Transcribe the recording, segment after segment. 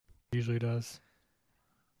usually does.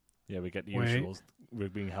 Yeah, we get the Wait. usual. We're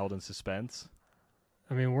being held in suspense.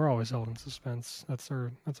 I mean, we're always held in suspense. That's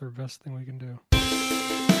our best thing we can do.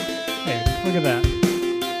 Hey, look at that.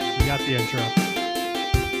 We got the intro.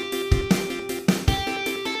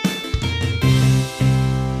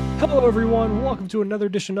 Hello, everyone. Welcome to another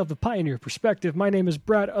edition of the Pioneer Perspective. My name is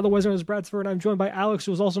Brad, otherwise known as Bradford, and I'm joined by Alex,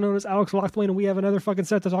 who is also known as Alex Lockblane, and we have another fucking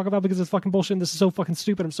set to talk about because it's fucking bullshit, and this is so fucking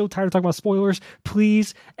stupid. I'm so tired of talking about spoilers.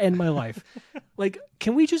 Please end my life. Like,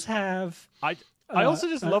 can we just have... I also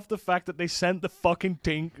just love the fact that they sent the fucking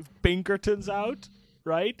Pinkertons out,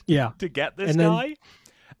 right? Yeah. To get this guy.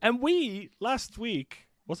 And we, last week,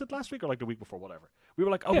 was it last week or like the week before, whatever? We were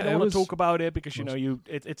like, we don't want to talk about it because, you know,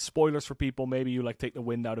 it's spoilers for people. Maybe you like take the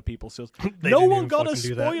wind out of people's sails. No one got a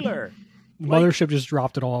spoiler. Mothership just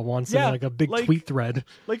dropped it all at once in like a big tweet thread.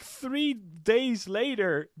 Like 3 days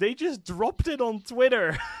later, they just dropped it on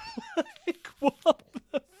Twitter. Like, what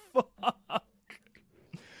the fuck?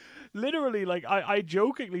 Literally, like, I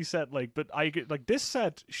jokingly said, like, but this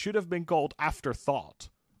set should have been called Afterthought.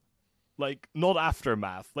 Like, not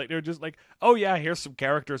Aftermath. Like, they're just like, oh yeah, here's some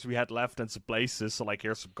characters we had left and some places, so like,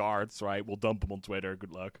 here's some cards, right? We'll dump them on Twitter,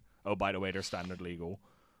 good luck. Oh, by the way, they're standard legal.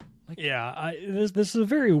 Like, yeah, this is a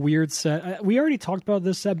very weird set. We already talked about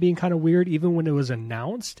this set being kind of weird even when it was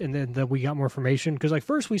announced, and then we got more information. Because like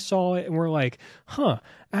first we saw it and we're like,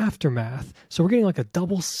 Aftermath. So we're getting like a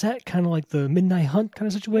double set, kind of like the Midnight Hunt kind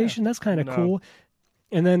of situation. Yeah, that's kind of cool.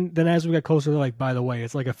 And then as we got closer, they're like, by the way,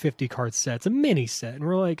 it's like a 50-card set. It's a mini set. And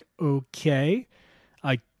we're like, okay.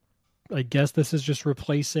 I guess this is just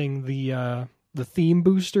replacing the theme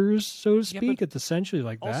boosters, so to speak. It's essentially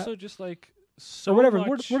like that. Also just like... So or whatever.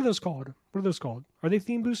 Much... What are those called? What are those called? Are they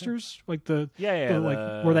theme boosters? Like the like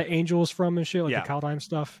the... where that angel is from and shit, like the Kaldheim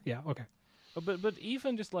stuff? Yeah, okay. But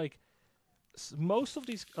even just like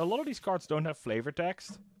a lot of these cards don't have flavor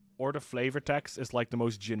text, or the flavor text is like the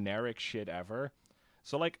most generic shit ever.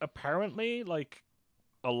 So, like, apparently, like,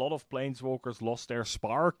 a lot of Planeswalkers lost their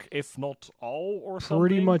spark, if not all, or something.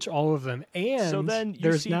 Pretty much all of them. And so then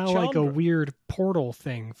there's now, Chandra. Like, a weird portal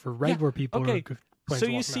thing for regular people. Okay, so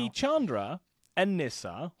you see Chandra and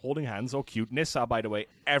Nissa holding hands, all cute. Nissa, by the way,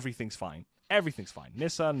 everything's fine. Everything's fine.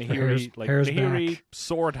 Nissa, Nahiri, Nahiri,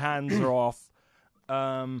 sword hands are off.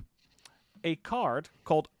 A card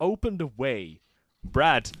called Open the Way.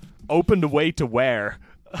 Brad, open the way to where?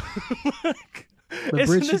 The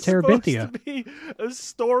bridge to Terabithia. Supposed to be a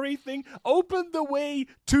story thing? Open the way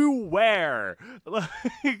to where?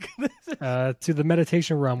 To the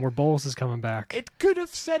meditation realm where Bolas is coming back. It could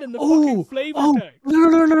have said in the fucking flavor text.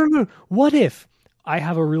 No. What if I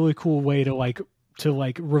have a really cool way to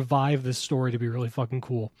revive this story to be really fucking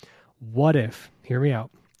cool? What if? Hear me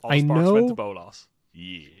out. All sparks went to Bolas.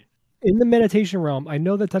 Yeah. In the meditation realm, I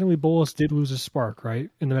know that technically Bolas did lose his spark, right?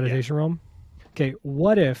 In the meditation realm. Okay.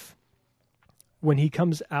 What if? When he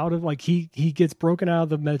comes out of, like, he gets broken out of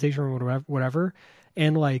the meditation room or whatever,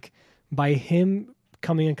 and, like, by him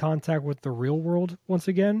coming in contact with the real world once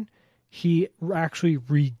again, he actually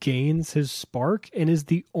regains his spark and is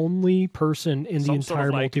the only person in the entire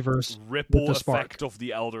multiverse ripple with the spark. Effect of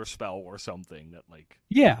the Elder Spell or something that, like,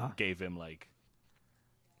 gave him, like...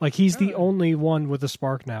 Like, he's the only one with a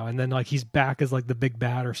spark now, and then, like, he's back as, like, the big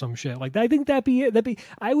bad or some shit. Like, I think that'd be it.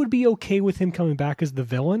 I would be okay with him coming back as the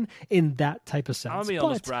villain in that type of sense. I'll be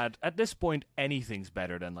honest, Brad. At this point, anything's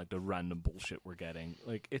better than, like, the random bullshit we're getting.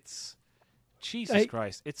 Like, it's... Jesus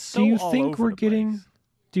Christ. It's so all over the place.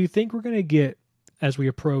 Do you think we're going to get, as we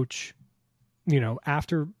approach, you know,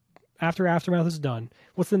 after Aftermath is done,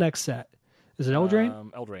 what's the next set? Is it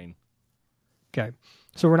Eldraine? Eldraine. Okay.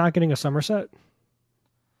 So we're not getting a summer set?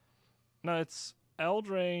 No, it's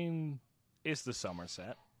Eldraine is the summer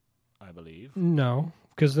set, I believe. No,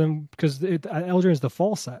 because Eldraine is the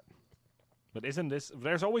fall set. But isn't this?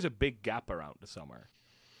 There's always a big gap around the summer,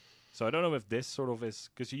 so I don't know if this sort of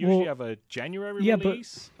is because you usually have a January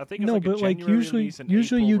release. But, I think it's a January release and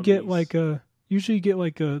usually April you release. get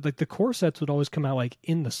like the core sets would always come out like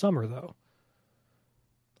in the summer though.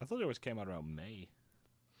 I thought it always came out around May.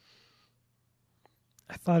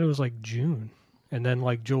 I thought it was like June. And then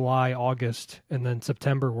like July, August, and then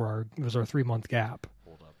September was our 3-month gap.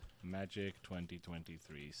 Hold up. Magic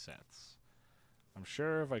 2023 sets. I'm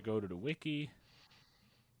sure if I go to the wiki...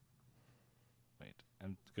 Wait.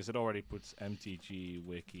 Because it already puts MTG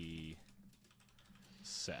wiki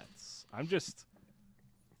sets. I'm just...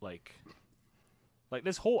 Like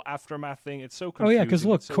this whole Aftermath thing, it's so confusing. Oh yeah, because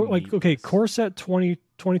look, Core Set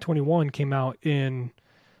 2021 came out in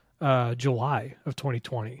July of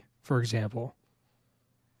 2020, for example.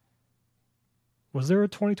 Was there a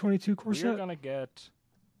 2022 core set? We're going to get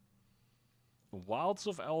Wilds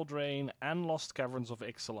of Eldraine and Lost Caverns of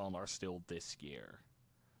Ixalan are still this year.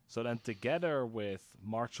 So then together with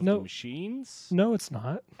March of the Machines... No, it's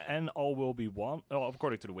not. And All Will Be One... Oh,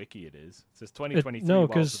 according to the wiki it is. It says 2023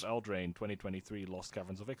 Wilds of Eldraine, 2023 Lost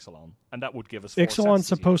Caverns of Ixalan. And that would give us 4 Ixalan's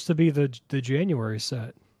supposed to be the January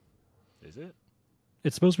set. Is it?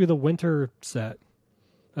 It's supposed to be the winter set.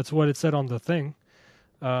 That's what it said on the thing.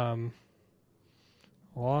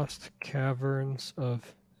 Lost Caverns of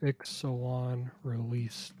Ixalan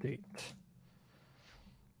release date.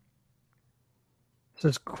 It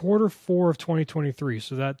says Q4 of 2023,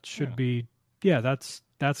 so that should be that's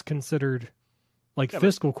considered like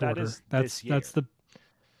fiscal quarter. That's the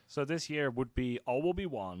So this year would be All Will Be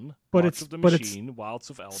One, but March of the Machine, Wilds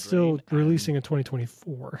of Eldraine. Still releasing in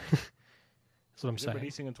 2024. That's what I'm saying.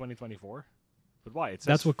 Releasing in 2024? But why? It says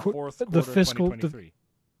that's what fourth quarter the fiscal 2023.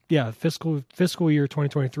 Fiscal year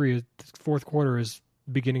 2023, fourth quarter is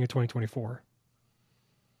beginning of 2024.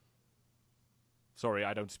 Sorry,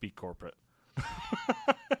 I don't speak corporate.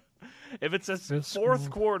 If it says fourth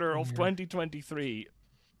quarter of 2023,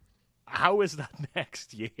 how is that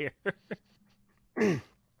next year?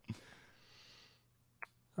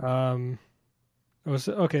 Okay,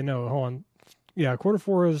 no, hold on. Yeah,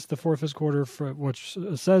 Q4 is the fourth fiscal quarter, which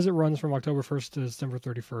says it runs from October 1st to December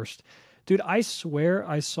 31st. Dude, I swear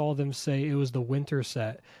I saw them say it was the winter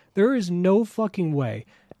set. There is no fucking way,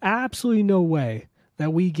 absolutely no way,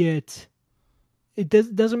 that we get... It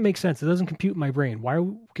doesn't make sense. It doesn't compute in my brain. Why?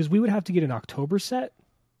 Because we would have to get an October set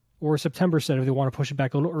or a September set if they want to push it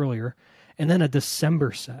back a little earlier, and then a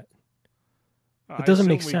December set. It doesn't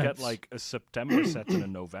make sense. We get like a September set and a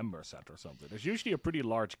November set or something. There's usually a pretty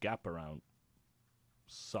large gap around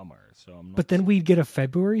summer, so I'm not. But then we'd get a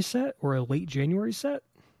February set or a late January set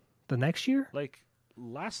the next year. Like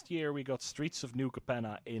last year, we got Streets of New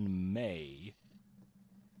Capenna in May.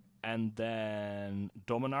 And then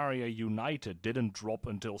Dominaria United didn't drop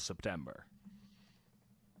until September.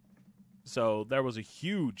 So there was a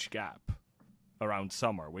huge gap around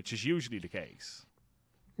summer, which is usually the case.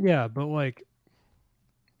 Yeah, but like,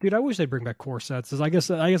 dude, I wish they'd bring back core sets. I guess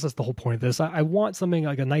that's the whole point of this. I want something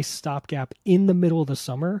like a nice stopgap in the middle of the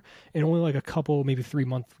summer and only like a couple, maybe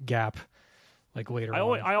 3-month gap, like later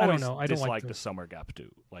on. I always don't know. I dislike don't like the summer gap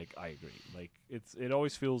too. Like I agree. Like it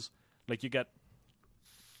always feels like you get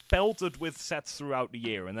pelted with sets throughout the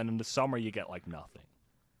year, and then in the summer you get like nothing.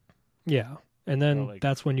 Yeah, and then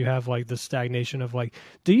that's when you have like the stagnation of like,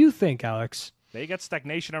 do you think, Alex? They get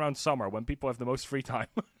stagnation around summer when people have the most free time.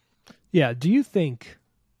 Yeah, do you think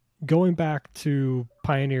going back to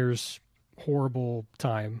Pioneer's horrible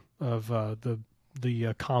time of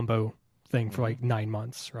the combo thing for like 9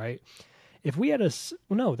 months, right? If we had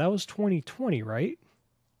no, that was 2020, right?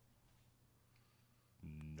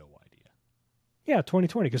 Yeah,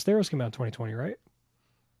 2020, because Theros came out in 2020, right?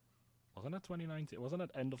 Wasn't it 2019? Wasn't it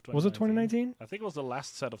end of 2019? Was it 2019? I think it was the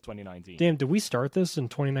last set of 2019. Damn, did we start this in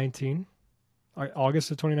 2019?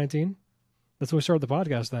 August of 2019? That's when we started the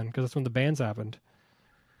podcast then, because that's when the bans happened.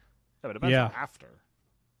 Yeah, but the bans were after.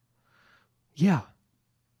 Yeah.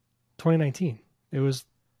 2019. It was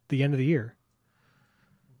the end of the year.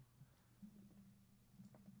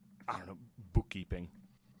 I don't know, bookkeeping.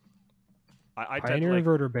 Pioneer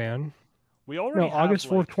inverter ban. We already have, August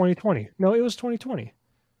 4th, 2020. No, it was 2020.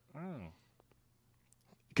 Oh.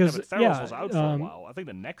 Because but Theros was out for a while. I think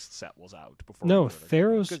the next set was out before. No,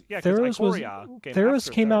 Theros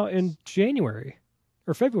came out in January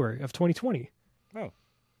or February of 2020. Oh,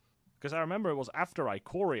 because I remember it was after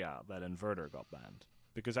Ikoria that Inverter got banned.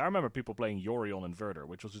 Because I remember people playing Yori on Inverter,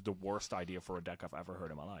 which was just the worst idea for a deck I've ever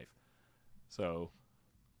heard in my life. So,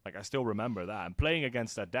 like, I still remember that. I'm playing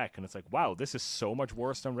against that deck, and it's like, wow, this is so much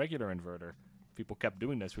worse than regular Inverter. If people kept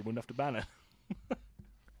doing this, we wouldn't have to ban it.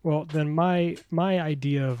 Well, then my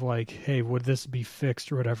idea of like, hey, would this be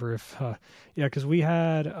fixed or whatever? If because we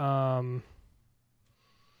had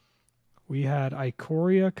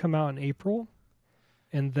Ikoria come out in April,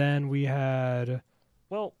 and then we had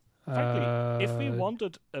frankly, if we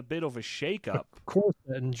wanted a bit of a shakeup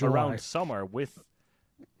around summer, with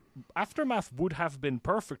Aftermath would have been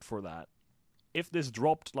perfect for that. If this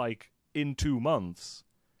dropped like in 2 months.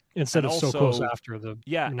 Instead of so close after the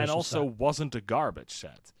and also set. Wasn't a garbage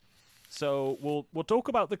set. So we'll talk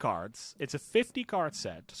about the cards. It's a 50 card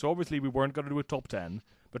set, so obviously we weren't going to do a top 10.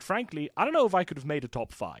 But frankly, I don't know if I could have made a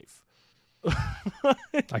top 5.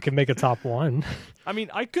 I could make a top 1. I mean,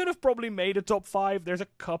 I could have probably made a top 5. There's a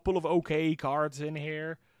couple of okay cards in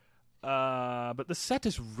here, but the set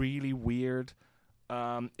is really weird.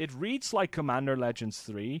 It reads like Commander Legends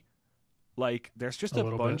 3. Like there's just a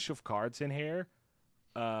bunch of cards in here.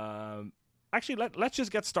 actually, let's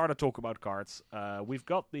just get started talking about cards. We've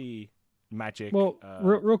got the Magic. Well,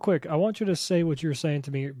 real quick, I want you to say what you were saying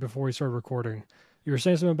to me before we started recording. You were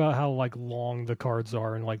saying something about how like long the cards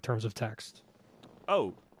are in like terms of text.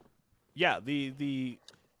 Oh, yeah. The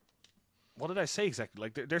what did I say exactly?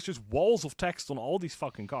 Like, there's just walls of text on all these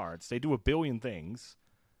fucking cards. They do a billion things.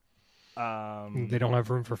 They don't have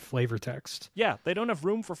room for flavor text. Yeah, they don't have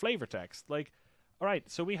room for flavor text. Like, all right,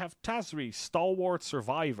 so we have Tazri, Stalwart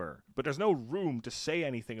Survivor, but there's no room to say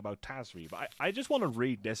anything about Tazri. But I just want to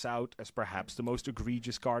read this out as perhaps the most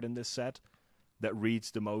egregious card in this set that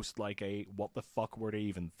reads the most like a what the fuck were they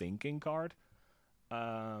even thinking card.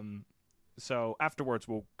 So afterwards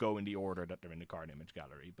we'll go in the order that they're in the card image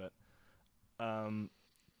gallery. But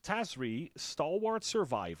Tazri, Stalwart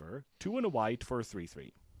Survivor, 2 and a white for a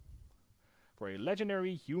 3/3. For a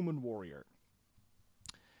legendary human warrior.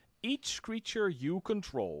 Each creature you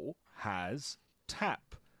control has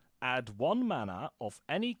tap. Add 1 mana of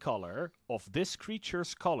any color of this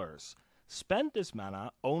creature's colors. Spend this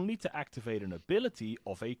mana only to activate an ability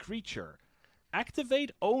of a creature.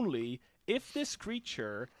 Activate only if this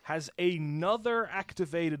creature has another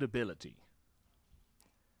activated ability.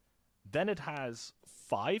 Then it has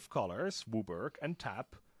 5 colors, Wooburg, and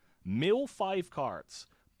tap. Mill 5 cards.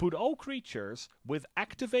 Put all creatures with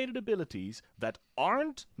activated abilities that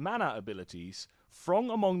aren't mana abilities from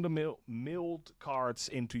among the milled cards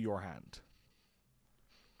into your hand.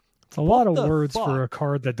 It's a lot of words for a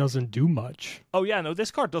card that doesn't do much. Oh, yeah, no, this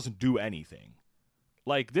card doesn't do anything.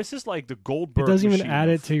 Like, this is like the Goldberg machine. It doesn't even add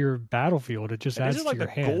it to your battlefield. It just adds to your hand. This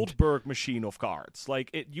is like the Goldberg machine of cards. Like,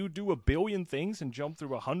 you do a billion things and jump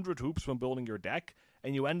through 100 hoops when building your deck,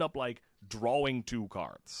 and you end up, like, drawing 2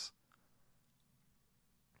 cards.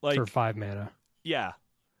 Like, for 5 mana. Yeah.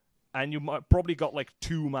 And you probably got like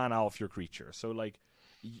 2 mana off your creature. So like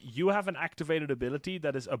you have an activated ability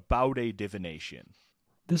that is about a divination.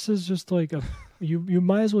 This is just like a you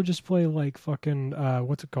might as well just play like fucking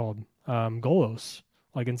what's it called? Golos.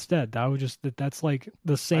 Like instead. That's like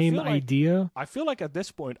the same idea. I feel like at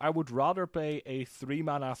this point I would rather play a 3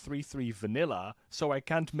 mana 3/3 vanilla so I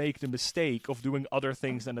can't make the mistake of doing other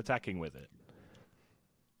things than attacking with it.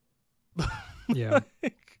 Yeah.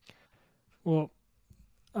 Well,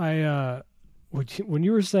 when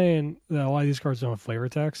you were saying that a lot of these cards don't have flavor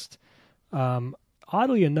text,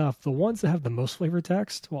 oddly enough, the ones that have the most flavor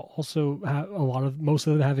text, while also have most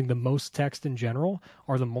of them having the most text in general,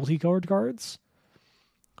 are the multicolored cards.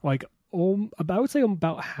 Like, I would say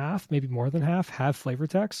about half, maybe more than half, have flavor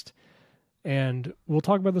text. And we'll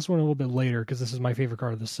talk about this one a little bit later because this is my favorite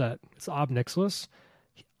card of the set. It's Ob Nixilis.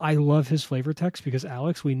 I love his flavor text because,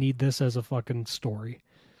 Alex, we need this as a fucking story.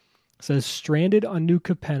 It says, stranded on New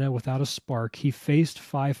Capenna without a spark, he faced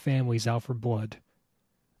 5 families out for blood.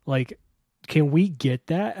 Like, can we get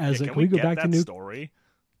that as can we go back to New story?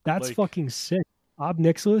 That's like, fucking sick. Ob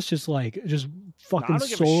Nixilis just fucking I don't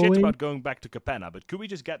give a shit about going back to Capenna, but could we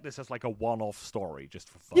just get this as like a one-off story just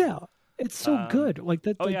for fun? Yeah, it's so good. Like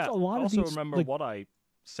that. Oh like, yeah. A lot also of these, remember what I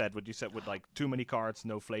said. What you said with like too many cards,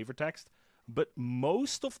 no flavor text. But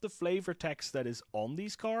most of the flavor text that is on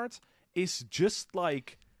these cards is just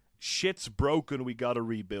like shit's broken. We gotta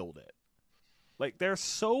rebuild it. Like there's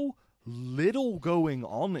so little going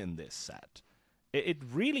on in this set. It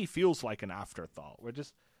really feels like an afterthought. We're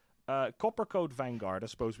just Copper Code Vanguard. I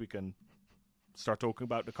suppose we can start talking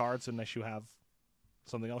about the cards unless you have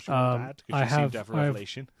something else you want to add. Because you seem to have a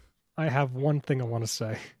revelation. I have one thing I want to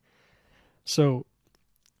say. So,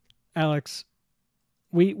 Alex,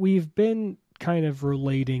 we've been kind of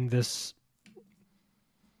relating this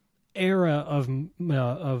era of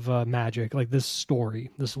Magic, like this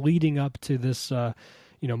story, this leading up to this,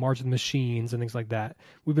 March of the Machines and things like that.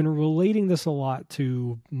 We've been relating this a lot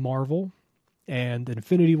to Marvel and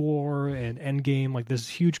Infinity War and Endgame, like this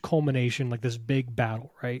huge culmination, like this big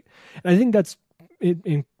battle, right? And I think that's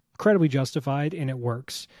incredibly justified and it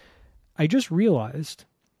works. I just realized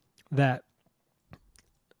that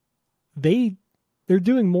they're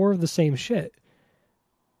doing more of the same shit.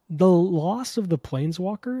 The loss of the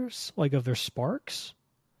Planeswalkers, like of their sparks,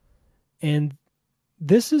 and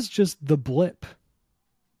this is just the blip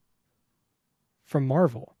from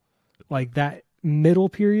Marvel. Like that middle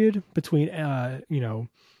period between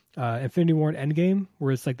Infinity War and Endgame,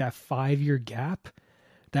 where it's like that 5-year gap,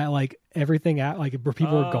 that like everything where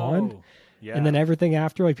people are gone. Yeah. And then everything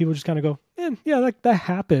after, like people just kind of go, yeah, that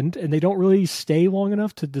happened, and they don't really stay long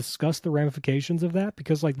enough to discuss the ramifications of that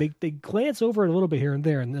because like they glance over it a little bit here and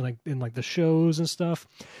there, and then like in like the shows and stuff.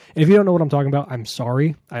 And if you don't know what I'm talking about, I'm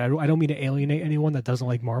sorry. I don't mean to alienate anyone that doesn't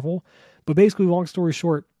like Marvel, but basically, long story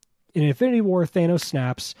short, In Infinity War, Thanos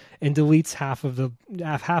snaps and deletes half of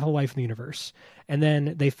life in the universe. And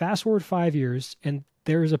then they fast forward 5 years, and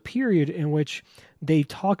there's a period in which they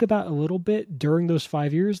talk about a little bit during those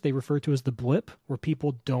 5 years. They refer to as the blip, where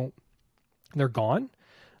people they're gone.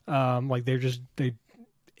 Like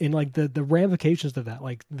in like the ramifications of that,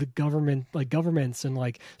 like the governments and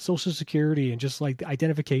like Social Security and just like the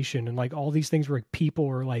identification and like all these things where like, people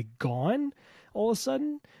are like gone all of a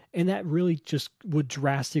sudden. And that really just would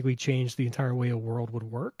drastically change the entire way a world would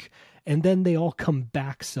work. And then they all come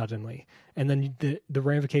back suddenly. And then the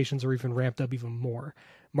ramifications are even ramped up even more.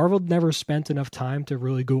 Marvel never spent enough time to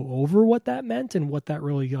really go over what that meant and what that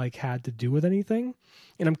really like had to do with anything.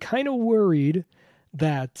 And I'm kind of worried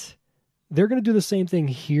that they're going to do the same thing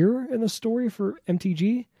here in the story for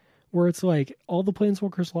MTG, where it's like all the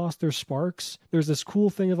Planeswalkers lost their sparks. There's this cool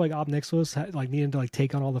thing of like Ob Nixilis like needing to like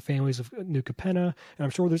take on all the families of New Capenna, and I'm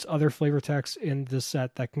sure there's other flavor text in this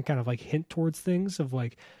set that can kind of like hint towards things of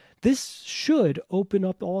like this should open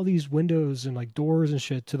up all these windows and like doors and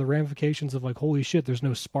shit to the ramifications of like holy shit, there's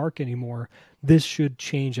no spark anymore. This should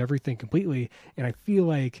change everything completely, and I feel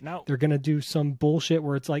like Now, they're gonna do some bullshit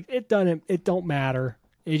where it's like it don't matter.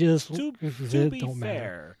 It just to be don't matter.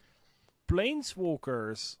 fair,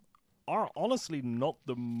 Planeswalkers are honestly not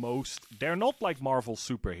the most... They're not like Marvel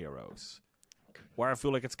superheroes, where I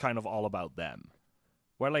feel like it's kind of all about them.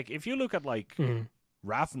 Where, like, if you look at, like,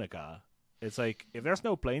 Ravnica, it's like, if there's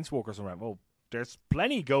no Planeswalkers around, well, there's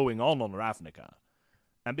plenty going on Ravnica.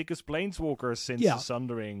 And because Planeswalkers, since the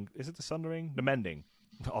Sundering... Is it the Sundering? The Mending.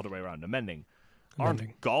 All the way around. The Mending.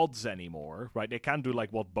 Aren't gods anymore, right? They can't do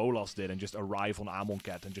like what Bolas did and just arrive on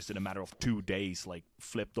Amonkhet and just in a matter of 2 days like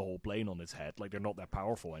flip the whole plane on its head. Like they're not that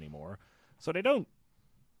powerful anymore. So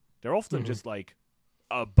they're often just like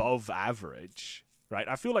above average, right?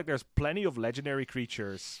 I feel like there's plenty of legendary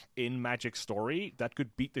creatures in Magic story that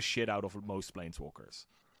could beat the shit out of most Planeswalkers.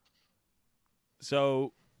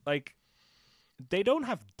 So like they don't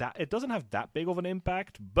have that, it doesn't have that big of an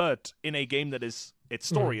impact, but in a game that is its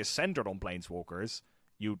story is centered on Planeswalkers,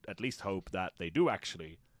 you'd at least hope that they do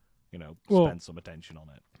actually, spend some attention on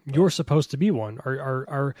it. But you're supposed to be one.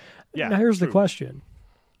 yeah, now here's true. the question.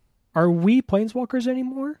 Are we Planeswalkers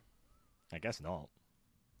anymore? I guess not.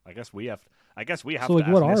 I guess we have So, to like,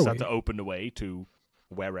 ask what are Nissa we? to open the way to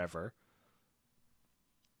wherever.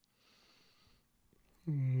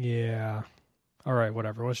 Yeah. All right,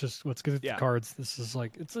 whatever. Let's get at the cards. This is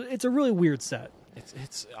like it's a really weird set.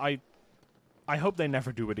 I hope they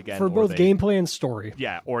never do it again for both gameplay and story.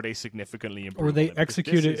 Yeah, or they significantly improve. Or they it,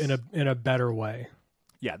 execute it in a better way.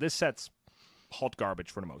 Yeah, this set's hot garbage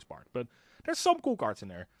for the most part, but there's some cool cards in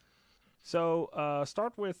there. So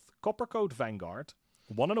start with Coppercoat Vanguard,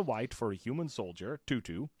 1 and a white for a human soldier,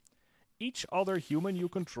 2/2. Each other human you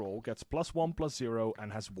control gets +1/+0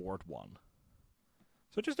 and has ward 1.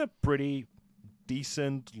 So just a pretty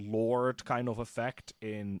decent Lord kind of effect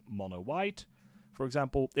in mono white. For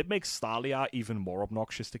example, it makes Thalia even more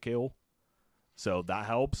obnoxious to kill. So that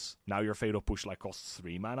helps. Now your Fatal Push costs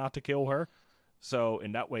 3 mana to kill her. So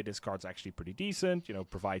in that way, this card's actually pretty decent.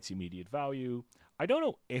 Provides immediate value. I don't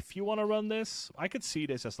know if you want to run this. I could see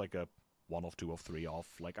this as like a 1 of 2 of 3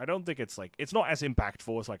 off. I don't think it's it's not as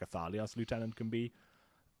impactful as like a Thalia's Lieutenant can be.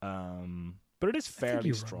 But it is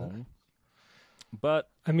fairly strong. But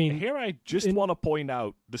I mean, here I just want to point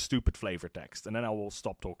out the stupid flavor text, and then I will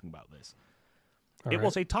stop talking about this. It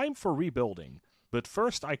was a time for rebuilding, but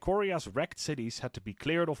first Ikoria's wrecked cities had to be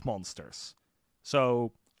cleared of monsters.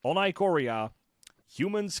 So, on Ikoria,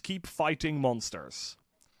 humans keep fighting monsters.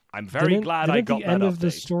 I'm very glad I got that end update. Of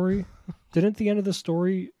the story, didn't the end of the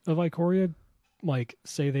story of Ikoria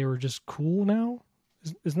say they were just cool now?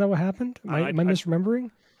 Isn't that what happened? Am I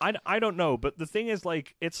misremembering? I don't know, but the thing is,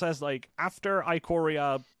 it says, after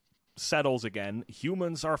Ikoria settles again,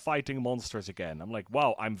 humans are fighting monsters again. I'm like,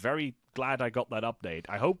 wow, I'm very glad I got that update.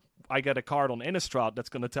 I hope I get a card on Innistrad that's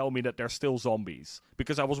going to tell me that they're still zombies,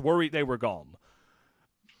 because I was worried they were gone.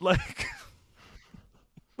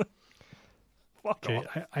 Fuck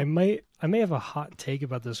off. I may have a hot take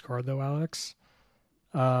about this card, though, Alex.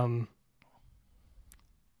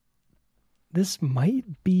 This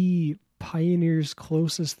might be Pioneer's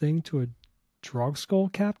closest thing to a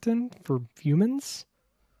Drogskull Captain for humans.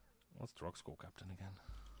 What's Drogskull Captain again?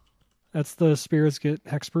 That's the Spirits get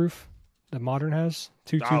Hexproof that Modern has.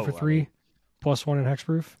 2/2 for 3, +1 in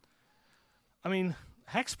Hexproof. I mean,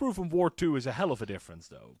 Hexproof and Ward 2 is a hell of a difference,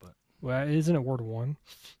 though. But isn't it Ward 1?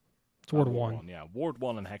 It's Ward 1. Yeah, Ward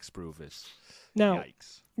 1 and Hexproof is... Now,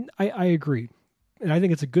 yikes. I agree. And I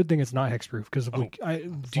think it's a good thing it's not hexproof, because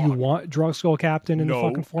do you want Drogskull Captain in the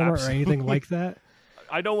fucking format or anything like that?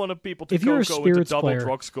 I don't want people to if you're a go into Spirits double player,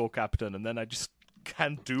 drug skull captain, and then I just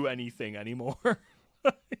can't do anything anymore.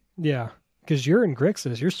 yeah, because you're in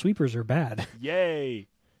Grixis, your sweepers are bad. Yay!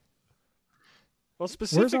 Well,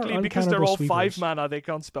 specifically because they're all 5 mana, they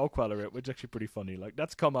can't spell queller it, which is actually pretty funny. Like,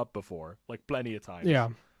 that's come up before, like, plenty of times. Yeah.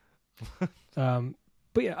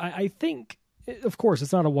 But yeah, I think, of course,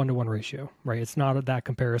 it's not a 1-to-1 ratio, right? It's not that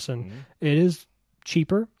comparison. Mm-hmm. It is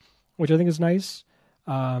cheaper, which I think is nice.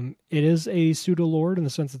 It is a pseudo lord in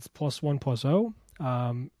the sense it's +1/+0.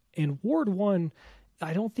 And Ward 1,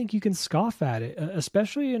 I don't think you can scoff at it,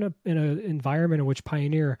 especially in an environment in which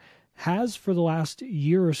Pioneer has for the last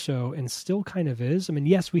year or so and still kind of is. I mean,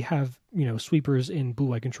 yes, we have, sweepers in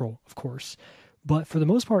blue-white control, of course. But for the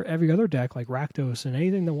most part, every other deck, like Rakdos and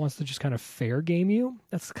anything that wants to just kind of fair game you,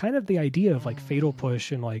 that's kind of the idea of like Fatal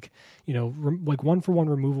Push and like, like 1-for-1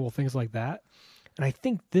 removal, things like that. And I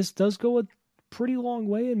think this does go a pretty long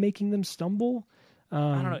way in making them stumble. I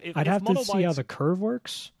don't know. I'd have to see how the curve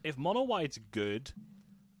works. If Mono White's good,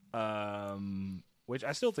 which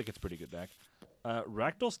I still think it's a pretty good deck,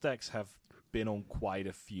 Rakdos decks have been on quite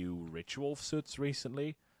a few ritual suits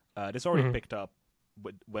recently. This already picked up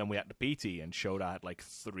when we had the PT and showed I had like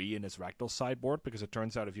 3 in his Rakdos sideboard, because it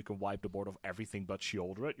turns out if you can wipe the board of everything but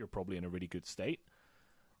Sheoldred, you're probably in a really good state.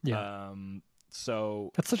 Yeah.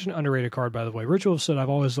 So that's such an underrated card, by the way. Ritual Suit I've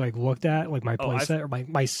always like looked at, like my playset or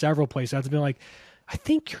my several playsets, have been like, I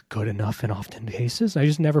think you're good enough in often cases. I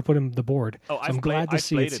just never put him on the board. Oh, so I'm glad to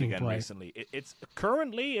see played it again play. recently. It's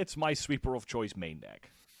currently my sweeper of choice main deck,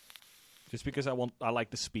 just because I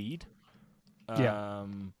like the speed. Yeah.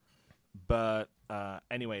 But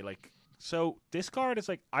anyway, like, so this card is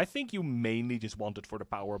like, I think you mainly just want it for the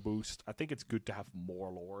power boost. I think it's good to have more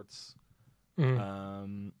lords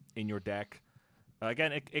in your deck.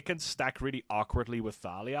 Again, it can stack really awkwardly with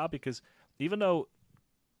Thalia, because even though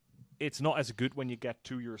it's not as good when you get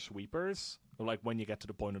to your sweepers, or like when you get to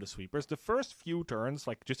the point of the sweepers, the first few turns,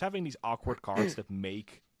 like just having these awkward cards that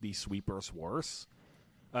make these sweepers worse,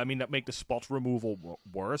 that make the spot removal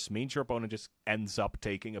worse, means your opponent just ends up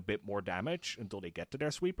taking a bit more damage until they get to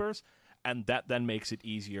their sweepers, and that then makes it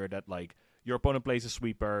easier that, like, your opponent plays a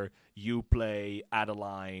sweeper, you play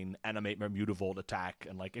Adeline, animate Mutavolt, attack,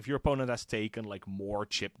 and like if your opponent has taken like more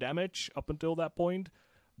chip damage up until that point,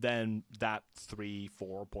 then that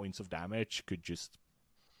 3-4 points of damage could just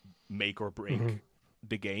make or break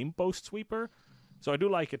the game post sweeper. So I do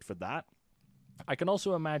like it for that. I can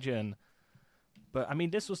also imagine, but I mean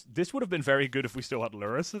this would have been very good if we still had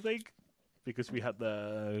Lurrus, I think, because we had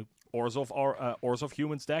the Orzhov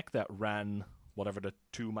Humans deck that ran whatever the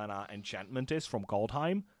 2-mana enchantment is from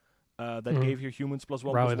Kaldheim, that gave you humans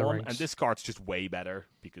 +1/+1, and this card's just way better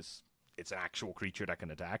because it's an actual creature that can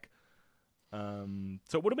attack. So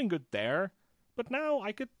it would have been good there, but now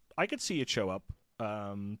I could see it show up.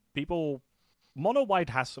 Mono White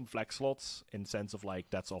has some flex slots in sense of like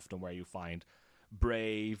that's often where you find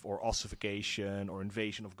Brave or Ossification or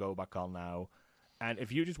Invasion of Gobakal now, and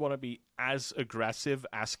if you just want to be as aggressive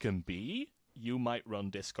as can be, you might run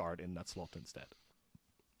this card in that slot instead.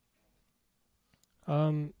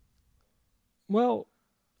 Well,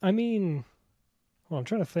 I mean, I'm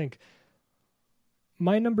trying to think.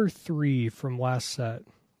 My number 3 from last set,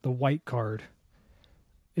 the white card,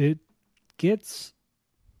 it gets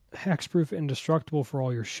hexproof indestructible for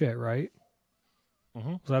all your shit, right?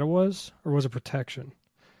 Was that what it was? Or was it protection?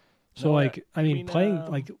 So, no, like, I mean, playing,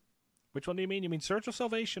 like... Which one do you mean? You mean Surge of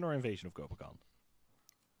Salvation or Invasion of Gobakal?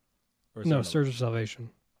 No, Surge of Salvation.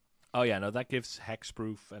 Oh, yeah, no, that gives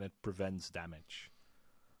hexproof and it prevents damage.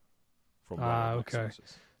 Okay.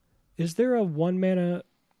 Sources. Is there a 1-mana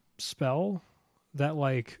spell that,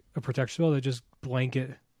 like, a protection spell that just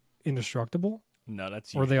blanket indestructible? No,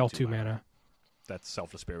 that's or are they all 2 mana? That's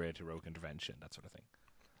Selfless Spirit, Heroic Intervention, that sort of thing.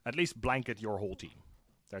 At least blanket your whole team.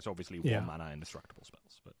 There's obviously 1 mana indestructible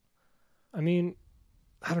spells, but I mean,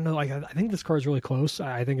 I don't know. Like, I think this card's really close.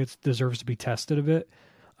 I think it deserves to be tested a bit.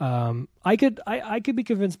 I could be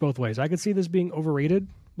convinced both ways. I could see this being overrated.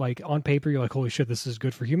 Like, on paper, you're like, holy shit, this is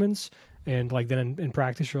good for humans. And like then in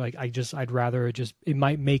practice, you're like, I'd rather it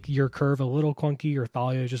might make your curve a little clunky, or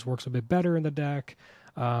Thalia just works a bit better in the deck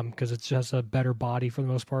because it's just a better body for the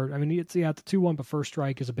most part. I mean, it's the 2/1, but First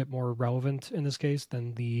Strike is a bit more relevant in this case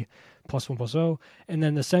than the +1/+0. And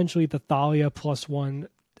then essentially the Thalia +1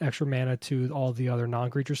 extra mana to all the other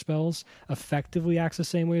non-creature spells effectively acts the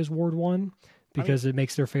same way as Ward 1. Because it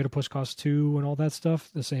makes their Fatal Push cost 2 and all that stuff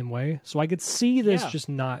the same way. So I could see this just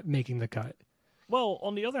not making the cut. Well,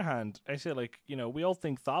 on the other hand, I say, like, we all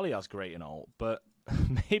think Thalia's great and all, but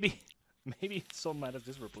maybe some mana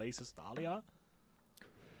just replaces Thalia.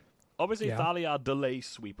 Obviously, Yeah. Thalia delays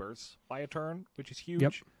sweepers by a turn, which is huge.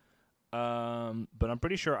 Yep. But I'm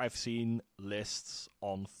pretty sure I've seen lists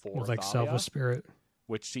on 4 With like Thalia, Selfless Spirit.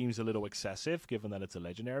 which seems a little excessive given that it's a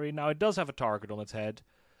legendary. Now, it does have a target on its head,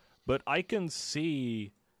 but I can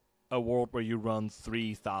see a world where you run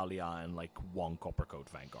 3 Thalia and like 1 Coppercoat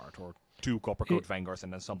Vanguard, or 2 Coppercoat Vanguards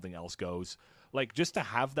and then something else goes. Like, just to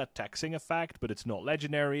have that taxing effect, but it's not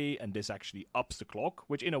legendary, and this actually ups the clock,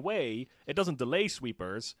 which in a way, it doesn't delay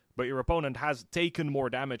sweepers, but your opponent has taken more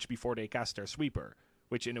damage before they cast their sweeper,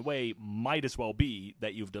 which in a way might as well be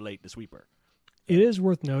that you've delayed the sweeper. It is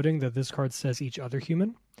worth noting that this card says each other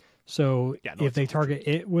human. So if they target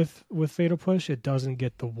it with Fatal Push, it doesn't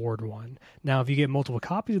get the ward one. Now, if you get multiple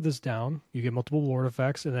copies of this down, you get multiple ward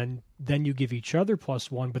effects, and then you give each other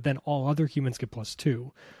 +1, but then all other humans get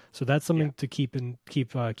 +2. So that's something to keep in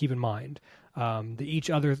mind. The each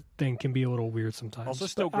other thing can be a little weird sometimes. Also,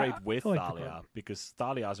 still great with like Thalia, because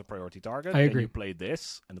Thalia is a priority target. I agree. And you play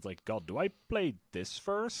this, and it's like, God, do I play this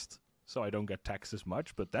first so I don't get taxed as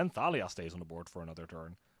much? But then Thalia stays on the board for another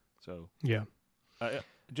turn. So yeah.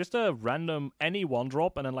 Just a random any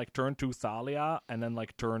 1-drop, and then like turn 2 Thalia, and then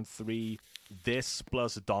like turn 3 this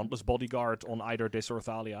plus Dauntless Bodyguard on either this or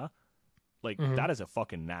Thalia. Like that is a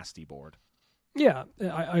fucking nasty board. Yeah,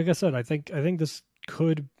 like I said, I think this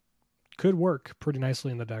could work pretty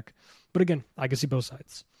nicely in the deck. But again, I can see both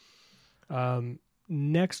sides.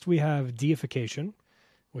 Next we have Deification,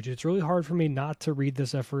 which it's really hard for me not to read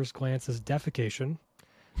this at first glance as defecation.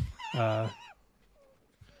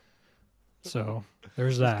 So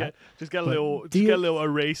there's that. Just get a little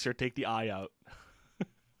eraser, take the eye out.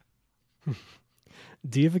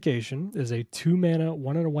 Deification is a 2-mana,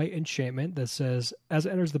 1 and a white enchantment that says, as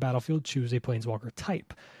it enters the battlefield, choose a Planeswalker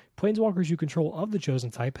type. Planeswalkers you control of the chosen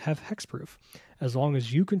type have hexproof. As long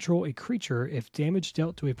as you control a creature, if damage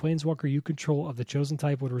dealt to a Planeswalker you control of the chosen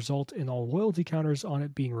type would result in all loyalty counters on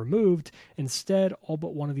it being removed, instead, all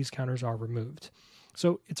but one of these counters are removed.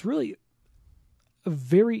 So it's really a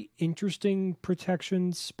very interesting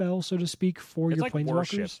protection spell, so to speak, for your Planeswalkers.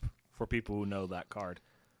 Worship, for people who know that card.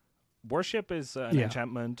 Worship is an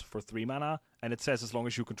enchantment for 3 mana, and it says as long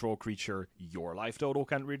as you control a creature, your life total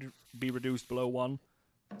can be reduced below 1.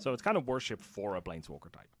 So it's kind of worship for a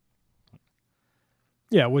Planeswalker type.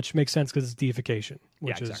 Yeah, which makes sense because it's deification,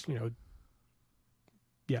 which exactly. is,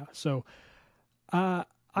 yeah. So I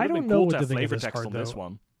don't know what to think of this card, though. This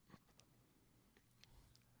one.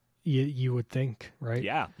 You would think, right?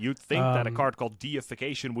 Yeah, you'd think that a card called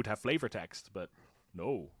Deification would have flavor text, but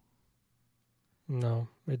no. No,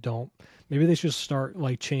 it don't. Maybe they should start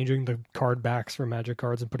like changing the card backs for Magic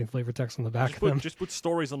cards and putting flavor text on the back of them. Just put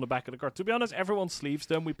stories on the back of the card. To be honest, everyone sleeves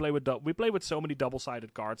them. We play with so many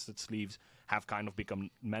double-sided cards that sleeves have kind of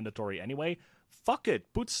become mandatory anyway. Fuck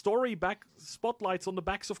it, put story back spotlights on the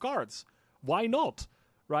backs of cards. Why not?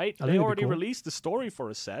 Right? They already released the story for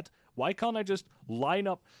a set. Why can't I just line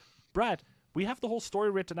up, Brad? We have the whole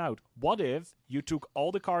story written out. What if you took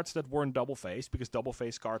all the cards that weren't double-faced, because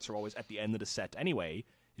double-faced cards are always at the end of the set anyway,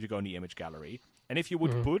 if you go in the image gallery, and if you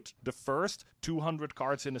would put the first 200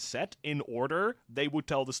 cards in a set in order, they would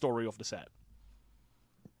tell the story of the set.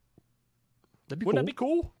 Wouldn't that be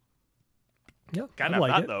cool? Yeah, Can't have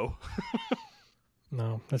that, though.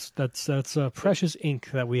 No, that's precious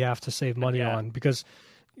ink that we have to save money on, because...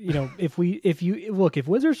 if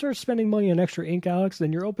Wizards start spending money on extra ink, Alex,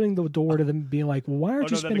 then you're opening the door to them being like, well, why aren't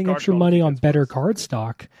you spending extra money on better card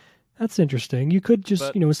stock? That's interesting. You could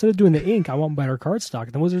just, instead of doing the ink, I want better card stock.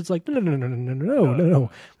 And the Wizards like, no,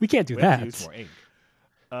 we can't do that. Use more ink.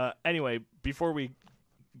 Anyway, before we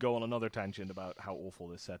go on another tangent about how awful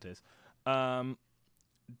this set is,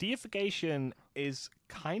 Deification is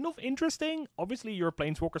kind of interesting. Obviously, your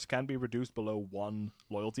Planeswalkers can be reduced below 1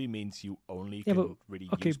 loyalty, means you only can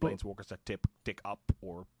use Planeswalkers that tick up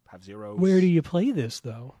or have zeros. Where do you play this,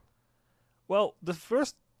 though? Well, the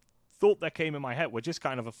first thought that came in my head, which is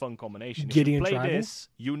kind of a fun combination, if Gideon you play Tribal? this,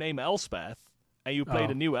 you name Elspeth, and you play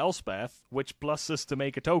the new Elspeth, which pluses to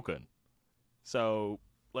make a token. So,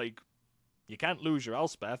 you can't lose your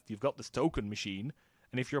Elspeth. You've got this token machine.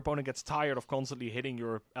 And if your opponent gets tired of constantly hitting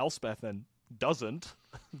your Elspeth and doesn't,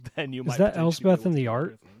 then you might... Is that Elspeth in the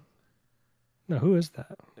art? No, who is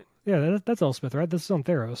that? Yeah, that's Elspeth, right? This is on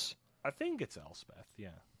Theros. I think it's Elspeth, yeah.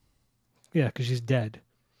 Yeah, because she's dead.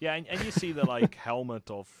 Yeah, and you see the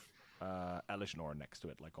helmet of Elishnor next to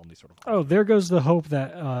it, on these sort of... Oh, there goes the hope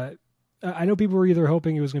that... I know people were either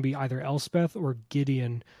hoping it was going to be either Elspeth or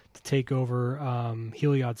Gideon to take over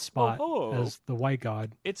Heliod's spot as the White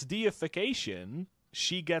God. It's Deification...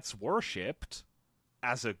 She gets worshipped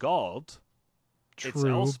as a god, It's True,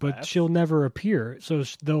 but Elspeth. she'll never appear, so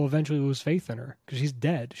they'll eventually lose faith in her because she's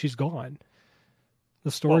dead. She's gone.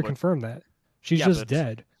 The story confirmed that. She's just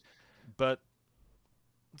dead. But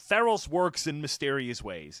Theros works in mysterious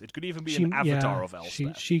ways. It could even be an avatar of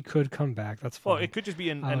Elspeth. She could come back. That's fine. Well, it could just be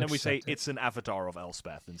and then we say it's an avatar of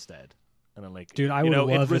Elspeth instead. And then like, dude, I would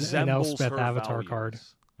love an Elspeth values, avatar card.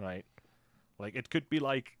 Right? Like it could be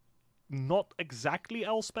like not exactly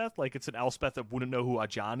Elspeth, like it's an Elspeth that wouldn't know who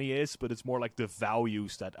Ajani is, but it's more like the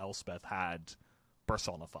values that Elspeth had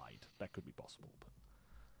personified. That could be possible. But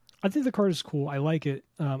I think the card is cool. I like it.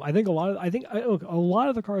 I think a lot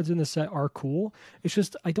of the cards in the set are cool. It's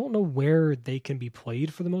just I don't know where they can be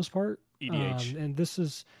played for the most part. EDH. And this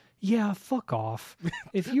is fuck off.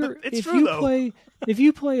 If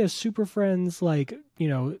you play a Super Friends like,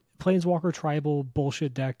 Planeswalker Tribal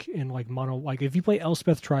bullshit deck in like mono, like if you play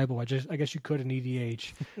Elspeth Tribal, I guess you could in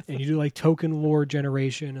EDH, and you do like token lore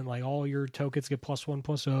generation and like all your tokens get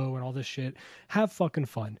 +1/+0 and all this shit. Have fucking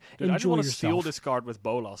fun. Dude, Enjoy I just want to yourself. steal this card with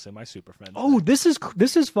Bolas in my Super Friends. Oh, this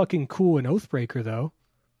is fucking cool in Oathbreaker though.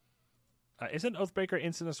 Isn't Oathbreaker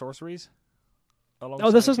instant and sorceries?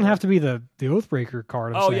 Oh, this doesn't have to be the Oathbreaker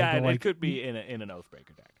card. And it could be in an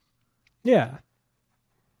Oathbreaker deck. Yeah.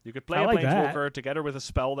 You could play a Planeswalker together with a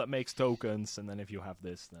spell that makes tokens, and then if you have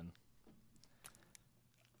this, then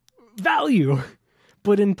value.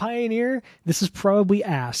 But in Pioneer, this is probably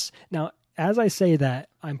ass. Now, as I say that,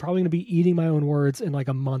 I'm probably going to be eating my own words in like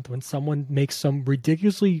a month when someone makes some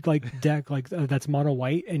ridiculously like deck like that's mono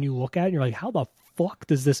white, and you look at it and you're like, how the fuck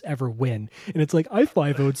does this ever win? And it's like, I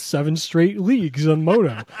 5-0'd 7 straight leagues on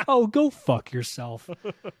mono. Oh, go fuck yourself.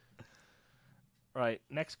 Right,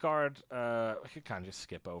 next card, we could kind of just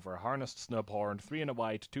skip over. Harnessed Snubhorn, 3 and a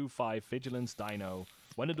white, 2/5, Vigilance, Dino.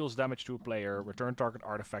 When it deals damage to a player, return target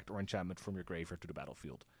artifact or enchantment from your graveyard to the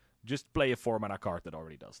battlefield. Just play a 4-mana card that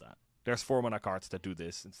already does that. There's 4-mana cards that do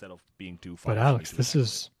this instead of being 2/5. But Alex, this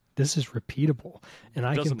is repeatable, and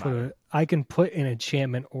I can put an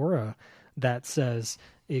enchantment aura that says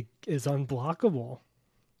it is unblockable.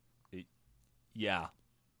 Yeah,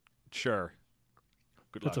 sure.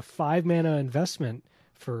 Good luck. It's a 5-mana investment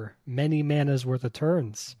for many manas worth of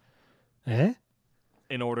turns.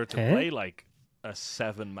 In order to play like a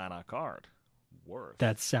 7-mana card. Worth.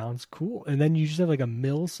 That sounds cool. And then you just have like a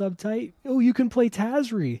mill subtype. Oh, you can play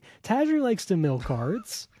Tazri. Tazri likes to mill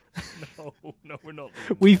cards. No, we're not.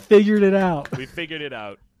 We figured it out. We figured it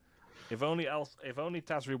out. If only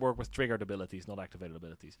Tazri worked with triggered abilities, not activated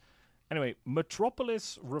abilities. Anyway,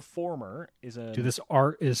 Metropolis Reformer is a... Dude, this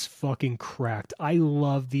art is fucking cracked. I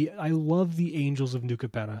love the Angels of New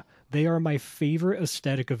Capenna. They are my favorite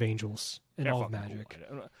aesthetic of Angels in all of Magic.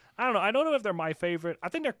 Cool. I don't know. I don't know if they're my favorite. I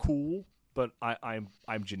think they're cool, but I'm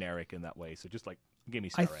generic in that way. So just like give me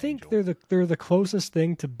Star I think Angel. they're the closest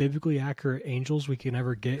thing to biblically accurate angels we can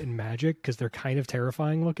ever get in Magic because they're kind of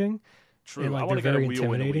terrifying looking. True. And, like, I want to they're get a very wheel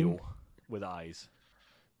in a intimidating. wheel with eyes.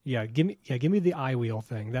 Yeah, give me the eye wheel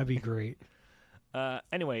thing. That'd be great.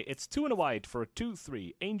 Anyway, it's 2 and a white for a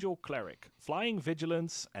 2/3 Angel Cleric, Flying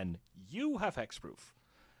Vigilance, and you have Hexproof.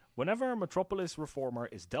 Whenever Metropolis Reformer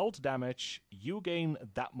is dealt damage, you gain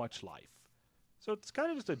that much life. So it's kind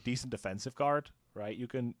of just a decent defensive card, right? You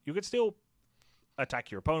can still attack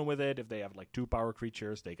your opponent with it. If they have like 2 power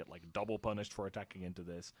creatures, they get like double punished for attacking into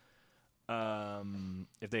this.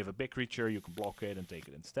 If they have a big creature, you can block it and take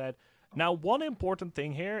it instead. Now, one important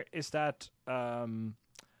thing here is that I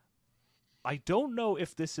don't know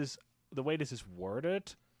if this is the way this is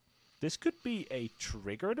worded. This could be a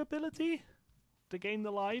triggered ability to gain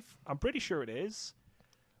the life. I'm pretty sure it is.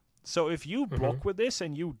 So if you block with this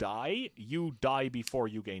and you die before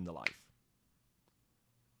you gain the life.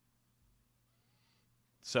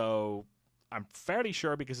 So I'm fairly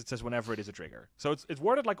sure because it says whenever it is a trigger. So it's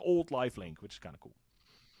worded like old lifelink, which is kind of cool.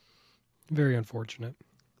 Very unfortunate.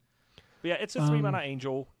 But yeah, it's a 3-mana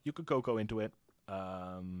angel. You could Coco into it.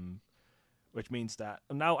 Which means that...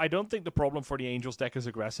 Now, I don't think the problem for the Angels deck is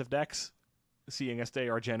aggressive decks, seeing as they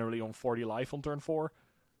are generally on 40 life on turn 4.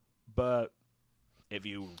 But if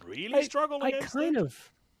you really struggle against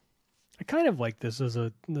I kind of like this as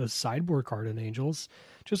a sideboard card in Angels,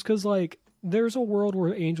 just because, like, there's a world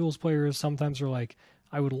where Angels players sometimes are like,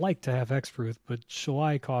 I would like to have Hexproof, but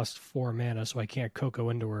Shalai costs 4 mana, so I can't Coco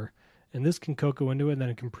into her. And this can Coco into it, and then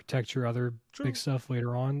it can protect your other big stuff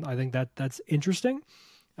later on. I think that's interesting.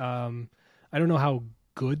 I don't know how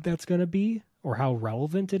good that's going to be or how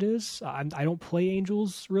relevant it is. I don't play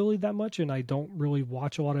Angels really that much, and I don't really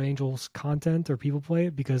watch a lot of Angels content or people play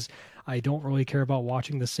it because I don't really care about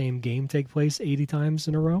watching the same game take place 80 times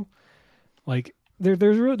in a row. Like, there's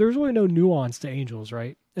really no nuance to Angels,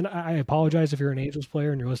 right? and I apologize if you're an Angels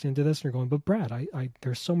player and you're listening to this and you're going, but Brad,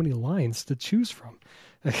 there's so many lines to choose from.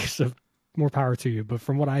 So more power to you. But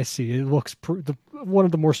from what I see, it looks one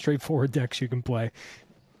of the more straightforward decks you can play.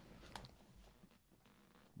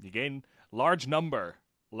 You gain large number.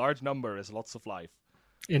 Large number is lots of life.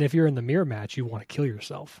 And if you're in the mirror match, you want to kill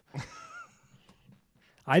yourself.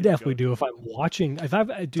 I definitely do if I'm watching.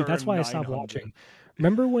 Dude, that's why I stopped watching.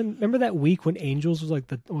 Remember that week when Angels was like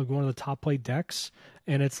one of the top played decks,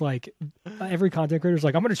 and it's like every content creator's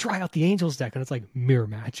like, I'm gonna try out the Angels deck, and it's like mirror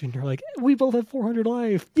match, and you're like, we both have 400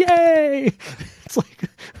 life, yay! It's like,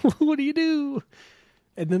 what do you do?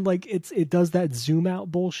 And then like it does that zoom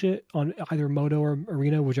out bullshit on either Moto or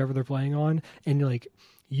Arena, whichever they're playing on, and you're like,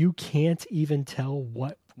 you can't even tell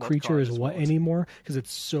what creature is what anymore because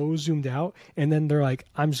it's so zoomed out. And then they're like,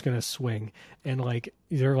 I'm just gonna swing, and like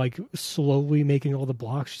they're like slowly making all the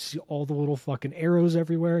blocks. You see all the little fucking arrows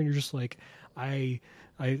everywhere, and you're just like, I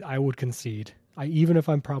would concede. Even if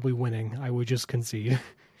I'm probably winning, I would just concede.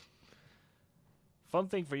 Fun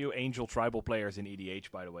thing for you Angel tribal players in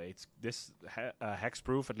EDH, by the way, it's this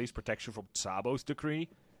hexproof at least protects you from Tsabo's Decree,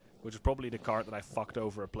 which is probably the card that I fucked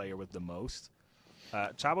over a player with the most.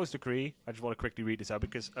 Tsabo's Decree, I just want to quickly read this out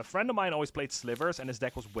because a friend of mine always played Slivers and his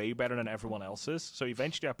deck was way better than everyone else's. So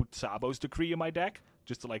eventually I put Tsabo's Decree in my deck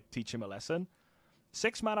just to like teach him a lesson.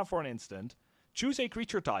 6 mana for an instant. Choose a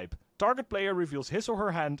creature type. Target player reveals his or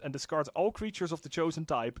her hand and discards all creatures of the chosen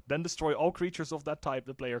type. Then destroy all creatures of that type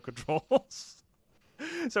the player controls.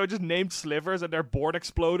 So I just named Slivers and their board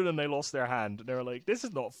exploded and they lost their hand. And they were like, this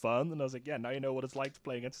is not fun. And I was like, yeah, now you know what it's like to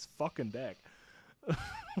play against this fucking deck.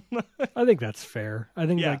 I think that's fair. I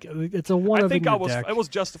think like it's a one. I think I was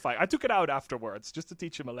justified. I took it out afterwards just to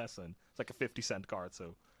teach him a lesson. It's like a 50-cent card,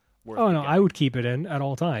 so. Oh no, I would keep it in at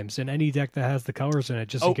all times in any deck that has the colors in it,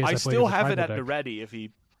 just in case. I still have it at deck. the ready if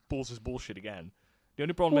he pulls his bullshit again. The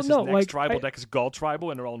only problem is his next tribal deck is God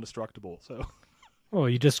tribal and they're all indestructible. So. Well,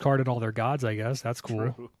 you discarded all their gods, I guess. That's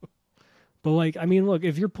cool. True. But like, I mean, look,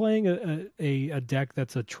 if you're playing a deck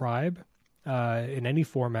that's a tribe in any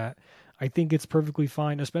format, I think it's perfectly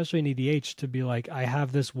fine, especially in EDH, to be like, I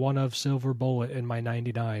have this one of Silver Bullet in my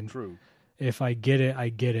 99. True. If I get it, I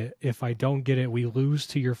get it. If I don't get it, we lose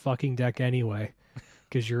to your fucking deck anyway,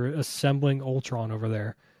 because you're assembling Ultron over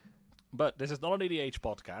there. But this is not an EDH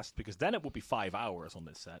podcast, because then it would be 5 hours on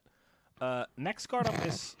this set. Next card up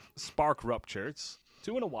is Spark Ruptures.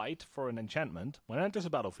 2 and a white for an enchantment. When it enters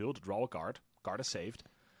the battlefield, draw a card. Card is saved.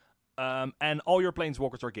 And all your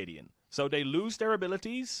planeswalkers are Gideon. So they lose their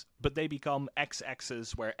abilities, but they become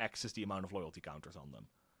XXs, where X is the amount of loyalty counters on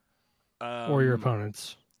them. Or your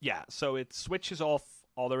opponents. Yeah, so it switches off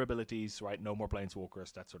all their abilities, right? No more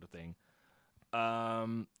planeswalkers, that sort of thing.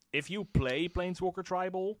 If you play Planeswalker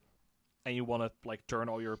Tribal, and you want to like turn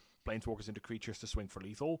all your planeswalkers into creatures to swing for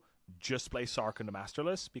lethal, just play Sarkhan the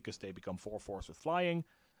Masterless, because they become 4/4 with flying.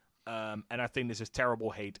 And I think this is terrible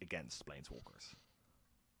hate against planeswalkers.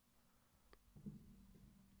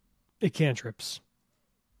 It cantrips.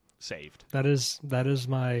 Saved. That is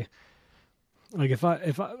my like if I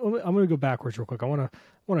I'm gonna go backwards real quick. I wanna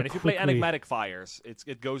and if you play Enigmatic Fires,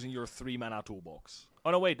 it goes in your 3 mana toolbox.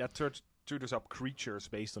 Oh no, wait, that tutors up creatures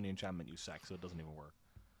based on the enchantment you sack, so it doesn't even work.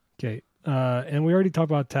 Okay, and we already talked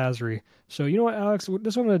about Tazri. So you know what, Alex?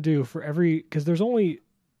 This is what I'm gonna do for because there's only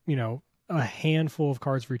a handful of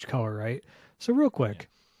cards for each color, right? So real quick,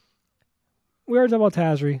 we already talked about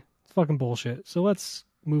Tazri. It's fucking bullshit. So let's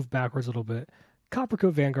move backwards a little bit.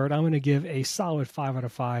 Coppercoat Vanguard, I'm going to give a solid 5 out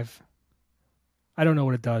of 5. I don't know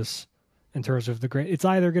what it does in terms of the grade. It's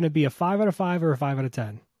either going to be a 5 out of 5 or a 5 out of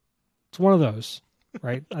 10. It's one of those,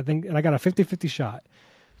 right? I think, and I got a 50-50 shot.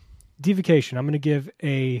 Devocation, I'm going to give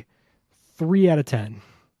a 3 out of 10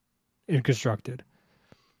 in Constructed.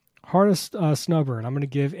 Harness Snubburn, I'm going to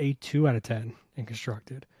give a 2 out of 10 in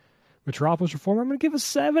Constructed. Metropolis Reformer, I'm going to give a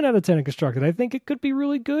 7 out of 10 in Constructed. I think it could be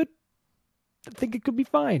really good. I think it could be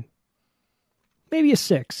fine. Maybe a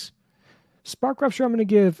 6. Spark Rupture, I'm going to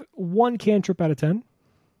give 1 cantrip out of 10.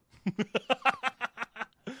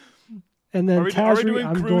 And then are we doing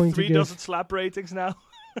I'm Crew going 3 to give... doesn't slap ratings now?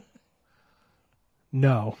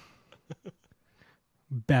 No.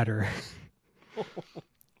 Better.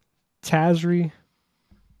 Tazri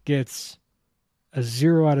gets a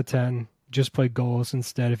 0 out of 10. Just play Golos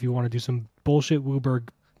instead if you want to do some bullshit Wooburg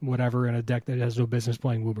whatever in a deck that has no business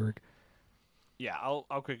playing Wooburg. Yeah, I'll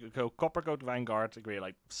quickly go. Coppercoat Vanguard, agree,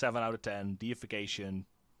 like 7 out of 10. Deification,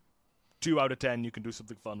 2 out of 10. You can do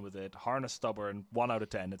something fun with it. Harness Stubborn, 1 out of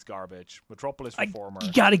 10. It's garbage. Metropolis Reformer.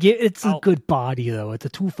 You gotta get. It's a good body though. It's a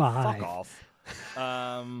 2/5. Fuck off.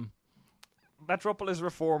 Metropolis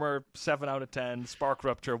Reformer, 7 out of 10. Spark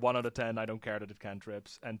Rupture, 1 out of 10. I don't care that it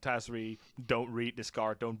cantrips. And Tazri, don't read this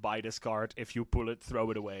card. Don't buy this card. If you pull it,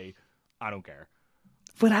 throw it away. I don't care.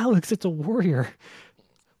 But Alex, it's a warrior.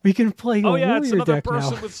 We can play a warrior warrior it's another deck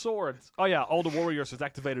person now. with swords. Oh yeah, all the warriors with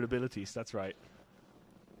activated abilities. That's right.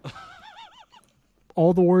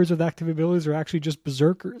 All the warriors with active abilities are actually just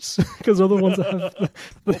berserkers, because they're the ones that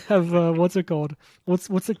have what's it called? What's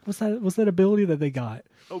that ability that they got?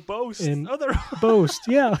 Oh, boast. Boast,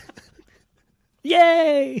 yeah.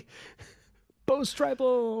 Yay! Boast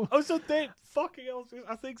tribal. Oh, so they fucking else.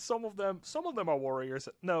 I think some of them are warriors.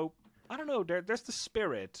 No, I don't know. There's the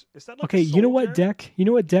spirit. Is that like okay? You know what deck? You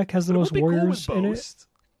know what deck has the most warriors in it?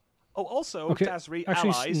 Oh, also okay. Tazri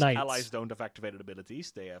Actually, allies. Knights. Allies don't have activated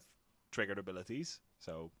abilities. They have triggered abilities.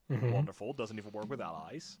 So wonderful. Doesn't even work with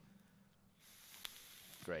allies.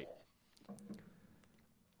 Great.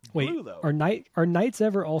 Wait, Blue, though. are knights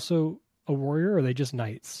ever also a warrior, or are they just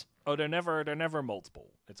knights? Oh, they're never multiple.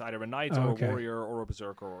 It's either a knight or a warrior or a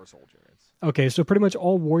berserker or a soldier. Okay, so pretty much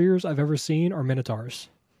all warriors I've ever seen are minotaurs.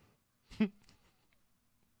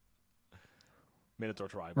 Minotaur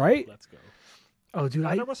tribe. Right? Let's go. Oh, dude,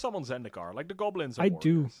 there was some on Zendikar, like the goblins. Are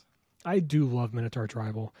I do love Minotaur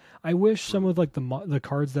Tribal. I wish some of like the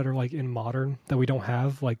cards that are like in Modern that we don't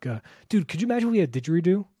have, like, dude, could you imagine if we had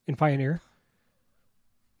Didgeridoo in Pioneer?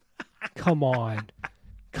 Come on.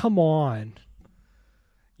 Wouldn't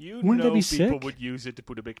that be people sick? would use it to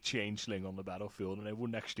put a big changeling on the battlefield, and they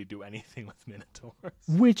wouldn't actually do anything with Minotaurs.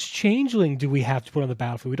 Which changeling do we have to put on the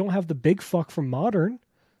battlefield? We don't have the big fuck from Modern.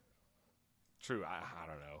 True, I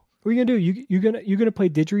don't know. What are you gonna do? You're gonna play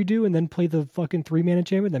Didgeridoo and then play the fucking 3-mana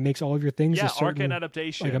enchantment that makes all of your things. Yeah, a certain, Arcane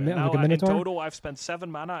Adaptation. Like a now, Minotaur? in total, I've spent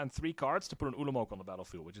 7 mana and 3 cards to put an Ulamog on the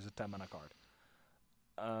battlefield, which is a 10-mana card.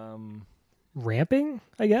 Ramping,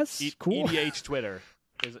 I guess. Cool. EDH Twitter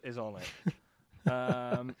is on it.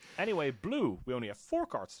 Anyway, blue. We only have 4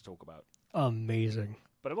 cards to talk about. Amazing.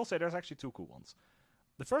 But I will say there's actually 2 cool ones.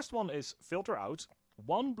 The first one is Filter Out.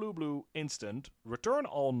 1 blue instant. Return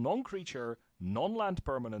all non-creature, non-land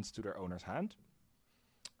permanents to their owner's hand.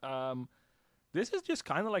 This is just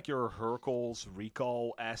kind of like your Hercules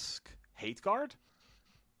Recall-esque hate card,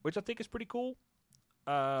 which I think is pretty cool.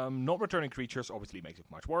 Not returning creatures obviously makes it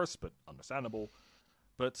much worse, but understandable.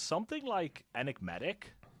 But something like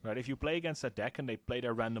Enigmatic, right? If you play against a deck and they play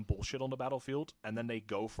their random bullshit on the battlefield, and then they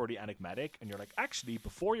go for the Enigmatic, and you're like, actually,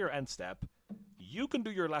 before your end step, you can do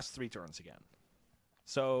your last 3 turns again.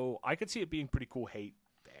 So I could see it being pretty cool hate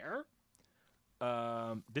there.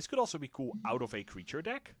 This could also be cool out of a creature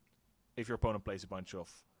deck. If your opponent plays a bunch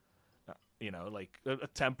of, like a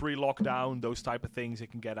temporary lockdown, those type of things,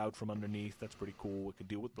 it can get out from underneath. That's pretty cool. It can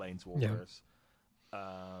deal with planeswalkers.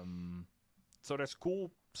 Yeah. So there's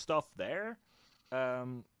cool stuff there.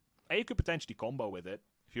 And you could potentially combo with it.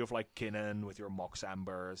 If you have like Kinnan with your Mox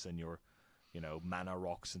Ambers and your, mana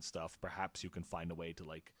rocks and stuff, perhaps you can find a way to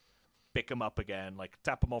like pick him up again, like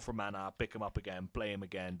tap him off for mana, pick him up again, play him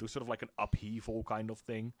again, do sort of like an upheaval kind of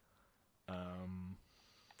thing.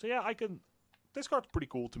 So yeah, this card's pretty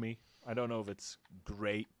cool to me. I don't know if it's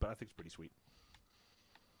great, but I think it's pretty sweet.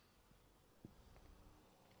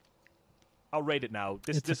 I'll rate it now.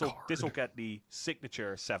 This will get the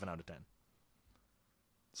signature 7 out of 10.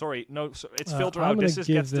 Sorry, no, it's Filter Out. This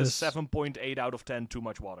gets the 7.8 out of 10. Too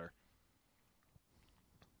much water.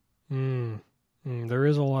 There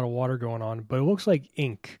is a lot of water going on, but it looks like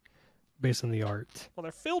ink based on the art. Well,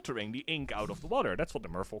 they're filtering the ink out of the water. That's what the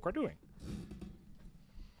merfolk are doing.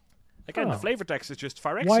 Again, the flavor text is just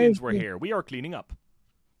Phyrexians were here. We are cleaning up.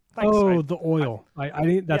 Thanks. The oil.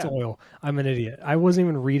 That's oil. I'm an idiot. I wasn't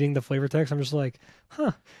even reading the flavor text. I'm just like,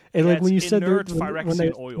 huh. And like when you said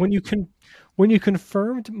when you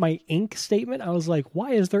confirmed my ink statement, I was like,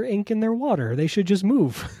 why is there ink in their water? They should just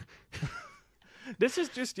move. This is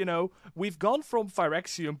just, we've gone from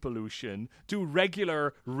Phyrexian pollution to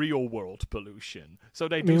regular real-world pollution. So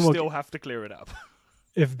they still have to clear it up.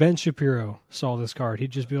 If Ben Shapiro saw this card,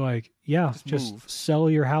 he'd just be like, yeah, just sell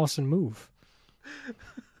your house and move.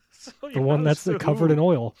 The one that's covered in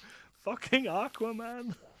oil. Fucking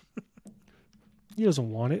Aquaman. He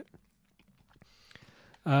doesn't want it.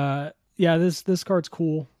 This card's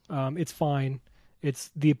cool. It's fine.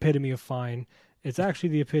 It's the epitome of fine. It's actually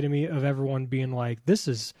the epitome of everyone being like,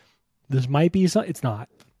 this might be something. It's not.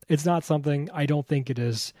 It's not something. I don't think it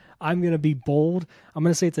is. I'm going to be bold. I'm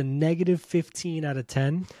going to say it's a negative 15 out of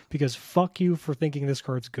 10 because fuck you for thinking this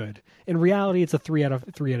card's good. In reality, it's a 3 out of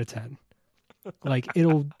 10. Like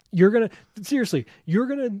if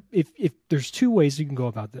there's 2 ways you can go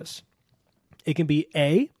about this. It can be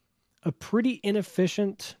a pretty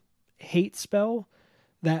inefficient hate spell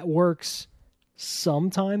that works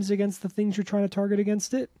sometimes against the things you're trying to target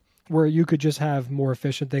against it, where you could just have more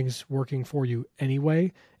efficient things working for you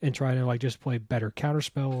anyway and try to like just play better counter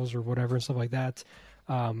spells or whatever and stuff like that.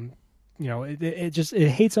 It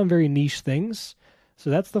hates on very niche things. So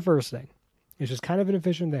that's the first thing. It's just kind of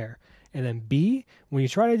inefficient there. And then B, when you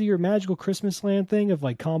try to do your magical Christmas land thing of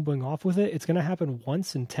like comboing off with it, it's going to happen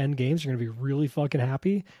once in 10 games. You're going to be really fucking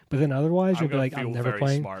happy. But then otherwise, you'll be like, I'm never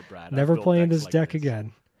playing, never playing this deck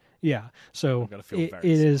again. Yeah. So it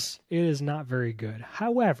is not very good.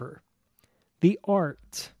 However, the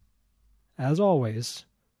art, as always,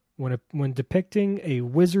 when depicting a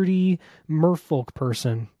wizardy merfolk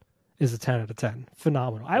person, is a 10 out of 10.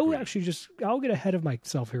 Phenomenal. I will actually I'll get ahead of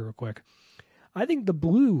myself here real quick. I think the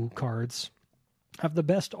blue cards have the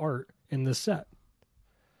best art in this set.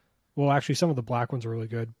 Well, actually, some of the black ones are really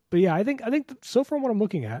good. But yeah, I think so far what I'm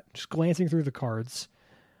looking at, just glancing through the cards,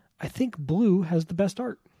 I think blue has the best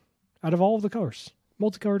art out of all of the colors,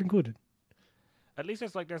 multicolored included. At least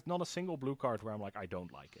there's not a single blue card where I'm like, I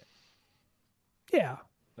don't like it. Yeah.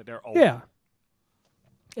 Like they're all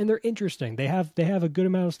and they're interesting. They have a good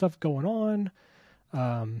amount of stuff going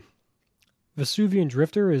on. Vesuvian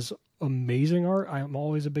Drifter is amazing art. I'm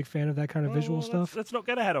always a big fan of that kind of visual stuff. Let's not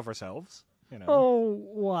get ahead of ourselves. Oh,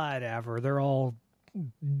 whatever. They're all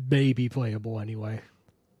maybe playable anyway.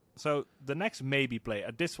 So the next maybe play,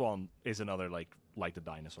 this one is another like the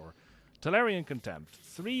dinosaur. Tolarian Contempt.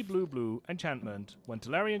 3 blue enchantment. When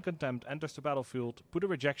Tolarian Contempt enters the battlefield, put a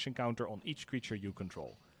rejection counter on each creature you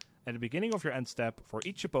control. At the beginning of your end step, for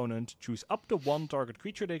each opponent, choose up to 1 target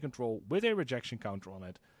creature they control with a rejection counter on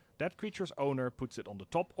it. That creature's owner puts it on the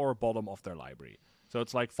top or bottom of their library. So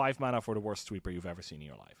it's like 5 mana for the worst sweeper you've ever seen in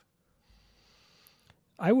your life.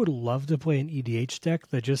 I would love to play an EDH deck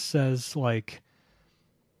that just says, like,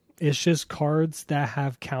 it's just cards that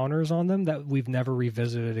have counters on them that we've never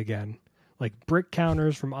revisited again. Like brick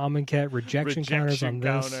counters from Amonkhet, rejection counters on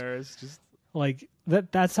this. Like,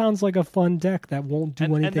 that sounds like a fun deck that won't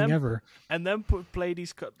do anything ever. And then play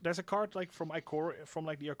these. There's a card like from Ikoria, from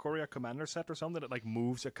like the Ikoria Commander set or something that like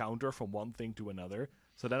moves a counter from one thing to another.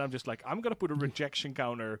 So then I'm just like, I'm gonna put a rejection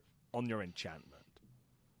counter on your enchantment.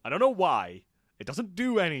 I don't know why. It doesn't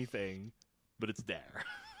do anything, but it's there.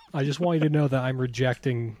 I just want you to know that I'm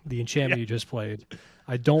rejecting the enchantment you just played.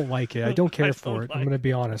 I don't like it. I don't care for it. I'm going to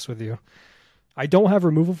be honest with you. I don't have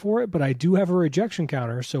removal for it, but I do have a rejection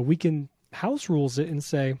counter, so we can house rules it and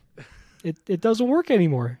say it doesn't work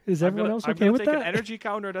anymore. Is everyone else okay with that? I'm going to take an energy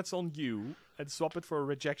counter that's on you and swap it for a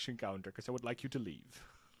rejection counter because I would like you to leave.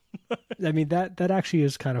 I mean, that actually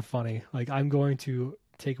is kind of funny. Like, I'm going to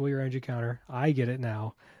take away your energy counter. I get it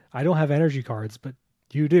now. I don't have energy cards, but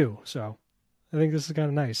you do, so I think this is kind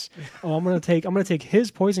of nice. Oh, I'm gonna take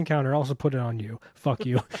his poison counter and also put it on you. Fuck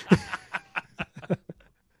you.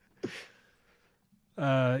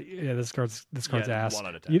 This card's ass. 1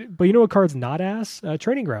 out of 10. But you know what card's not ass?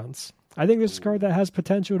 Training Grounds. I think this is a card that has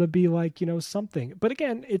potential to be like, something. But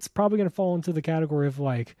again, it's probably gonna fall into the category of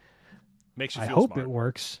like, makes you I feel hope smart. It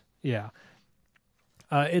works. Yeah.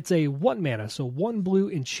 It's a 1 mana, so 1 blue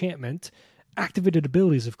enchantment. Activated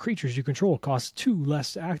abilities of creatures you control cost 2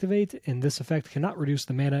 less to activate, and this effect cannot reduce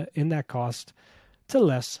the mana in that cost to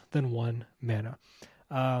less than 1 mana.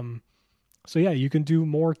 So yeah, you can do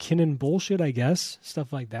more Kinnan bullshit, I guess,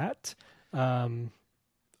 stuff like that.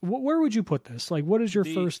 Where would you put this? Like, what is your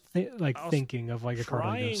first thinking of like a card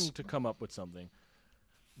like this? Trying to come up with something.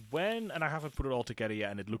 And I haven't put it all together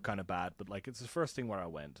yet, and it looked kind of bad, but like it's the first thing where I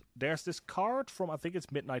went. There's this card from, I think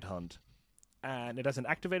it's Midnight Hunt. And it has an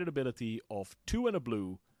activated ability of 2 and a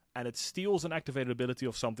blue, and it steals an activated ability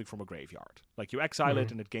of something from a graveyard. Like you exile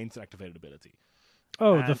it, and it gains an activated ability.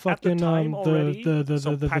 Oh, and the fucking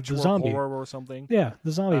the zombie horror or something. Yeah,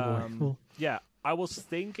 the zombie boy. Cool. Yeah, I was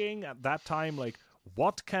thinking at that time, like,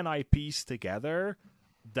 what can I piece together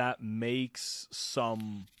that makes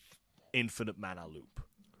some infinite mana loop?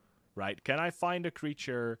 Right? Can I find a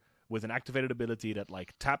creature with an activated ability that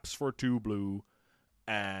like taps for 2 blue?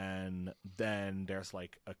 And then there's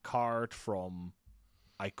like a card from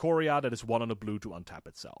Ikoria that is 1 and a blue to untap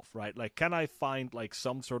itself, right? Like, can I find like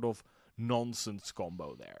some sort of nonsense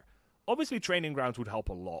combo there? Obviously, Training Grounds would help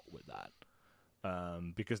a lot with that.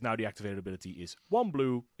 Because now the activated ability is 1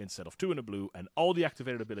 blue instead of 2 and a blue, and all the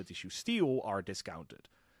activated abilities you steal are discounted.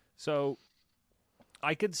 So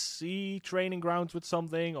I could see Training Grounds with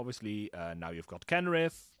something. Obviously, now you've got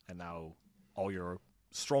Kenrith, and now all your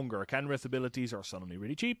stronger Kenrith abilities are suddenly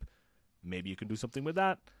really cheap. Maybe you can do something with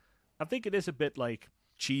that. I think it is a bit like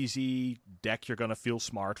cheesy deck you're going to feel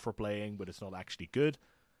smart for playing, but it's not actually good.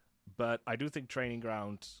 But I do think Training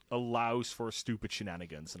Ground allows for stupid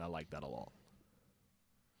shenanigans, and I like that a lot.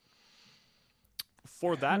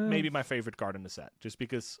 For that, maybe my favorite card in the set, just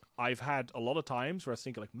because I've had a lot of times where I was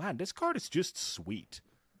thinking, like, man, this card is just sweet.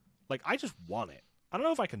 Like, I just want it. I don't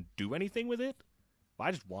know if I can do anything with it, but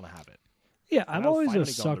I just want to have it. Yeah, I'm always a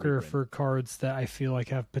sucker for cards that I feel like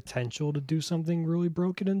have potential to do something really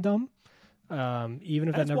broken and dumb, even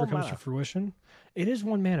if that never comes to fruition. It is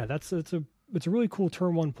 1 mana. It's a really cool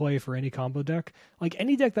turn 1 play for any combo deck. Like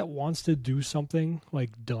any deck that wants to do something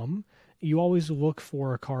like dumb, you always look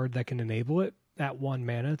for a card that can enable it at 1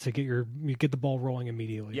 mana to get the ball rolling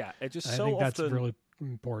immediately. Yeah, it just I think that's really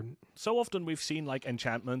important. So often we've seen like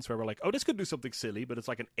enchantments where we're like, oh, this could do something silly, but it's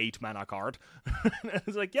like an 8 mana card.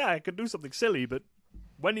 It's like, yeah, it could do something silly, but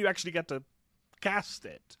when you actually get to cast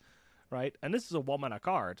it, right? And this is a 1 mana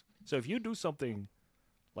card, so if you do something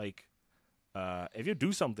like, if you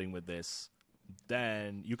do something with this,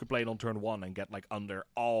 then you could play it on turn 1 and get like under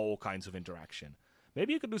all kinds of interaction.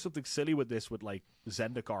 Maybe you could do something silly with this with like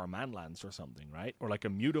Zendikar Manlands or something, right? Or like a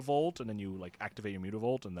Mutavault, and then you like activate your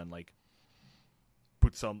Mutavault, and then like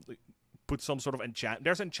put some sort of enchant.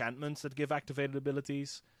 There's enchantments that give activated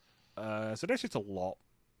abilities, so there's just a lot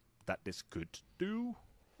that this could do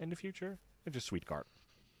in the future. It's just a sweet card.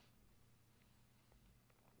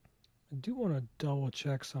 I do want to double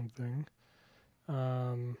check something.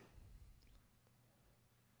 What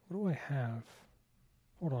do I have?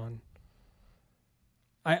 Hold on.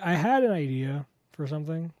 I had an idea for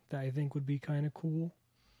something that I think would be kind of cool.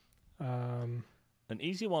 An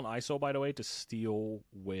easy one I saw, by the way, to steal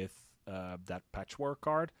with that Patchwork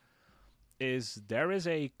card is there is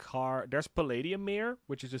a card. There's Palladium Mirror,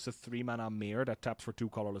 which is just a 3 mana mirror that taps for 2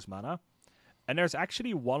 colorless mana. And there's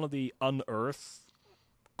actually one of the Unearthed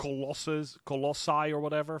Colossi or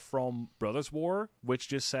whatever from Brothers War, which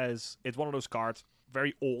just says it's one of those cards,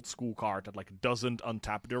 very old school card that like doesn't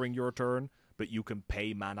untap during your turn, but you can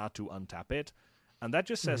pay mana to untap it. And that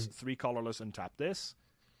just says 3 colorless, untap this.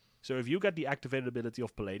 So if you get the activated ability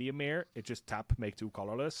of Palladium Mirror, it just tap, make 2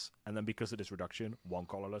 colorless, and then because of this reduction, 1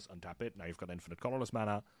 colorless, untap it. Now you've got infinite colorless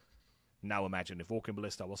mana. Now imagine if Walking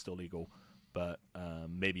Ballista was still legal, but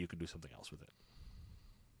maybe you could do something else with it.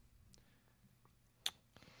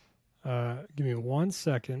 Give me 1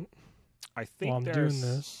 second. I think while I'm doing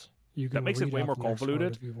this, you can that makes it way more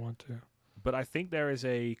convoluted if you want to. But I think there is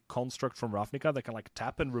a construct from Ravnica that can like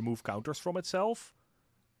tap and remove counters from itself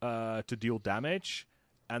to deal damage.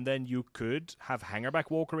 And then you could have Hangerback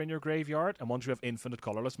Walker in your graveyard, and once you have infinite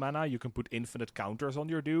colorless mana, you can put infinite counters on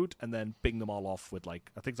your dude, and then ping them all off with, like,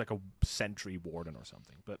 I think it's like a Sentry Warden or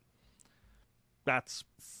something. But that's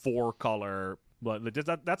 4 color. Well,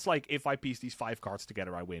 that's like, if I piece these 5 cards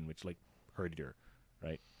together, I win, which, like, Herdier,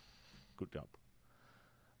 right? Good job.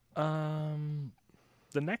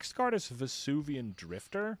 The next card is Vesuvian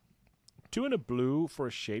Drifter. 2 and a blue for a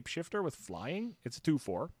Shapeshifter with flying. It's a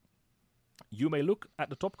 2/4. You may look at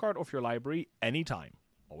the top card of your library anytime.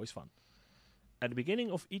 Always fun. At the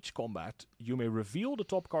beginning of each combat, you may reveal the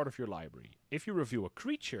top card of your library. If you reveal a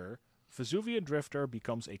creature, Vesuvian Drifter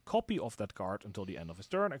becomes a copy of that card until the end of his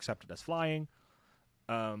turn, accepted as flying.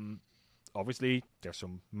 Obviously, there's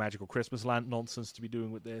some magical Christmas land nonsense to be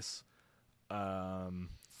doing with this.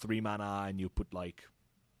 3 mana, and you put, like,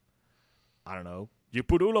 I don't know, you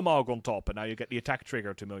put Ulamog on top, and now you get the attack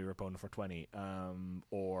trigger to mill your opponent for 20.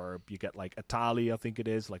 Or you get, like, Atali, I think it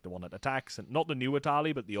is, like the one that attacks. And not the new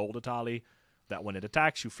Atali, but the old Atali. That when it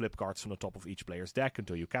attacks, you flip cards from the top of each player's deck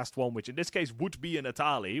until you cast one, which in this case would be an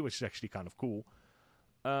Atali, which is actually kind of cool.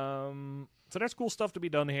 So there's cool stuff to be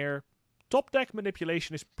done here. Top deck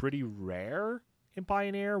manipulation is pretty rare in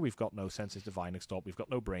Pioneer. We've got no Senses Divining Stop. We've got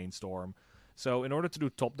no Brainstorm. So in order to do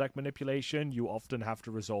top deck manipulation, you often have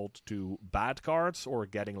to resort to bad cards or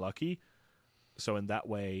getting lucky. So in that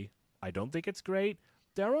way, I don't think it's great.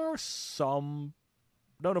 There are some,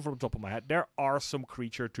 don't know from the top of my head, there are some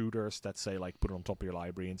creature tutors that say, like, put it on top of your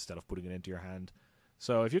library instead of putting it into your hand.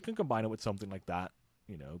 So if you can combine it with something like that,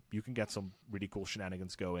 you know, you can get some really cool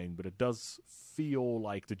shenanigans going, but it does feel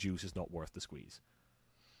like the juice is not worth the squeeze.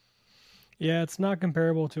 Yeah, it's not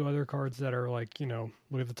comparable to other cards that are like, you know,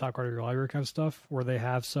 look at the top card of your library kind of stuff, where they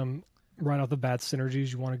have some right off the bat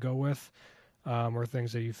synergies you want to go with, or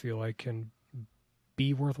things that you feel like can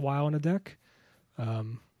be worthwhile in a deck.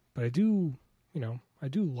 But I do, you know, I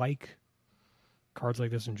do like cards like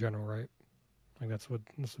this in general, right? Like that's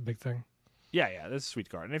a big thing. Yeah, that's a sweet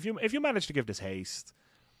card. And if you manage to give this haste,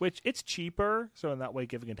 which it's cheaper, so in that way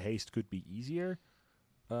giving it haste could be easier.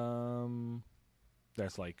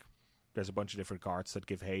 There's a bunch of different cards that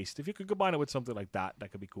give haste. If you could combine it with something like that,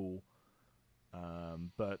 that could be cool.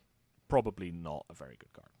 But probably not a very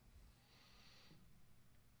good card.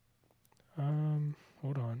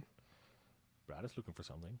 Hold on. Brad is looking for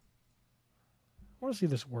something. want to see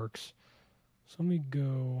if this works. So let me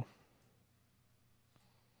go.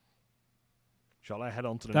 Shall I head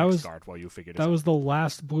on to the next card while you figure this out? That was the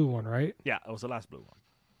last blue one, right? Yeah, it was the last blue one.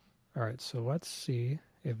 All right, so let's see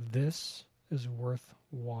if this is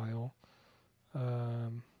worthwhile.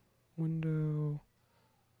 Window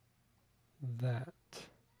that.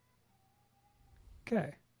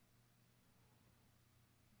 Okay.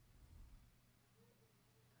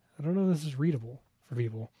 I don't know if this is readable for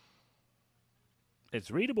people. It's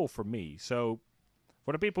readable for me. So,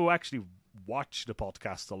 for the people who actually watch the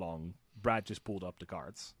podcast along, Brad just pulled up the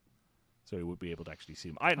cards, so he would be able to actually see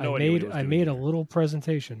them. I had no idea what he was doing made a here. little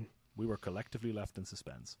presentation. We were collectively left in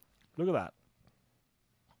suspense. Look at that.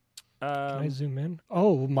 Can I zoom in?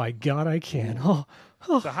 Oh my god, I can.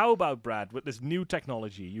 So how about, Brad, with this new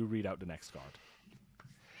technology, you read out the next card.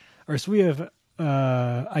 All right, so we have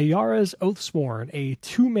Ayara's Oathsworn, a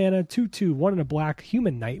 2-mana, 2/2, 1 and a black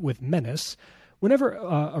human knight with menace.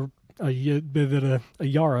 Whenever Ayara's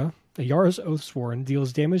Oathsworn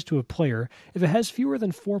deals damage to a player, if it has fewer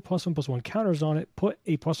than 4 +1/+1 counters on it, put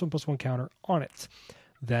a +1/+1 counter on it.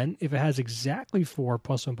 Then, if it has exactly 4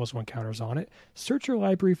 +1/+1 counters on it, search your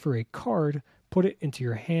library for a card, put it into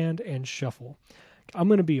your hand, and shuffle. I'm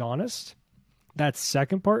going to be honest, that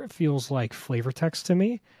second part feels like flavor text to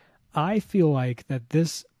me. I feel like that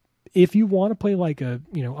this, if you want to play like a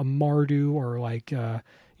Mardu or like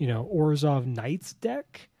Orzhov Knights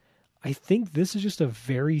deck, I think this is just a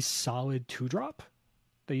very solid 2-drop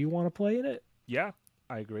that you want to play in it. Yeah,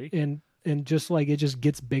 I agree. And just like it just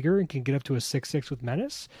gets bigger and can get up to a 6/6 with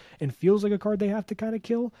menace and feels like a card they have to kind of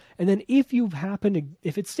kill. And then if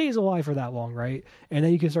it stays alive for that long, right? And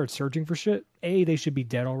then you can start searching for shit. They should be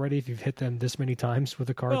dead already if you've hit them this many times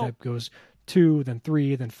with a card that goes 2, then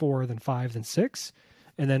 3, then 4, then 5, then 6.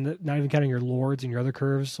 And then not even counting your lords and your other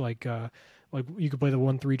curves, like you could play the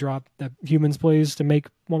 1/3 drop that humans plays to make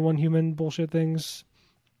 1/1 human bullshit things.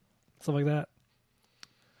 Stuff like that.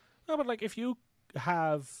 No, but like if you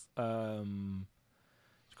have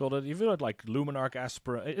it's called if you had like Luminarch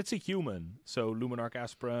Aspirant, it's a human, so Luminarch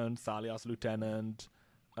Aspirant, Thalia's Lieutenant.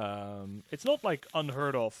 It's not like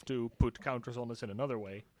unheard of to put counters on this in another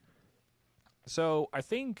way. So I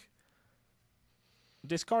think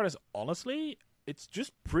this card is honestly, it's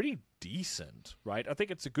just pretty decent, right? I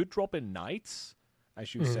think it's a good drop in Knights,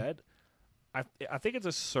 as you said. I think it's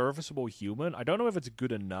a serviceable human. I don't know if it's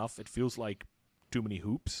good enough. It feels like too many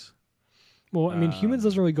hoops. Well, I mean, humans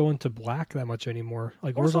doesn't really go into black that much anymore.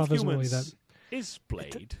 Like Orzhov isn't really that. Is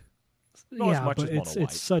played. Not as much but as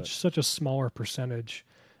it's such a smaller percentage.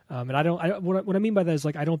 And what I mean by that is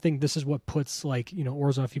like I don't think this is what puts like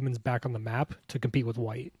Orzhov humans back on the map to compete with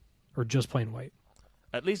white or just plain white.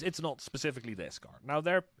 At least it's not specifically this card. Now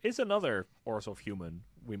there is another Orzhov human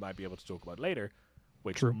we might be able to talk about later,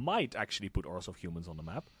 which might actually put Orzhov humans on the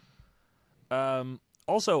map.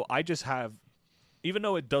 Also, I just have. Even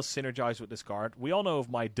though it does synergize with this card, we all know of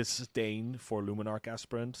my disdain for Luminarch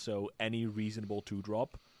Aspirant, so any reasonable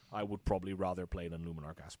 2-drop, I would probably rather play than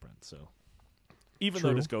Luminarch Aspirant. So, even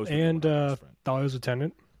though this goes with and Thalia's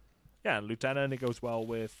Lieutenant. Yeah, and Lieutenant, it goes well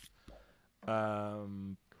with.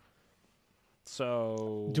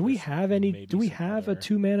 So, do we have any? Do we have a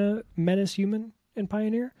 2-mana Menace human in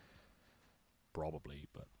Pioneer? Probably,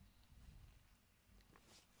 but.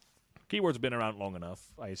 Keyword's been around long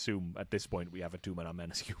enough. I assume at this point we have a 2-mana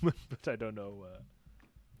Menace human, but I don't know.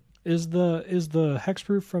 Is the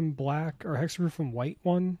hexproof from black or hexproof from white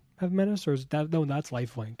one have Menace, or is that no? That's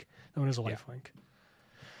lifelink. That one is a lifelink.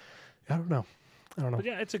 I don't know. But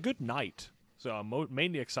yeah, it's a good knight, so I'm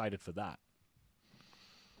mainly excited for that.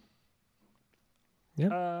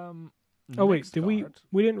 Yeah. Oh wait, did we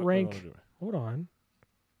didn't rank? Hold on.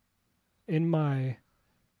 In my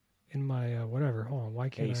whatever. Hold on. Why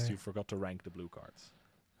can't I? You forgot to rank the blue cards.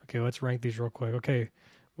 Okay, let's rank these real quick. Okay,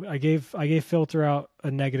 I gave Filter out a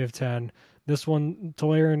 -10. This one,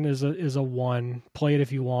 Tolarian is a 1. Play it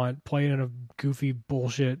if you want. Play it in a goofy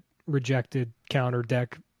bullshit rejected counter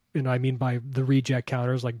deck. And I mean by the reject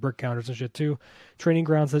counters, like brick counters and shit too. Training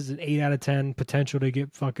Grounds has an 8 out of 10 potential to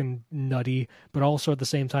get fucking nutty, but also at the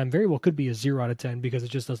same time very well could be a 0 out of 10 because it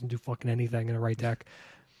just doesn't do fucking anything in the right deck.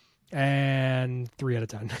 And 3 out of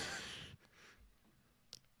 10.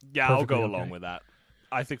 Yeah, I'll go along with that.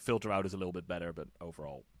 I think Filter Out is a little bit better, but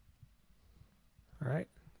overall. All right,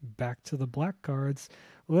 back to the black cards.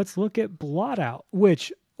 Let's look at Blot Out,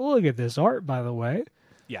 which, look at this art, by the way.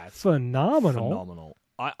 Yeah, it's phenomenal.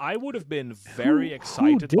 I would have been very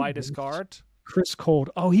excited by this card. Chris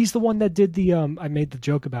Cold. Oh, he's the one that did the I made the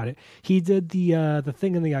joke about it. He did the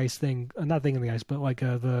thing in the ice thing, not thing in the ice, but like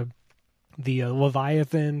the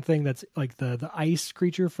Leviathan thing that's like the ice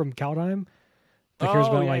creature from Kaldheim. that cares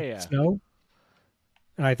about yeah. snow.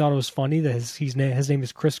 And I thought it was funny that his name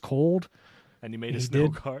is Chris Cold. And he made a snow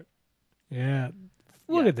cart. Yeah.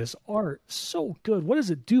 Look at this art. So good. What does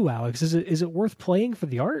it do, Alex? Is it worth playing for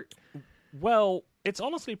the art? Well, it's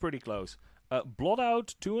honestly pretty close. Blot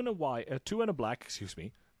out 2 and a black, 2 and a black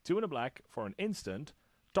for an instant.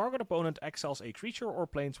 Target opponent exiles a creature or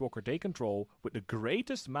planeswalker they control with the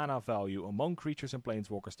greatest mana value among creatures and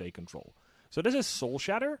planeswalkers they control. So this is Soul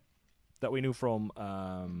Shatter that we knew from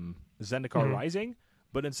Zendikar Rising,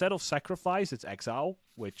 but instead of sacrifice, it's exile,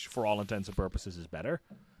 which for all intents and purposes is better.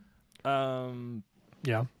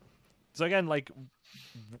 Yeah. So again,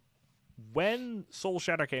 when Soul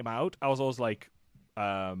Shatter came out, I was always like,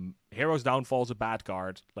 Hero's Downfall is a bad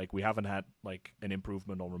card. We haven't had an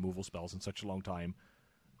improvement on removal spells in such a long time.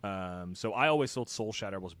 So I always thought Soul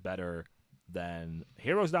Shatter was better than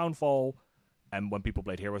Hero's Downfall. And when people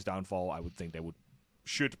played Hero's Downfall, I would think they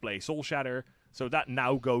should play Soul Shatter. So that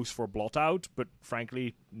now goes for Blot Out, but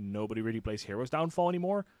frankly, nobody really plays Hero's Downfall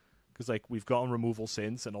anymore. Because we've gotten removal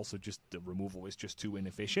since, and also just the removal is just too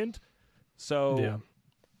inefficient. So yeah.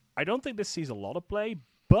 I don't think this sees a lot of play,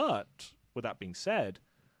 but with that being said,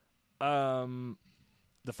 the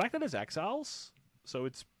fact that it's exiles, so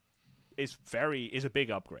is a big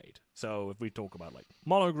upgrade. So if we talk about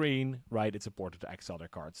mono green, right, it's important to exile their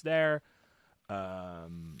cards there.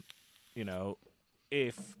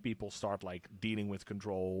 If people start dealing with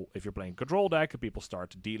control, if you're playing control deck, people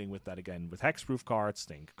start dealing with that again with hexproof cards,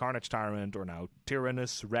 think Carnage Tyrant or now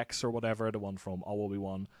Tyrannus Rex or whatever, the one from All Will Be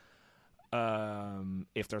One.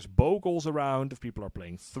 If there's Bogles around, if people are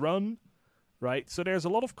playing Thrun, right? So there's a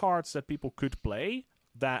lot of cards that people could play,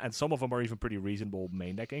 and some of them are even pretty reasonable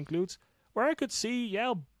main deck includes, where I could see,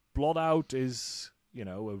 Blot Out is,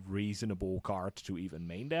 a reasonable card to even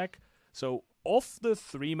main deck. So of the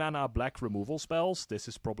 3-mana black removal spells, this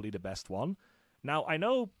is probably the best one. Now, I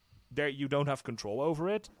know you don't have control over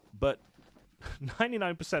it, but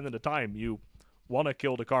 99% of the time you want to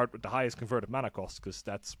kill the card with the highest converted mana cost, because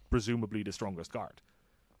that's presumably the strongest card.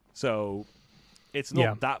 So it's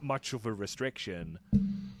not that much of a restriction,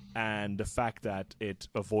 and the fact that it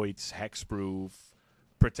avoids hexproof,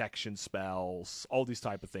 protection spells, all these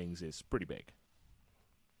type of things is pretty big.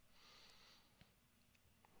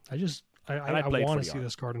 I want to see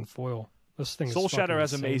this card in foil. This thing Soul is Shatter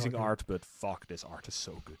has insane amazing looking. art, but fuck, this art is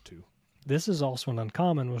so good too. This is also an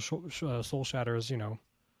uncommon. Soul Shatter is, a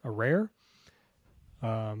rare.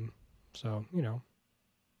 So,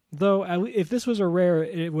 Though, if this was a rare,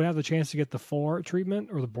 it would have the chance to get the 4 treatment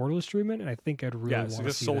or the borderless treatment, and I think I'd really want to see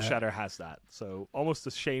that. Soul Shatter has that. So, almost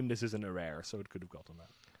a shame this isn't a rare, so it could have gotten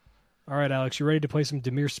that. All right, Alex, you ready to play some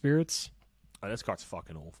Dimir Spirits? Oh, this card's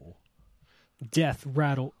fucking awful. Death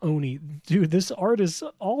Rattle Oni. Dude, this art is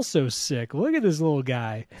also sick. Look at this little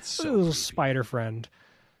guy. It's so Look at this little creepy. spider friend.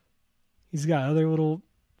 He's got other little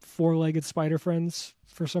 4-legged spider friends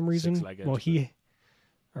for some reason. 6-legged, Well,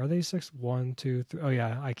 are they 6? 1, 2, 3. Oh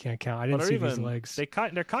yeah, I can't count. I didn't see these legs. They're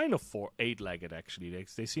kind of 8-legged actually.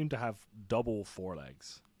 They seem to have double 4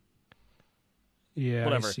 legs. Yeah,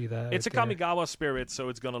 Whatever. I see that. It's right a there. Kamigawa spirit, so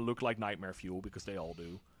it's gonna look like Nightmare Fuel because they all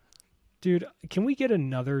do. Dude, can we get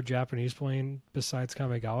another Japanese plane besides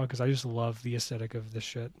Kamigawa? Because I just love the aesthetic of this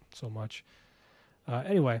shit so much.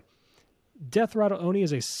 Anyway, Death Rattle Oni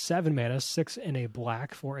is a 7-mana, 6 and a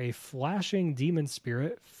black for a flashing demon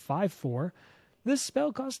spirit, 5/4. This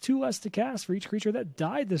spell costs 2 less to cast for each creature that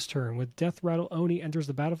died this turn. With Death Rattle Oni enters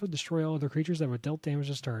the battlefield, destroy all other creatures that were dealt damage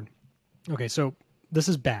this turn. Okay, so this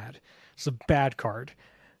is bad. It's a bad card.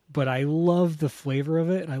 But I love the flavor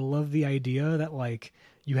of it, and I love the idea that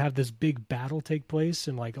you have this big battle take place,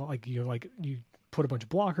 and you put a bunch of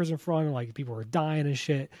blockers in front, and people are dying and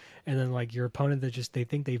shit, and then your opponent they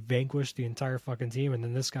think they vanquished the entire fucking team, and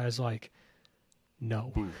then this guy's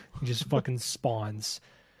no, he just fucking spawns.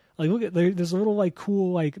 Look at there's a little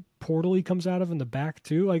cool portal he comes out of in the back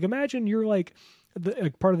too. Imagine you're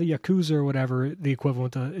part of the Yakuza or whatever the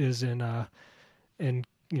equivalent is in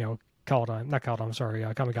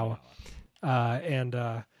Kamigawa,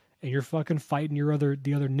 and you're fucking fighting the other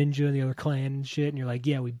ninja and the other clan and shit, and you're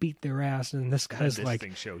yeah, we beat their ass, and this guy's this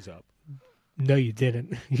thing shows up. No, you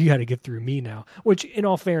didn't. You got to get through me now. Which, in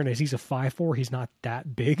all fairness, he's a 5/4. He's not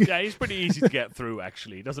that big. Yeah, he's pretty easy to get through.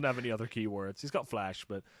 Actually, he doesn't have any other keywords. He's got flash,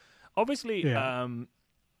 but obviously, I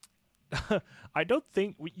don't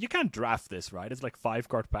think you can't draft this, right? It's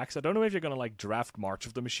 5-card packs. I don't know if you're gonna draft March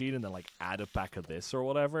of the Machine and then add a pack of this or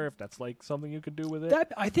whatever. If that's something you could do with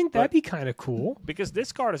it. I think that'd be kind of cool because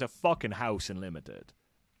this card is a fucking house in limited.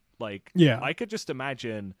 yeah, I could just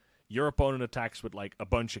imagine your opponent attacks with like a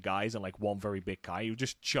bunch of guys and like one very big guy, you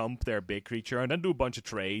just jump their big creature and then do a bunch of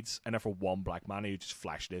trades, and then for 1 black mana you just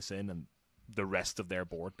flash this in and the rest of their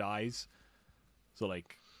board dies. So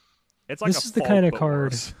like it's like this a is the fog, kind of but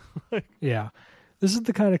card. worse. Yeah. This is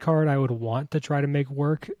the kind of card I would want to try to make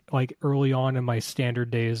work like early on in my standard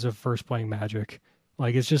days of first playing Magic.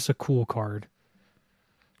 Like it's just a cool card.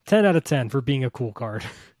 10 out of 10 for being a cool card.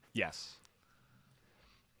 Yes.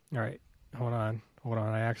 All right. Hold on.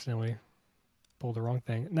 I accidentally pulled the wrong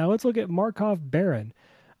thing. Now let's look at Markov Baron.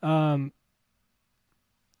 I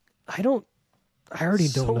already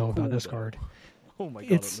So don't know about cool, this though. card. Oh my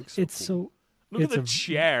god, It's it looks so it's cool. so Look it's at the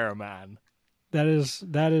chair, man. that is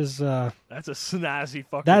That's a snazzy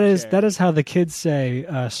fucking chair. that is how the kids say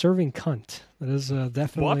serving cunt. That is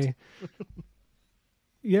definitely.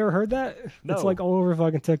 You ever heard that? No. It's like all over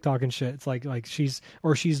fucking TikTok and shit. It's like she's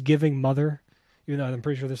giving mother, even though I'm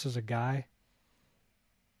pretty sure this is a guy.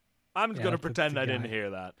 I'm Yeah, going to the pretend I didn't guy.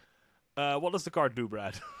 hear that. What does the card do,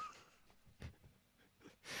 Brad?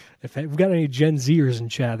 If we've got any Gen Zers in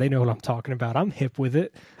chat, they know what I'm talking about. I'm hip with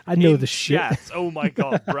it. I know the shit. Yes. Oh my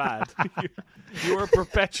god, Brad. You are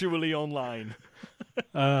perpetually online.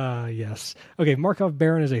 Yes. Okay, Markov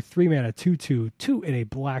Baron is a 3-mana 2/2, 2 in a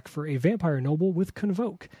black for a Vampire Noble with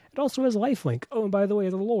Convoke. It also has lifelink. Oh, and by the way,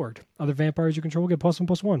 the Lord. Other vampires you control get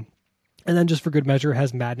 +1/+1. And then just for good measure, it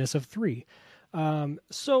has Madness of 3.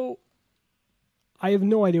 So I have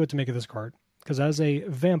no idea what to make of this card, because as a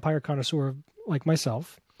vampire connoisseur like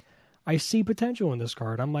myself, I see potential in this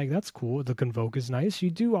card. I'm like, that's cool. The Convoke is nice. You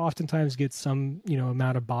do oftentimes get some,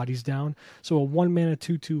 amount of bodies down. So a 1-mana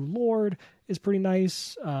 2/2 Lord is pretty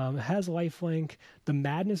nice. It has lifelink. The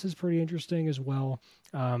Madness is pretty interesting as well,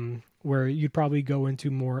 where you'd probably go into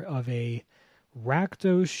more of a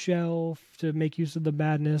Rakdos shell to make use of the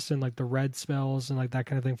Madness and like the red spells and like that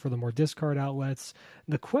kind of thing for the more discard outlets.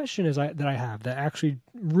 The question is that I have that actually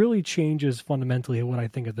really changes fundamentally what I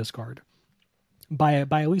think of this card by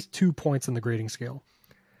at least 2 points in the grading scale.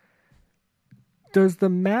 Does the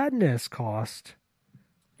Madness cost?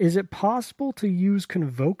 Is it possible to use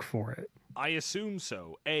Convoke for it? I assume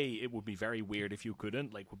so. It would be very weird if you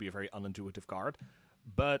couldn't. Like, would be a very unintuitive card.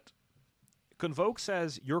 But Convoke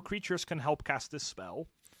says your creatures can help cast this spell.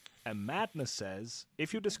 And Madness says,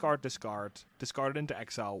 if you discard it into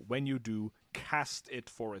exile. When you do, cast it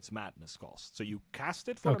for its Madness cost. So you cast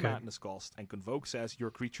it for the Madness cost, and Convoke says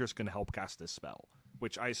your creatures can help cast this spell.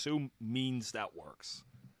 Which I assume means that works.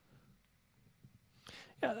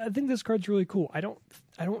 Yeah, I think this card's really cool. I don't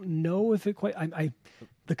know if it quite.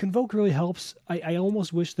 The Convoke really helps. I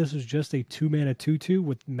almost wish this was just a 2-mana 2/2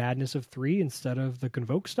 with Madness of 3 instead of the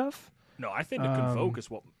Convoke stuff. No, I think the Convoke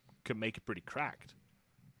is what can make it pretty cracked.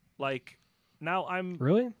 Like, now I'm...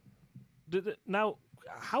 Really? Now,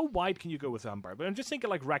 how wide can you go with Vampire? But I'm just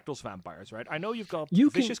thinking like Rakdos Vampires, right? I know you've got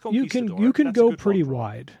You Vicious can you Conquistador. can That's a go good pretty one-drop.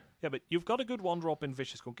 wide. Yeah, but you've got a good 1-drop in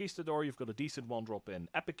Vicious Conquistador. You've got a decent 1-drop in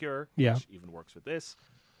Epicure, Yeah. which even works with this.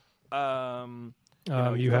 You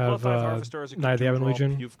you've got have Bloodtithe Harvester as a good Knight of the Ebon 2-drop.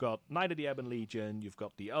 Legion. You've got Knight of the Ebon Legion. You've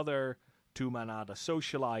got the other 2-mana, the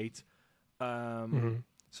Socialite.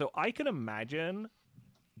 So I can imagine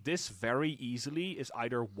this very easily is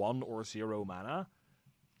either 1 or 0 mana.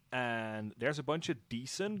 And there's a bunch of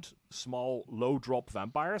decent, small, low-drop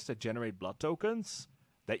vampires that generate blood tokens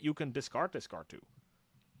that you can discard this card to.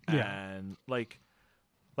 Yeah. And, like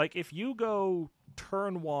if you go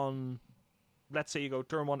turn 1... Let's say you go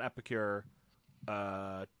turn 1 Epicure,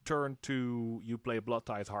 turn 2 you play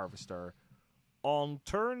Bloodtithe Harvester. On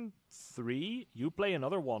turn 3, you play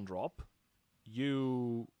another 1-drop.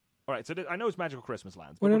 Alright, so I know it's Magical Christmas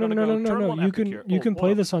Lands. But No. You can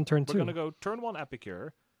play this on turn 2. We're going to go turn 1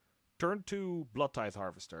 Epicure, turn 2 Bloodtithe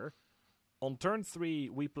Harvester. On turn 3,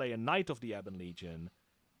 we play a Knight of the Ebon Legion,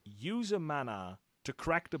 use a mana to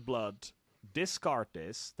crack the blood, discard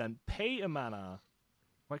this, then pay a mana.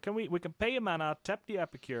 We can pay a mana, tap the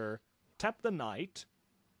Epicure, tap the Knight.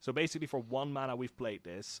 So basically for 1 mana we've played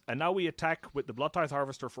this. And now we attack with the Bloodtithe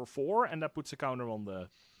Harvester for 4, and that puts a counter on the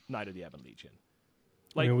Knight of the Ebon Legion.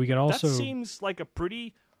 Like, we can also... that seems like a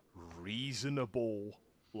pretty reasonable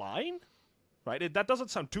line, right? That doesn't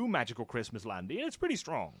sound too Magical Christmas Landy, and it's pretty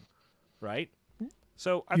strong, right?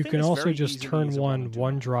 So I you think can it's also very just easily turn usable on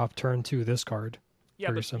 1/1-drop, turn 2 this card. Yeah,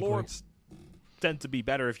 very but simply. Lords tend to be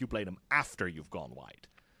better if you play them after you've gone wide.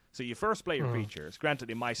 So you first play your creatures.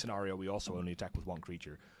 Granted, in my scenario, we also only attack with 1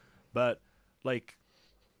 creature. But, like,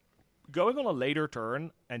 going on a later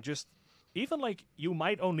turn and just... Even, like, you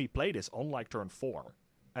might only play this on, like, turn 4.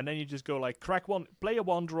 And then you just go, like, play a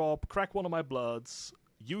 1-drop, crack one of my bloods,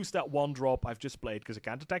 use that 1-drop I've just played because I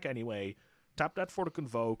can't attack anyway, tap that for the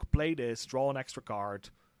Convoke, play this, draw an extra card.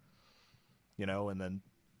 and then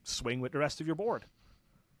swing with the rest of your board.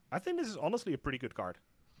 I think this is honestly a pretty good card.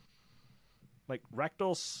 Like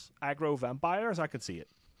Rakdos aggro vampires, I could see it.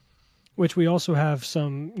 Which we also have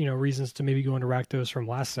some, reasons to maybe go into Rakdos from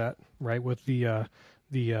last set, right? With the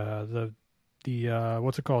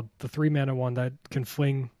what's it called? The 3-mana one that can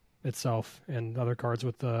fling itself, and other cards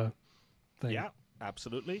with the thing. Yeah,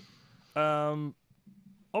 absolutely.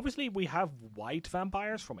 Obviously, we have white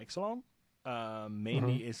vampires from Ixalan.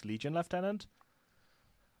 Mainly is Legion Lieutenant.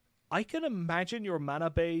 I can imagine your mana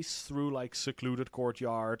base through like Secluded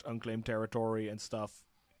Courtyard, Unclaimed Territory, and stuff.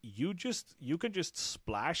 You can just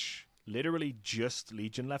splash literally just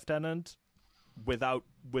Legion Lieutenant with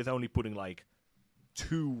only putting like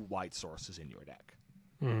 2 white sources in your deck,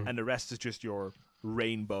 and the rest is just your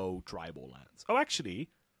rainbow tribal lands. Oh, actually,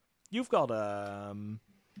 you've got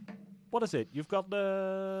what is it? You've got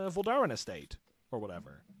the Voldaren Estate or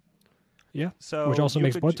whatever. Yeah. So which also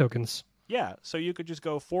makes blood tokens. Yeah, so you could just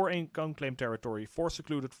go 4 Unclaimed Territory, 4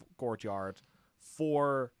 Secluded Courtyard,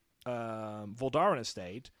 4 Voldaren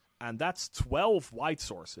Estate, and that's 12 white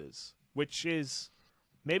sources, which is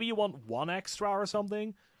maybe you want 1 extra or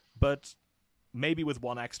something, but maybe with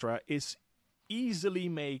 1 extra is easily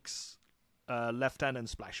makes Lieutenant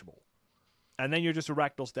splashable. And then you're just a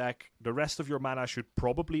Rakdos deck. The rest of your mana should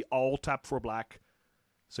probably all tap for black,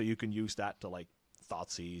 so you can use that to like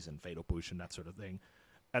Thoughtseize and Fatal Push and that sort of thing.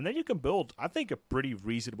 And then you can build, I think, a pretty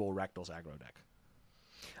reasonable Rakdos aggro deck.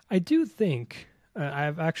 I do think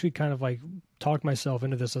I've actually kind of like talked myself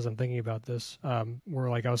into this as I'm thinking about this. Where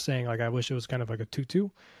like I was saying, like I wish it was kind of like a 2/2.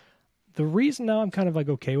 The reason now I'm kind of like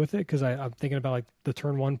okay with it because I'm thinking about like the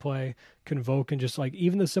turn 1 play, Convoke, and just like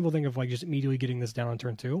even the simple thing of like just immediately getting this down on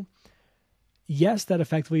turn 2. Yes, that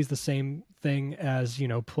effectively is the same thing as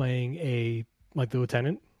playing a like the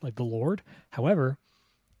Lieutenant, like the Lord. However,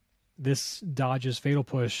 this dodges Fatal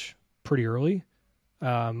Push pretty early.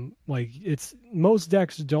 Like it's most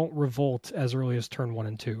decks don't revolt as early as turn 1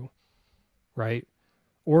 and 2, right?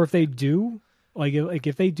 Or if they do, like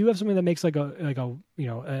if they do have something that makes like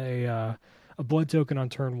a blood token on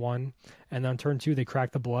turn 1, and on turn 2 they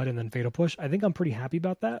crack the blood and then Fatal Push, I think I'm pretty happy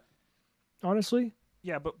about that, honestly.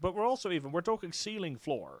 Yeah, but we're also we're talking ceiling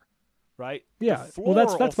floor, right? Yeah, well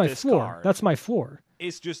that's my floor. That's my floor.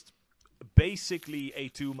 It's just basically a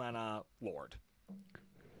 2-mana Lord.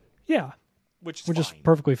 Yeah. Which is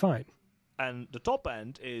perfectly fine. And the top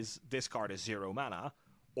end is this card is 0 mana,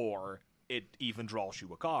 or it even draws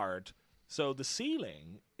you a card. So the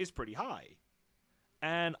ceiling is pretty high.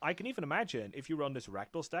 And I can even imagine if you run this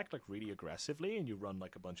Rakdos deck like really aggressively and you run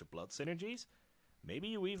like a bunch of blood synergies, maybe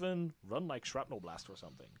you even run like Shrapnel Blast or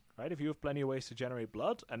something, right? If you have plenty of ways to generate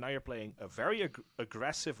blood, and now you're playing a very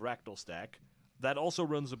aggressive Rakdos deck that also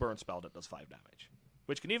runs a burn spell that does 5 damage,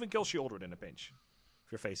 which can even kill Shieldred in a pinch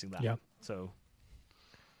if you're facing that. Yeah. So,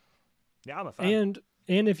 yeah, I'm a fan.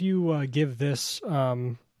 And if you give this,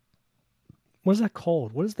 what is that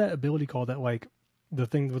called? What is that ability called that like the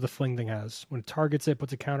thing with the fling thing has? When it targets it,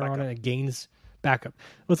 puts a counter on it, it gains backup.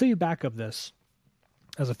 Let's say you back up this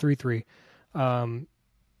as a 3/3, and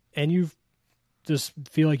you just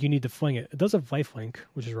feel like you need to fling it. It does have lifelink,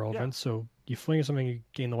 which is relevant. Yeah. So you fling at something, you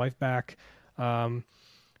gain the life back. I'm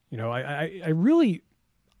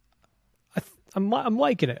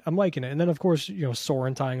liking it. And then of course,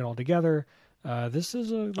 Sorin tying it all together. This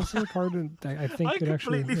is a card that I think I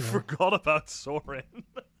completely forgot about Sorin.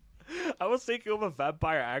 I was thinking of a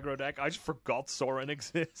vampire aggro deck. I just forgot Sorin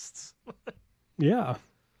exists. Yeah.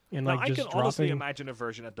 And now, I can honestly imagine a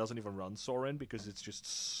version that doesn't even run Sorin because it's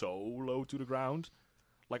just so low to the ground.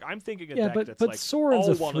 Like I'm thinking a deck that's but Sorin's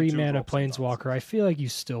a 3-mana planeswalker. I feel like you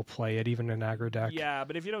still play it even in an aggro deck. Yeah,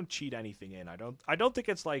 but if you don't cheat anything in, I don't think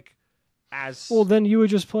it's like as well. Then you would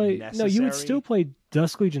just play. Necessary. No, you would still play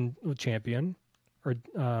Dusk Legion Champion or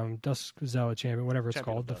Dusk Zealot Champion, whatever it's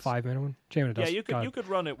called, the 5-mana one. Champion of Dusk. Yeah, you could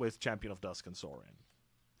run it with Champion of Dusk and Sorin.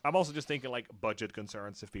 I'm also just thinking like budget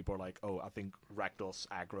concerns. If people are like, oh, I think Rakdos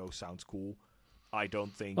aggro sounds cool. I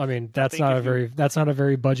don't think. I mean, that's not a very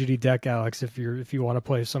budgety deck, Alex. If you want to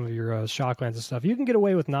play some of your Shocklands and stuff, you can get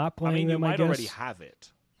away with not playing them. You might I guess. Already have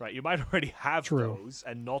it, right? You might already have those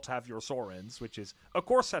and not have your Sorins, which is of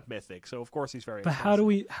course set mythic. So of course he's very. But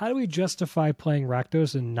expensive. how do we justify playing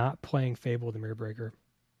Rakdos and not playing Fable the Mirrorbreaker?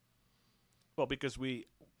 Well, because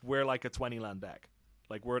we're like a 20-land deck.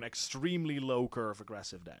 Like we're an extremely low curve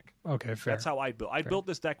aggressive deck. Okay, fair. That's how I built. I built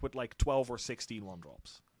this deck with like 12 or 16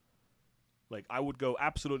 1-drops. Like I would go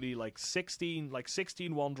absolutely like 16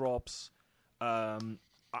 1-drops, and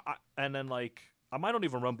then like I might not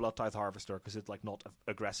even run Blood Tithe Harvester because it's like not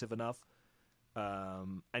aggressive enough,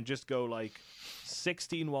 and just go like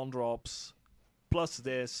 16 1-drops, plus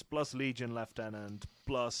this, plus Legion Lieutenant,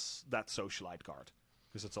 plus that Socialite card.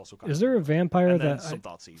 Because it's also Is there a vampire that some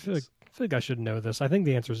I feel like I should know this? I think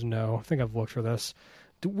the answer is no. I think I've looked for this.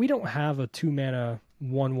 We don't have a 2-mana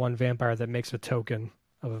 1/1 vampire that makes a token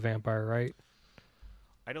of a vampire, right?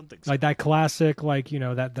 I don't think so. Like that classic, like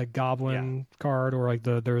that the goblin card, or like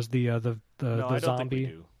there's the no, the I don't zombie. think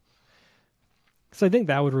we do. So I think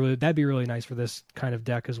that'd be really nice for this kind of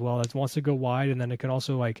deck as well. That wants to go wide, and then it can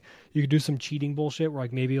also like you could do some cheating bullshit where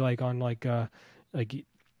like maybe like on like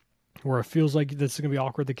where it feels like this is gonna be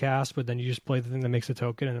awkward to cast, but then you just play the thing that makes a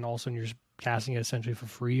token, and then all of a sudden you're just casting it essentially for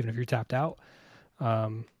free, even if you're tapped out.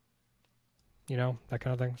 That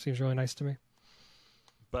kind of thing seems really nice to me.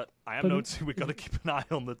 But I am noticing we got to keep an eye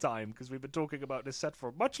on the time because we've been talking about this set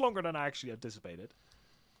for much longer than I actually anticipated.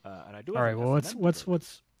 And I do. All right, well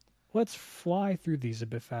let's fly through these a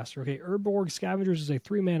bit faster. Okay, Urborg Scavengers is a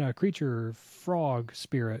 3-mana creature frog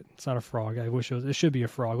spirit. It's not a frog. I wish it should be a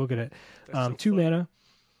frog. Look at it. 2 mana.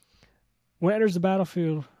 When it enters the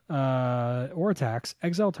battlefield or attacks,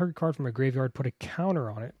 exile target card from a graveyard, put a counter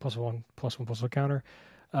on it, +1/+1/+1 counter.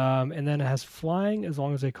 And then it has flying as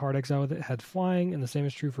long as a card exile with it had flying, and the same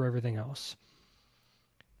is true for everything else.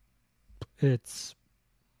 It's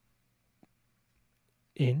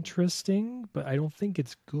interesting, but I don't think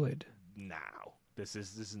it's good. Now, this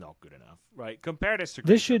is not good enough, right? Compare this to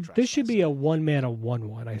this should be a 1-mana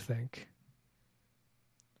 1/1, I think.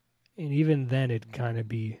 And even then, it'd kind of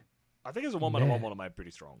be. I think it's a 1-mana 1/1 might be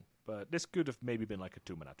pretty strong, but this could have maybe been like a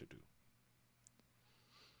 2-mana 2/2.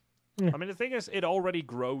 I mean, the thing is, it already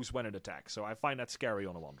grows when it attacks, so I find that scary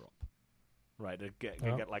on a 1-drop. Right, it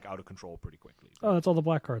can get like out of control pretty quickly. Oh, that's all the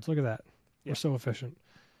black cards. Look at that. We're so efficient.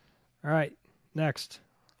 All right, next.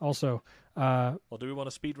 Also, well, do we want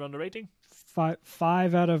to speed run the rating?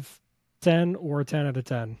 5 out of 10 or 10 out of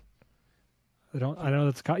 10. I know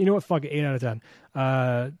that's you know what? Fuck it, 8 out of 10.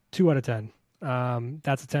 2 out of 10.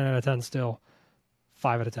 That's a 10 out of 10 still.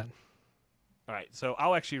 5 out of 10. All right, so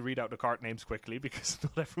I'll actually read out the card names quickly because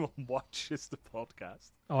not everyone watches the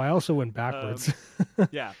podcast. Oh, I also went backwards.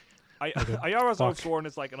 Yeah. Ayara's Outsworn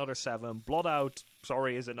is like another 7. Blood Out,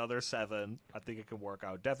 is another 7. I think it can work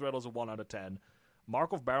out. Death Rattle's a 1 out of 10.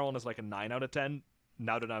 Mark of Baron is like a 9 out of 10.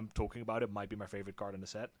 Now that I'm talking about it, might be my favorite card in the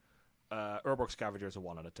set. Urborg Scavenger is a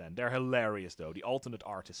 1 out of 10. They're hilarious, though. The alternate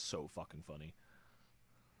art is so fucking funny.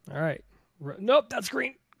 All right. Nope, that's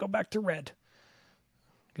green. Go back to red.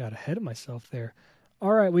 Got ahead of myself there.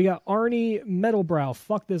 All right, we got Arnie Metalbrow.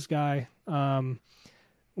 Fuck this guy.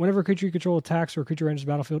 Whenever a creature you control attacks or a creature enters the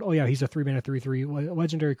battlefield, he's a 3-mana 3/3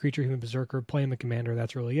 legendary creature, human berserker. Play him a commander.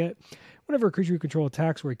 That's really it. Whenever a creature you control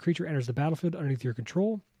attacks or a creature enters the battlefield underneath your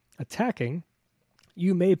control, attacking,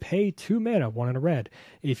 you may pay 2 mana, 1 and a red.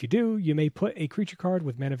 If you do, you may put a creature card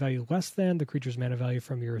with mana value less than the creature's mana value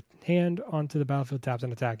from your hand onto the battlefield tapped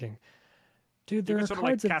and attacking. Dude, there are sort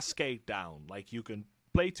cards of like cascade down. Like you can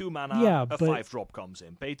play 2 mana, a 5-drop comes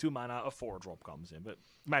in. Pay 2 mana, a 4-drop comes in. But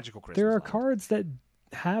Magical Christmas. There are cards that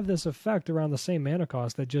have this effect around the same mana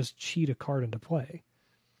cost that just cheat a card into play.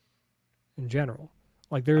 In general,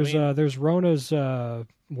 like there's Rona's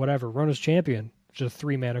Rona's Champion, which is a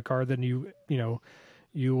 3-mana card. Then you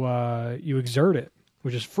exert it,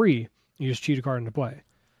 which is free. You just cheat a card into play,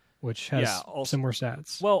 which has similar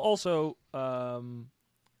stats. Well, also,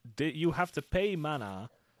 you have to pay mana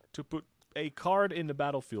to put a card in the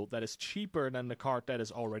battlefield that is cheaper than the card that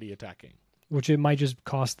is already attacking. Which it might just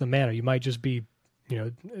cost the mana. You might just be,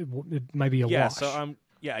 it might be a wash. So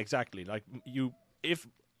exactly. Like if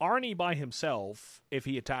Arnie by himself, if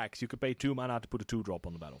he attacks, you could pay 2 mana to put a 2-drop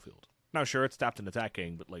on the battlefield. Now, sure, it's tapped and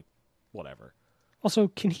attacking, but like, whatever. Also,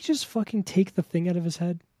 can he just fucking take the thing out of his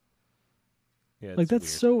head? Yeah, like that's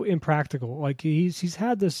weird. So impractical. Like he's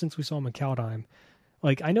had this since we saw him in Kaldheim.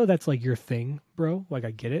 Like I know that's like your thing, bro. Like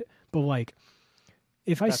I get it, but like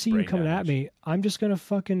if I see you coming at me, I'm just gonna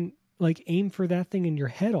fucking like aim for that thing in your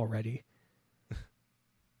head already.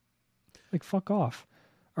 Like fuck off.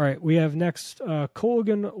 All right, we have next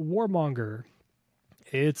Kolgan Warmonger.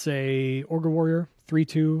 It's a Orga Warrior,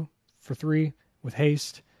 3/2 for 3 with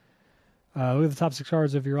haste. Look at the top 6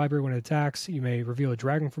 cards of your library when it attacks. You may reveal a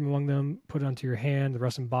dragon from among them, put it onto your hand, the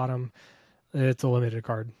rest in bottom. It's a limited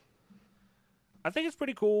card. I think it's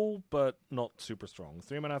pretty cool, but not super strong.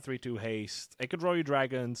 3 mana, 3/2 haste. It could draw you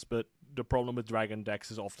dragons, but the problem with dragon decks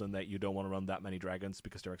is often that you don't want to run that many dragons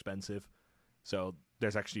because they're expensive. So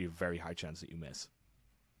there's actually a very high chance that you miss.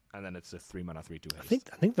 And then it's a 3 mana, 3/2 haste.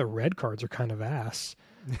 I think the red cards are kind of ass.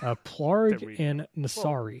 Plarg and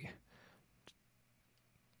Nasari.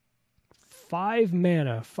 5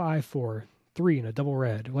 mana, 5/4, 3 and a double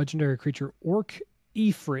red. Legendary creature Orc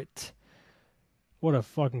Ifrit. What a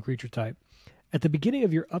fucking creature type. At the beginning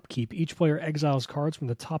of your upkeep, each player exiles cards from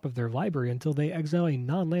the top of their library until they exile a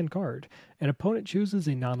non-land card. An opponent chooses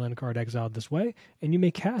a non-land card exiled this way, and you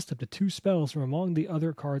may cast up to 2 spells from among the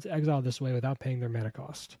other cards exiled this way without paying their mana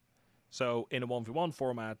cost. So, in a 1v1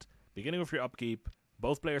 format, beginning of your upkeep,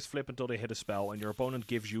 both players flip until they hit a spell, and your opponent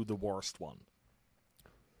gives you the worst one.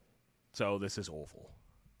 So, this is awful.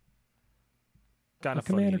 Kind of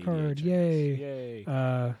commander card, yay.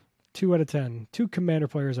 2 out of 10. 2 commander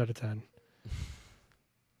players out of 10.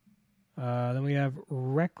 Then we have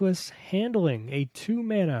Reckless Handling, a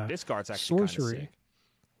 2-mana this card's actually sorcery.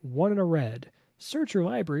 1 and a red. Search your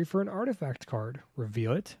library for an artifact card.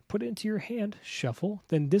 Reveal it, put it into your hand, shuffle,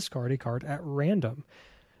 then discard a card at random.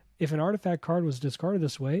 If an artifact card was discarded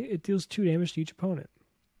this way, it deals 2 damage to each opponent.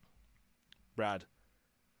 Brad.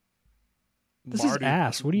 This is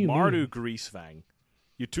ass. What do you mean? Mardu Greasefang.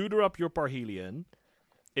 You tutor up your Parhelion.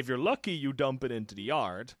 If you're lucky, you dump it into the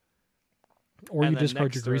yard. Or you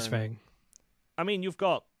discard your Greasefang. Turn, I mean, you've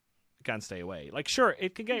got... Can't stay away. Like, sure,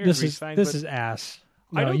 it can get your this Greasefang. This is ass.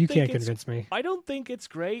 No, you can't convince me. I don't think it's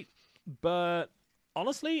great, but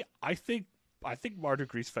honestly, I think Mardu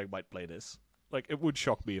Greasefang might play this. Like, it would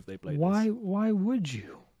shock me if they played this. Why would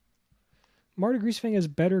you? Mardu Greasefang has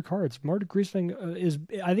better cards. Mardu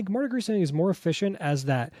Greasefang I think Mardu Greasefang is more efficient as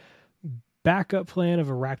that backup plan of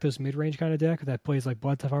a Rakdos mid-range kind of deck that plays like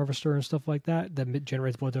Blood Harvester and stuff like that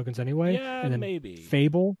generates blood tokens anyway. Yeah, and then maybe.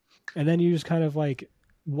 Fable. And then you just kind of like,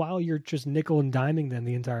 while you're just nickel and diming them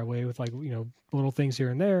the entire way with like, little things here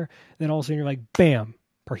and there, then all of a sudden you're like, bam,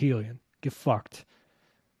 Parhelion, get fucked.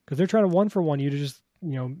 Because they're trying to 1-for-1 you to just,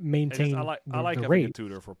 maintain I like the having rate. a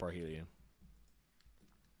tutor for Parhelion.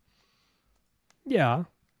 Yeah,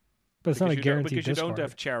 but it's not a guaranteed because you discard. don't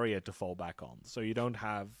have Chariot to fall back on, so you don't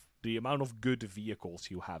have the amount of good vehicles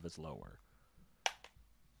you have is lower.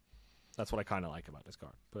 That's what I kind of like about this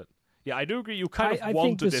card. But yeah, I do agree. You kind of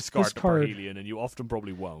want to discard the Parhelion, and you often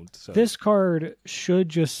probably won't. So. This card should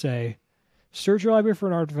just say, search your library for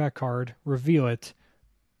an artifact card, reveal it,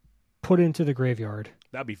 put it into the graveyard.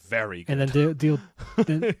 That'd be very good. And then deal.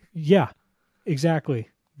 Yeah, exactly.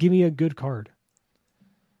 Give me a good card.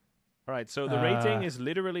 All right, so the rating is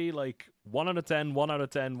literally like 1 out of 10, 1 out of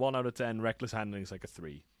 10, 1 out of 10. Reckless Handling is like a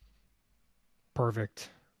 3. Perfect.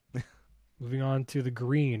 Moving on to the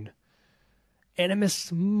green.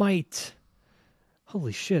 Animus Might.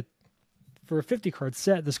 Holy shit. For a 50-card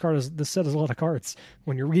set, this set has a lot of cards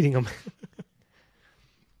when you're reading them.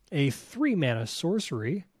 A 3-mana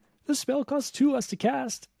sorcery. The spell costs 2 less to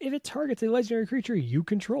cast if it targets a legendary creature you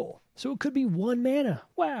control. So it could be 1 mana.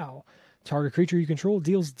 Wow. Target creature you control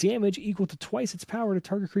deals damage equal to twice its power to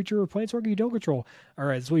target creature or planeswalker you don't control. All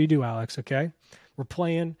right, that's what you do, Alex, okay? We're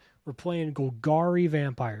playing Golgari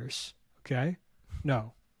vampires, okay?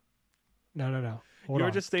 No. Hold You're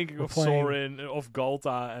on. just thinking of Sorin, of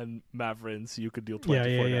Galta, and Maverin, so you could deal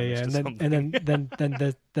 24 damage to something.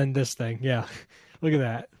 And then this thing, yeah. Look at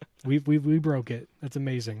that. We broke it. That's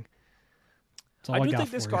amazing. That's all I do got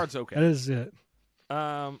think this for card's you. okay. That is it.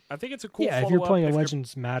 I think it's a cool follow-up. If you're playing a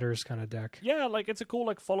Legends Matters kind of deck. Yeah, like it's a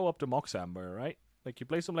cool follow-up to Moxamber, right? Like you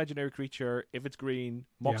play some legendary creature, if it's green,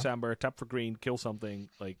 Moxamber, tap for green, kill something,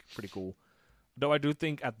 like pretty cool. Though I do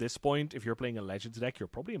think at this point, if you're playing a Legends deck, you're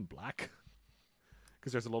probably in black.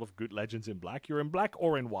 Because there's a lot of good Legends in black. You're in black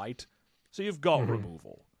or in white, so you've got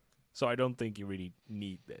removal. So I don't think you really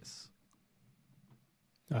need this.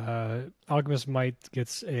 Alchemist Might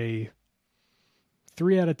gets a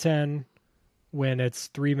 3 out of 10 when it's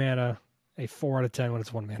 3 mana, a 4 out of 10 when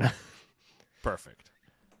it's 1 mana. Perfect.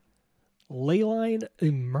 Leyline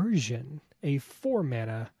Immersion, a 4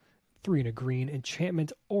 mana, 3 and a green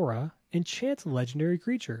enchantment aura, enchant legendary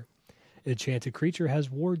creature. Enchanted creature has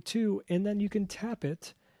ward 2, and then you can tap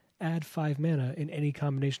it, add 5 mana in any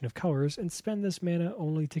combination of colors, and spend this mana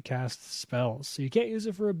only to cast spells. So you can't use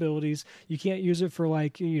it for abilities. You can't use it for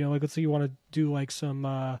like let's say you want to do like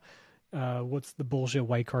some what's the bullshit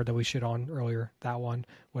white card that we shit on earlier? That one,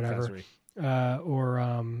 whatever.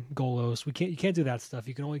 Or Golos. You can't do that stuff.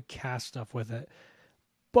 You can only cast stuff with it.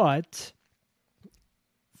 But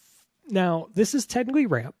now this is technically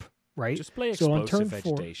ramp, right? Just play explosive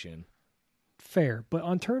vegetation. Fair, but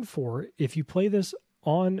on turn 4, if you play this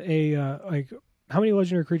on a how many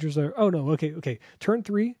legendary creatures are? Oh no, okay. Turn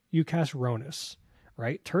 3, you cast Ronus.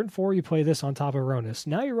 Right? Turn 4, you play this on top of Ronus.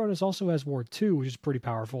 Now your Ronus also has Ward 2, which is pretty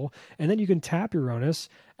powerful. And then you can tap your Ronus,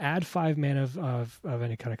 add 5 mana of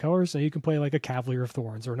any kind of colors, and you can play like a Cavalier of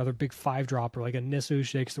Thorns or another big 5-drop or like a Nissu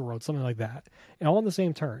Shakes the World, something like that. And all on the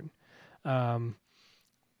same turn.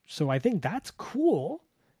 So I think that's cool.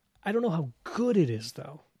 I don't know how good it is,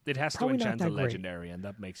 though. It has Probably to enchant not a that great. legendary, and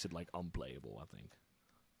that makes it like unplayable, I think.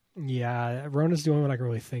 Yeah, Rona's the only one I can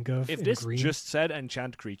really think of. If in this green. just said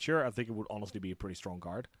enchant creature, I think it would honestly be a pretty strong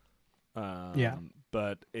card. Yeah.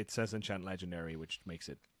 But it says enchant legendary, which makes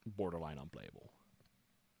it borderline unplayable.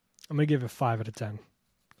 I'm gonna give it 5 out of 10.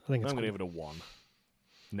 I think it's I'm cool. gonna give it a 1.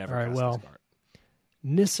 Never All right, cast well, this card.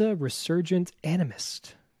 Nissa Resurgent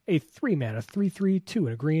Animist. A 3-mana, 3/3/2 and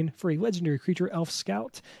a green for a legendary creature, Elf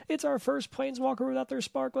Scout. It's our first Planeswalker without their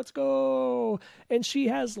spark. Let's go! And she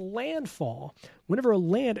has Landfall. Whenever a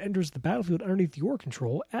land enters the battlefield underneath your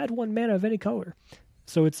control, add 1 mana of any color.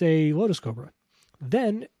 So it's a Lotus Cobra.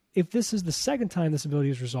 Then, if this is the second time this ability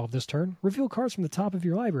is resolved this turn, reveal cards from the top of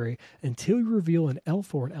your library until you reveal an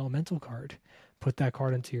elf or an elemental card. Put that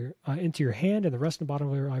card into your hand and the rest in the bottom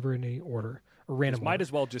of your library in any order. Or random Might order.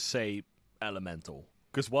 as well just say elemental.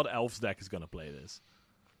 Because what elf's deck is going to play this?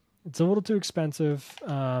 It's a little too expensive.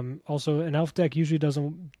 Also, an elf deck usually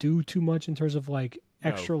doesn't do too much in terms of like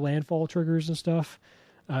extra landfall triggers and stuff.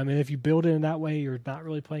 And if you build it in that way, you're not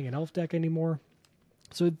really playing an elf deck anymore.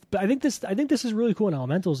 So, but I think this is really cool in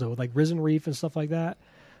elementals though, with like Risen Reef and stuff like that.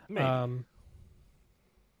 Maybe.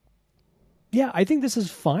 Yeah, I think this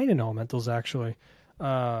is fine in elementals actually.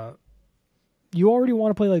 You already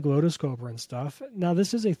want to play like Lotus Cobra and stuff. Now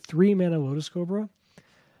this is a 3-mana Lotus Cobra.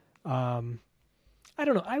 I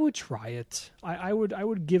don't know. I would try it. I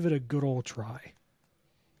would give it a good old try.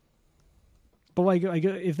 But like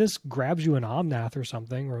if this grabs you an Omnath or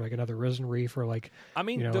something, or like another Risen Reef, or like I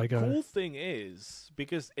mean, the like cool thing is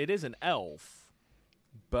because it is an elf,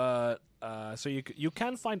 but so you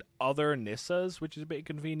can find other Nissas, which is a bit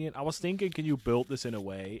convenient. I was thinking, can you build this in a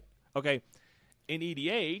way? Okay, in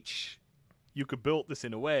EDH, you could build this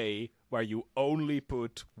in a way where you only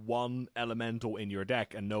put 1 elemental in your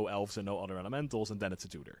deck and no elves and no other elementals, and then it's a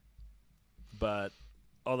tutor. But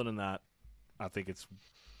other than that, I think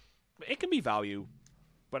it can be value,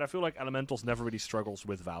 but I feel like elementals never really struggles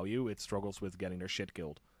with value. It struggles with getting their shit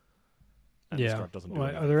killed. And this card doesn't do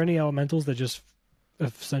Are there any elementals that just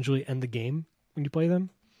essentially end the game when you play them?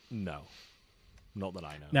 No, not that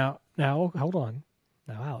I know. Now, hold on.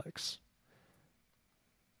 Now, Alex,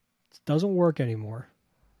 it doesn't work anymore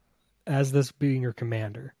as this being your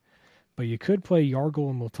commander, but you could play Yargle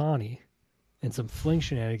and Multani and some fling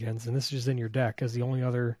shenanigans, and this is just in your deck as the only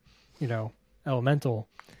other, elemental,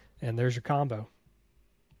 and there's your combo.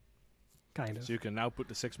 Kind of. So you can now put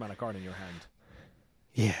the 6-mana card in your hand.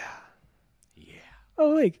 Yeah. Yeah.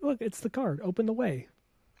 Oh, wait, look, it's the card. Open the way.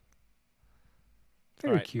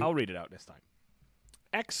 Very cute. I'll read it out this time.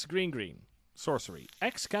 X green. Sorcery.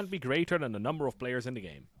 X can't be greater than the number of players in the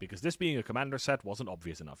game, because this being a commander set wasn't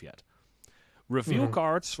obvious enough yet. Reveal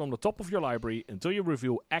cards from the top of your library until you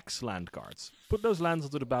reveal X land cards. Put those lands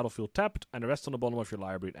onto the battlefield tapped, and the rest on the bottom of your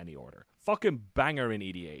library in any order. Fucking banger in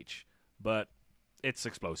EDH. But it's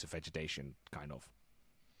explosive vegetation, kind of.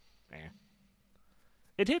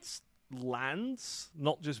 It hits lands,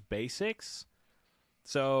 not just basics.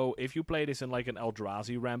 So if you play this in like an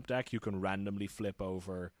Eldrazi ramp deck, you can randomly flip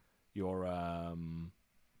over your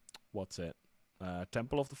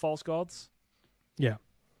Temple of the False Gods. Yeah.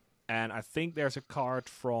 And I think there's a card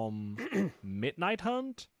from Midnight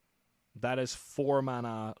Hunt that is 4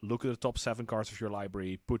 mana. Look at the top 7 cards of your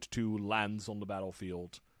library. Put 2 lands on the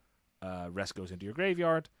battlefield. Rest goes into your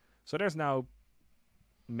graveyard. So there's now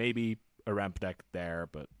maybe a ramp deck there,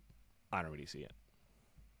 but I don't really see it.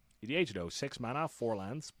 EDH though, 6 mana, 4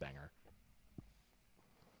 lands, banger.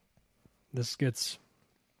 This gets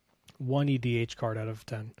 1 EDH card out of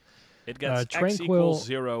 10. It gets X Tranquil equals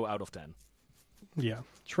 0 out of 10. Yeah.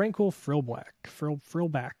 Tranquil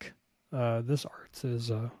Frillback. This art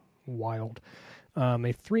is wild. A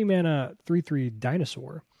 3-mana 3/3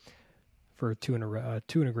 dinosaur for 2 and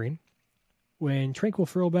a green. When Tranquil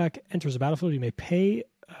Frillback enters the battlefield, you may pay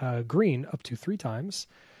green up to 3 times.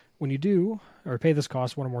 When you do, or pay this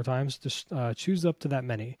cost 1 or more times, just choose up to that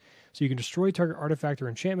many. So you can destroy target artifact or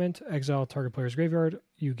enchantment, exile target player's graveyard,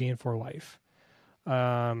 you gain 4 life.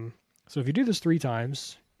 So if you do this 3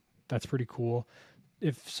 times, that's pretty cool.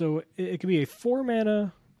 If so, it could be a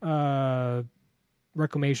 4-mana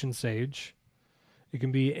Reclamation Sage. It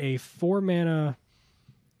can be a 4-mana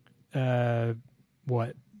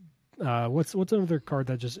what's another card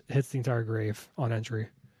that just hits the entire grave on entry?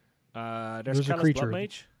 There's a Callous creature. Blood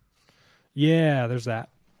Mage. Yeah, there's that.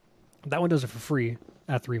 That one does it for free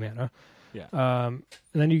at 3 mana. Yeah. And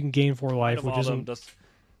then you can gain 4 life, Night of which Autumn isn't...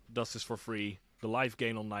 does this for free. The life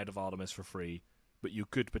gain on Night of Autumn is for free, but you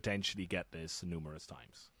could potentially get this numerous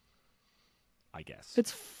times. I guess.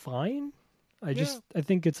 It's fine. I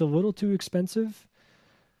think it's a little too expensive.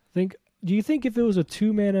 Do you think if it was a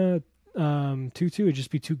 2-mana 2/2, it'd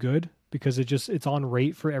just be too good? because it's on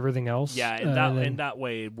rate for everything else. Yeah, in that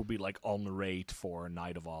way, it would be like on rate for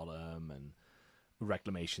Night of Autumn and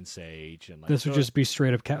Reclamation Sage, and like, this would just be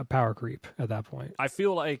straight up power creep at that point. I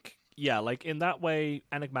feel like, yeah, like in that way,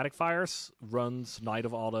 Enigmatic Fires runs Night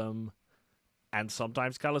of Autumn and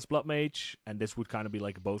sometimes Callous Blood Mage, and this would kind of be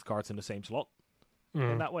like both cards in the same slot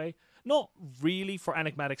in that way. Not really for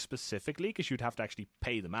Enigmatic specifically, because you'd have to actually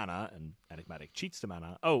pay the mana, and Enigmatic cheats the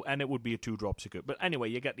mana. Oh, and it would be a 2-drop secure. But anyway,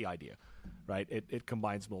 you get the idea, right? It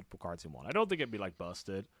combines multiple cards in one. I don't think it'd be like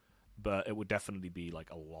busted, but it would definitely be like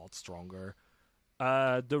a lot stronger.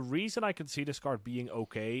 The reason I can see this card being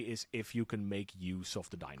okay is if you can make use of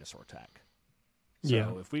the dinosaur tag.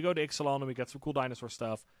 So if we go to Ixalan and we get some cool dinosaur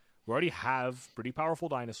stuff, we already have pretty powerful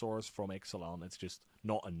dinosaurs from Ixalan. It's just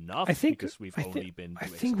not enough because we've only been to I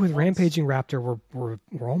think with Rampaging Raptor,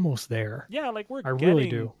 we're almost there. Yeah, like we're getting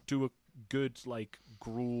really to a good like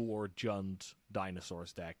Gruul or Jund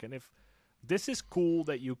dinosaurs deck. And if this is cool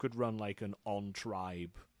that you could run like an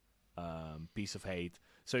on-tribe piece of hate,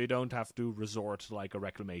 so you don't have to resort to like a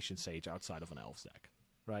Reclamation Sage outside of an Elves deck.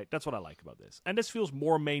 Right? That's what I like about this. And this feels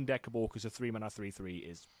more main deckable because a 3-mana 3/3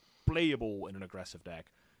 is playable in an aggressive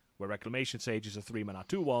deck, where Reclamation Sage is a 3-mana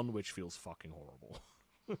 2/1, which feels fucking horrible.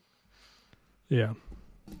 Yeah.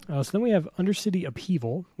 So then we have Undercity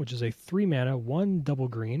Upheaval, which is a 3-mana, 1 double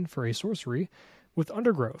green for a sorcery with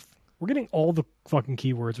Undergrowth. We're getting all the fucking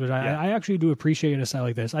keywords, which I actually do appreciate in a set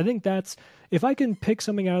like this. I think that's, if I can pick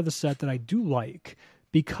something out of the set that I do like,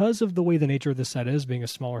 because of the way the nature of the set is, being a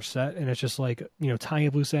smaller set, and it's just like, tying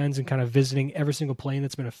up loose ends and kind of visiting every single plane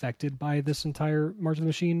that's been affected by this entire March of the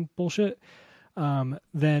Machine bullshit,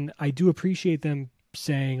 then I do appreciate them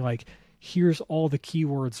saying, like, here's all the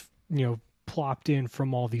keywords, plopped in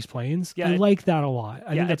from all these planes. Yeah, I like that a lot.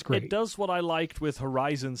 I think that's great. It does what I liked with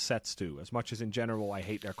Horizon sets too. As much as in general I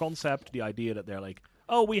hate their concept, the idea that they're like,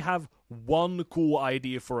 oh, we have one cool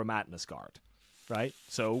idea for a Madness card, right?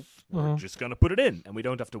 So we're just going to put it in, and we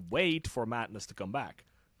don't have to wait for Madness to come back.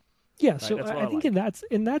 Yeah, right? So I think in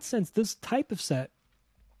that sense, this type of set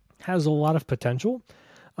has a lot of potential.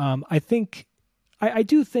 I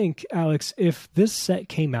do think, Alex, if this set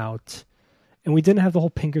came out and we didn't have the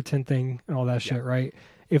whole Pinkerton thing and all that shit, right?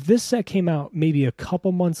 If this set came out maybe a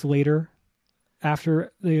couple months later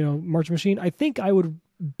after March Machine, I think I would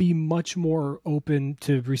be much more open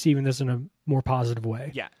to receiving this in a more positive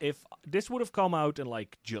way. Yeah, if this would have come out in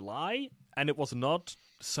like July and it was not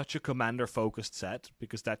such a Commander focused set,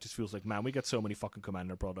 because that just feels like, man, we get so many fucking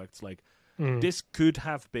Commander products. Like this could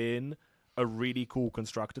have been a really cool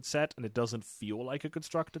constructed set, and it doesn't feel like a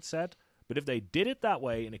constructed set. But if they did it that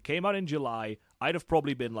way and it came out in July, I'd have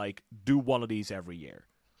probably been like, do one of these every year.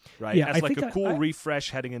 Right? Yeah, as like a cool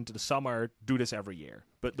refresh heading into the summer, do this every year.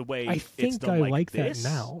 But the way it's done like this, that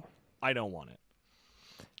now. I don't want it.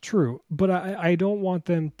 True, but I don't want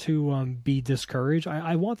them to be discouraged.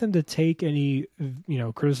 I want them to take any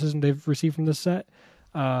criticism they've received from this set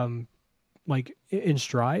like in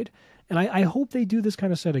stride. And I hope they do this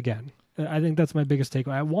kind of set again. I think that's my biggest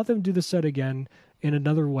takeaway. I want them to do the set again in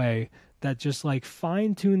another way that just like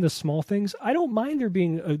fine tune the small things. I don't mind there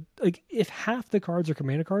being if half the cards are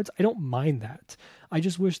Commander cards, I don't mind that. I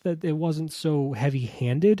just wish that it wasn't so heavy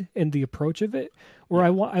handed in the approach of it. Where I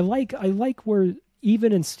like where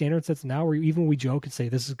even in standard sets now, where even we joke and say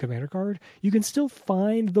this is a Commander card, you can still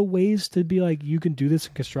find the ways to be like, you can do this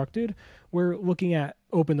in constructed. Where looking at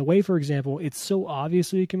Open the Way, for example, it's so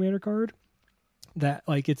obviously a Commander card that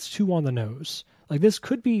like it's too on the nose. Like this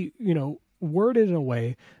could be, worded in a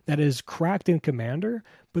way that is cracked in Commander,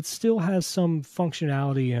 but still has some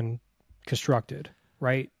functionality in constructed,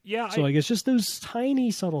 right? Yeah. So it's just those tiny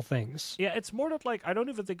subtle things. Yeah, it's more that like I don't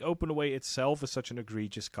even think Open Away itself is such an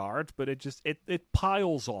egregious card, but it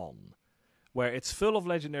piles on. Where it's full of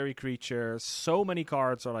legendary creatures, so many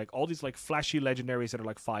cards are like all these like flashy legendaries that are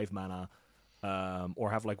like 5 mana.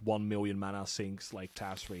 Or have like 1 million mana sinks like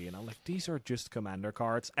Tasri, and I'm like, these are just Commander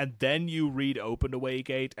cards. And then you read Open Away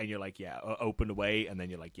Gate, and you're like, yeah, Open Away, and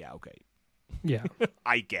then you're like, yeah, okay, yeah,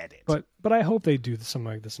 I get it. But I hope they do something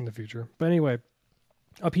like this in the future. But anyway,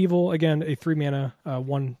 Upheaval again, a 3-mana,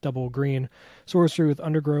 1 double green sorcery with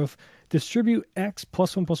Undergrowth. Distribute X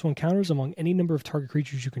 +1/+1 counters among any number of target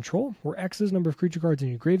creatures you control, where X is the number of creature cards in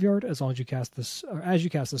your graveyard as long as you cast this as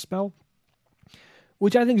you cast the spell.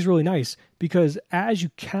 Which I think is really nice, because as you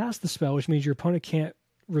cast the spell, which means your opponent can't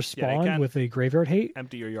respond with a graveyard hate.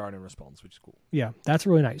 Empty your yard in response, which is cool. Yeah, that's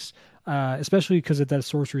really nice, especially because of that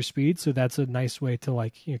sorcery speed. So that's a nice way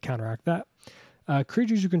to counteract that.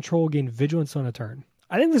 Creatures you control gain vigilance on a turn.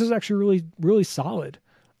 I think this is actually really, really solid.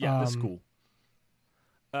 Yeah, that's cool.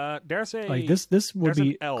 There's this would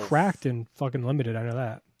be cracked and fucking limited. I know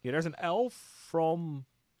that. Yeah, there's an elf from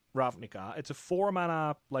Ravnica. It's a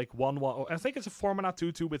 4-mana, like 1/1. I think it's a 4-mana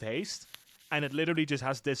 2/2 with haste, and it literally just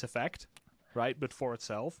has this effect, right? But for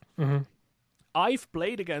itself. Mm-hmm. I've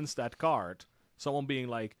played against that card. Someone being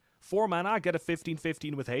like, 4 mana, get a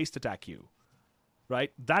 15/15 with haste attack you.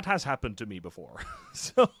 Right? That has happened to me before.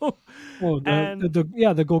 So, well,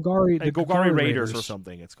 the Golgari, the Golgari Raiders or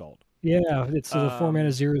something it's called. Yeah, it's the 4-mana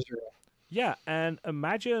 0/0. Yeah, and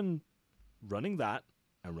imagine running that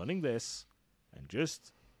and running this and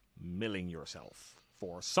just milling yourself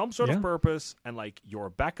for some sort of purpose, and like your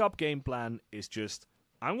backup game plan is just,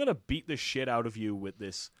 I'm gonna beat the shit out of you with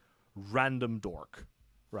this random dork,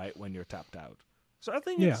 right, when you're tapped out. So I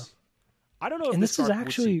think it's, I don't know if this card is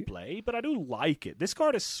actually would play, but I do like it. This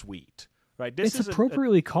card is sweet, right? This it's is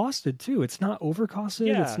appropriately costed too. It's not overcosted.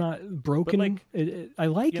 Yeah, it's not broken. Like, I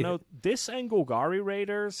like it. You know, this and Golgari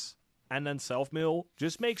Raiders and then Self-Mill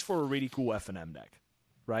just makes for a really cool F&M deck,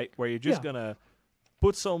 right? Where you're just gonna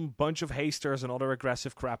put some bunch of hasters and other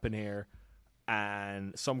aggressive crap in here,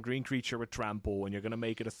 and some green creature with trample, and you're gonna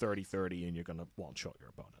make it a 30/30, and you're gonna one-shot your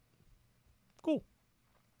opponent. Cool.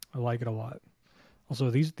 I like it a lot. Also,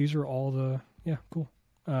 these are all the cool.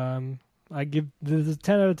 I give the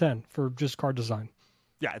 10 out of 10 for just card design.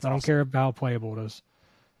 Yeah, it's I don't care about how playable it is.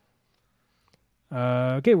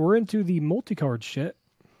 Okay, we're into the multicolored shit,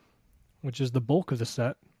 which is the bulk of the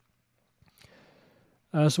set.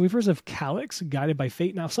 So we first have Calyx, Guided by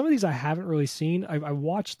Fate. Now, some of these I haven't really seen. I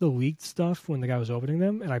watched the leaked stuff when the guy was opening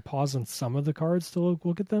them, and I paused on some of the cards to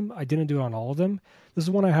look at them. I didn't do it on all of them. This is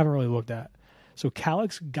one I haven't really looked at. So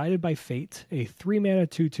Calyx, Guided by Fate, a 3-mana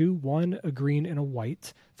 2/2, 1, a green, and a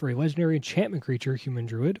white for a legendary enchantment creature, human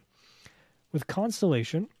druid. With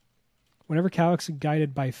Constellation, whenever Calyx,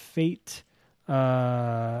 Guided by Fate,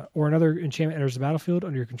 or another enchantment enters the battlefield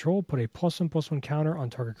under your control, put a +1/+1 counter on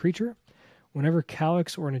target creature. Whenever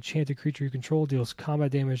Calyx or an enchanted creature you control deals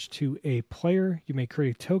combat damage to a player, you may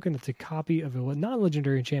create a token that's a copy of a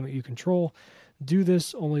non-legendary enchantment you control. Do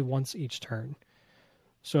this only once each turn.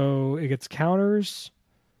 So it gets counters,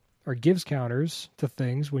 or gives counters to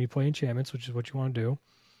things when you play enchantments, which is what you want to do.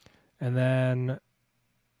 And then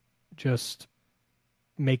just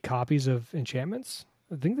make copies of enchantments.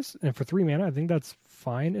 I think this, and for 3 mana, I think that's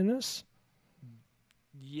fine in this.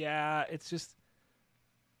 Yeah, it's just,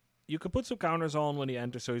 you could put some counters on when he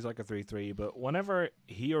enters, so he's like a 3/3, but whenever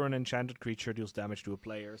he or an enchanted creature deals damage to a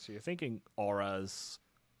player, so you're thinking auras,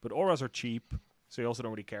 but auras are cheap, so you also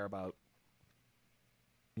don't really care about,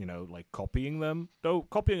 you know, like copying them. Though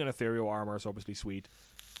copying an ethereal armor is obviously sweet,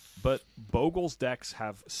 but Bogle's decks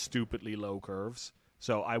have stupidly low curves,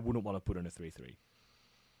 so I wouldn't want to put in a 3/3.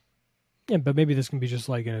 Yeah, but maybe this can be just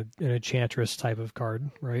like an enchantress type of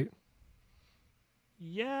card, right?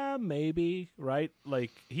 Yeah, maybe, right?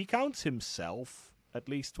 Like, he counts himself, at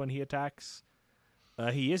least when he attacks.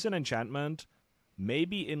 He is an enchantment.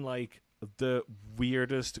 Maybe in, like, the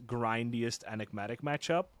weirdest, grindiest, enigmatic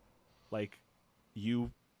matchup. Like,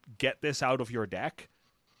 you get this out of your deck,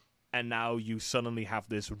 and now you suddenly have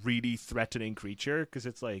this really threatening creature, because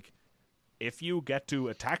it's like, if you get to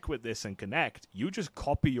attack with this and connect, you just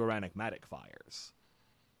copy your enigmatic fires.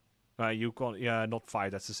 Not fire,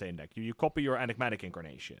 that's the same deck. You copy your enigmatic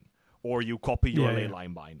incarnation, or you copy your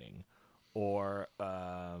leyline binding, or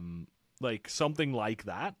like something like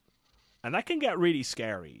that. And that can get really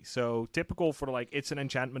scary. So typical for like, it's an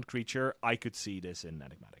enchantment creature, I could see this in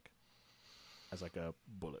enigmatic as like a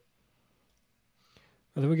bullet.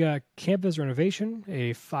 And then we got Campus Renovation,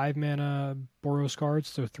 a 5-mana Boros card,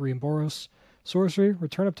 so 3 in Boros. Sorcery,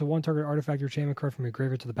 return up to 1 target artifact or enchantment card from your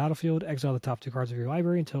graveyard to the battlefield. Exile the top 2 cards of your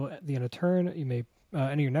library until at the end of turn. You may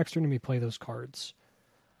enter your next turn, you may play those cards.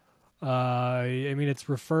 I mean, it's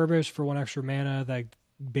refurbished for 1 extra mana that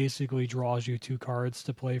basically draws you 2 cards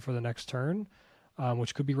to play for the next turn,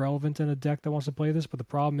 which could be relevant in a deck that wants to play this. But the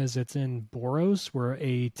problem is it's in Boros, where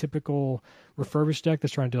a typical refurbished deck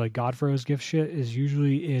that's trying to do like Godfrey's gift shit is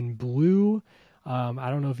usually in blue.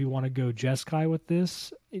 I don't know if you want to go Jeskai with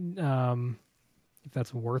this. If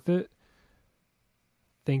that's worth it.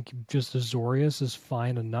 I think just Azorius is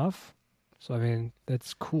fine enough. So, I mean,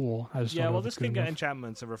 that's cool. I just don't know this can get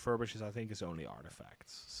enchantments and refurbishes, I think, is only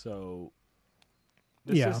artifacts. So,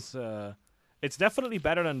 this is, it's definitely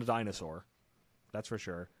better than the dinosaur. That's for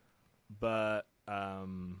sure. But, other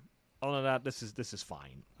than that, this is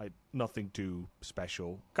fine. Nothing too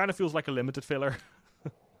special. Kind of feels like a limited filler.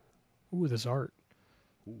 Ooh, this art.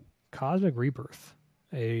 Ooh. Cosmic Rebirth.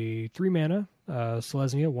 A 3-mana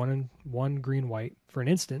Selesnya, 1 green white for an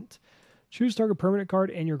instant. Choose target permanent card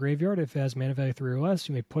in your graveyard. If it has mana value 3 or less,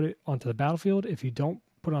 you may put it onto the battlefield. If you don't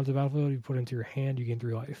put it onto the battlefield, you put it into your hand, you gain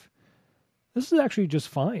 3 life. This is actually just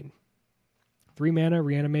fine. 3 mana,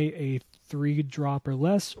 reanimate a 3-drop or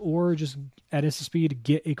less, or just at instant speed,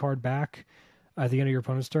 get a card back at the end of your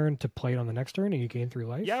opponent's turn to play it on the next turn, and you gain 3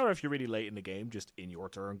 life. Yeah, or if you're really late in the game, just in your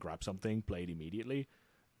turn, grab something, play it immediately.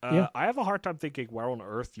 Yeah. I have a hard time thinking where on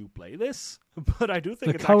earth you play this, but I do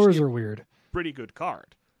think The it's colors actually are a weird. pretty good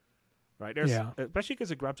card. Right? Especially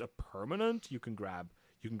because it grabs a permanent. You can grab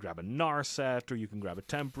a Narset, or you can grab a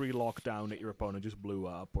temporary lockdown that your opponent just blew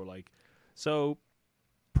up, or so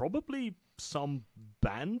probably some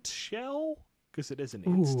banned shell because it is an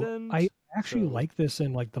instant. I actually like this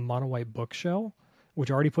in like the mono white book shell,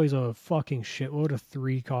 which already plays a fucking shitload of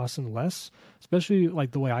 3 costs and less. Especially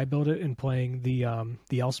like the way I build it in playing the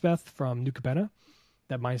Elspeth from New Capenna,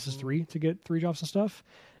 that minuses 3 to get 3 drops and stuff.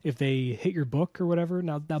 If they hit your book or whatever,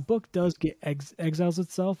 now that book does get exiles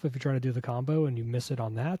itself if you're trying to do the combo and you miss it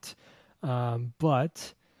on that.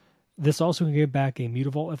 But this also can get back a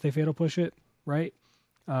Mutavault if they fatal push it, right?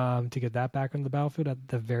 To get that back on the battlefield at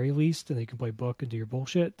the very least, and then you can play book and do your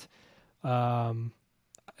bullshit. Or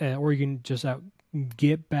you can just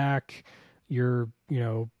get back your,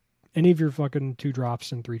 any of your fucking 2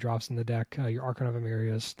 drops and 3 drops in the deck, your Archon of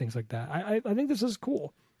Emerius, things like that. I think this is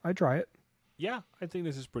cool. I'd try it. Yeah, I think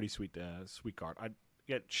this is pretty sweet card.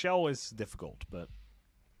 Shell is difficult, but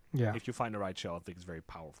if you find the right shell, I think it's a very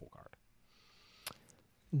powerful card.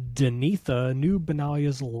 Denitha, New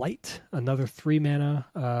Benalia's Light, another 3 mana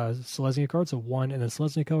Selesnya card, so 1 and then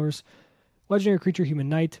Selesnya colors. Legendary creature, Human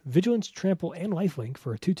Knight, Vigilance, Trample, and Lifelink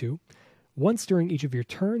for a 2/2. Once during each of your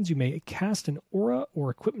turns, you may cast an aura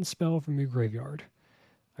or equipment spell from your graveyard.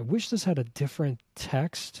 I wish this had a different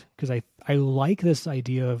text, because I like this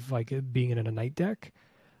idea of like it being in a night deck.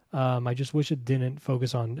 I just wish it didn't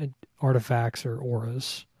focus on artifacts or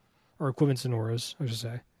auras, or equipments and auras, I should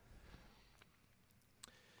say.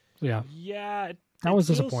 Yeah. Yeah. That was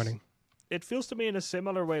disappointing. It feels to me in a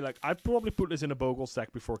similar way. Like, I'd probably put this in a Bogles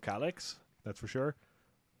deck before Calyx, that's for sure.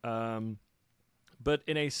 But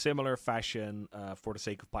in a similar fashion, for the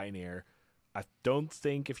sake of Pioneer, I don't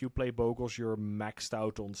think if you play Bogles, you're maxed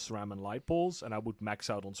out on SRAM and Light Pulls, and I would max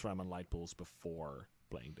out on SRAM and Light Pulls before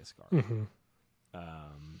playing this card. Mm-hmm.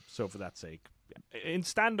 So for that sake, in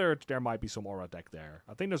Standard, there might be some Aura deck there.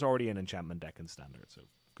 I think there's already an Enchantment deck in Standard, so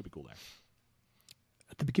could be cool there.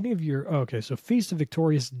 At the beginning of your... so Feast of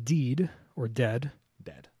Victorious Deed, or Dead.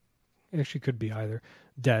 Dead. It actually could be either.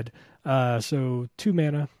 Dead. So 2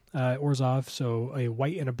 mana, Orzhov, so a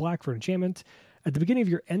white and a black for enchantment. At the beginning of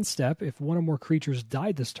your end step, if one or more creatures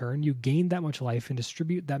died this turn, you gain that much life and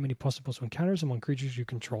distribute that many +1/+1 counters among creatures you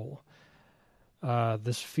control.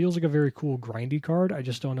 This feels like a very cool grindy card. I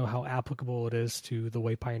just don't know how applicable it is to the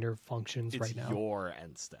way Pioneer functions right now. It's your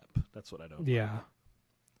end step. That's what I don't Yeah.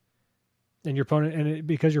 And your opponent,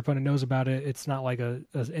 because your opponent knows about it, it's not like an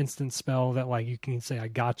instant spell that like you can say, I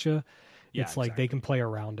gotcha. Yeah, it's like they can play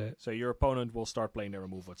around it. So your opponent will start playing their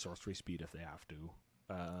removal at sorcery speed if they have to.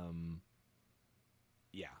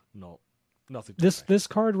 Nothing. This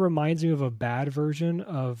card reminds me of a bad version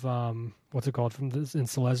of what's it called from this in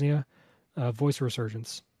Selesnya, Voice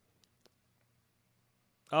Resurgence.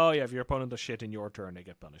 Oh yeah, if your opponent does shit in your turn, they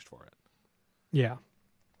get punished for it. Yeah,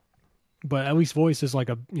 but at least Voice is like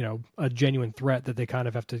a genuine threat that they kind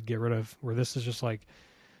of have to get rid of. Where this is just like,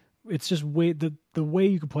 it's just the way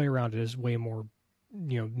you can play around it is way more,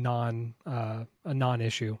 a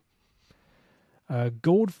non-issue.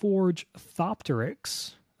 Goldforge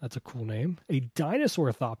Thopteryx. That's a cool name. A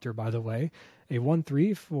Dinosaur Thopter, by the way. A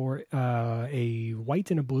 1/3 for a white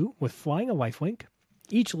and a blue with flying, a lifelink.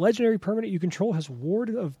 Each legendary permanent you control has ward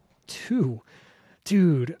of 2.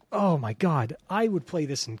 Dude, oh my god. I would play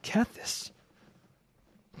this in Kethis.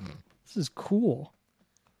 This is cool.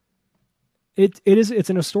 It's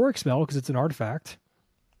an historic spell because it's an artifact.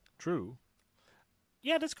 True.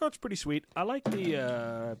 Yeah, this card's pretty sweet. I like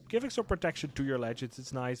the giving some protection to your legends.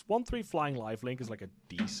 It's nice. 1/3 flying lifelink is like a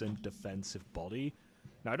decent defensive body.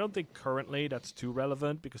 Now, I don't think currently that's too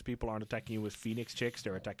relevant because people aren't attacking you with Phoenix Chicks.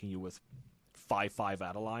 They're attacking you with 5/5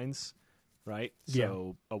 Adelines, right? Yeah.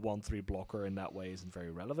 So a 1/3 blocker in that way isn't very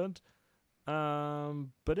relevant.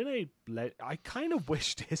 But in I kind of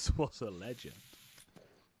wish this was a legend.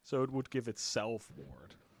 So it would give itself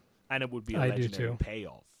ward. And it would be a legendary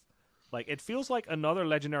payoff. Like, it feels like another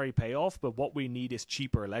legendary payoff, but what we need is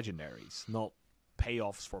cheaper legendaries, not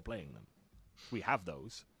payoffs for playing them. We have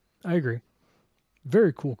those. I agree.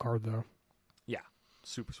 Very cool card, though. Yeah,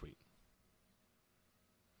 super sweet.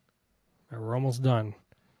 All right, we're almost done.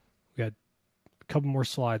 We got a couple more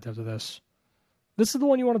slides after this. This is the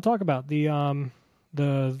one you want to talk about, when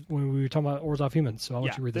we were talking about Orzhov Humans, so I'll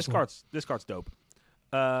let you read this one. This card's dope.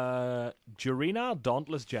 Jirina,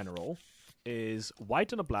 Dauntless General. is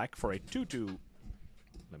white and a black for a 2/2.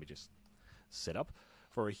 Let me just sit up.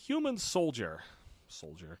 For a human soldier.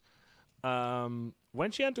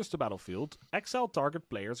 When she enters the battlefield, exile target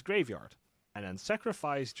player's graveyard. And then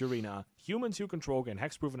sacrifice Jurina. Humans you control gain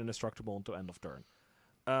hexproof and indestructible until end of turn.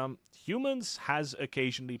 Humans has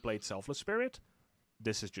occasionally played Selfless Spirit.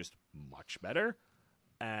 This is just much better.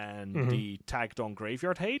 And the tagged on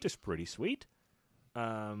graveyard hate is pretty sweet.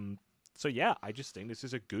 So yeah, I just think this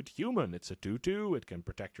is a good human. It's a 2/2. It can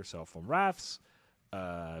protect yourself from wraths,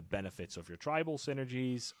 benefits of your tribal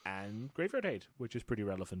synergies, and graveyard hate, which is pretty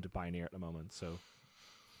relevant to Pioneer at the moment. So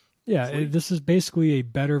yeah, this is basically a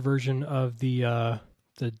better version of the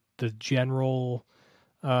general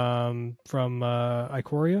from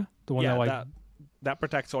Ikoria, the one that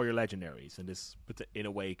protects all your legendaries, and this in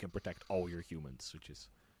a way can protect all your humans, which is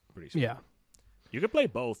pretty sweet. Yeah. You can play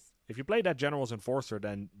both. If you play that General's Enforcer,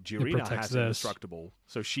 then Jirina has indestructible,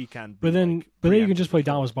 so she can. But then you can just play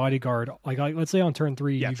Dauntless Bodyguard. Like let's say on turn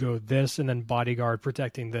 3, you go this, and then Bodyguard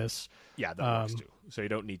protecting this. Yeah, that works too. So you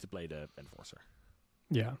don't need to play the Enforcer.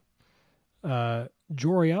 Yeah.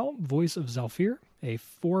 Joriel, Voice of Zalfir, a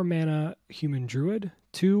 4-mana human druid,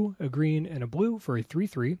 2, a green, and a blue for a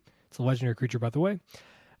 3/3. It's a legendary creature, by the way,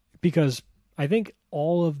 because I think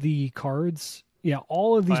all of the cards. Yeah,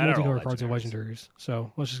 all of these multicolor cards are legendaries.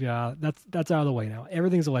 So let's just get that's out of the way now.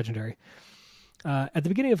 Everything's a legendary. At the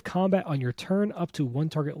beginning of combat on your turn, up to 1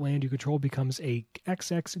 target land you control becomes a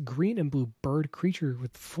XX green and blue bird creature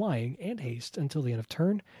with flying and haste until the end of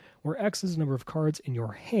turn, where X is the number of cards in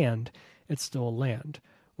your hand. It's still a land.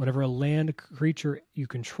 Whenever a land creature you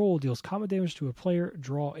control deals combat damage to a player,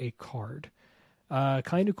 draw a card.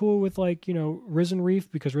 Kind of cool with Risen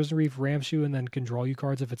Reef, because Risen Reef ramps you and then can draw you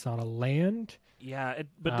cards if it's not a land. Yeah,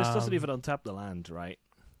 but this doesn't even untap the land, right?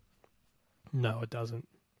 No, it doesn't.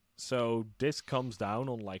 So this comes down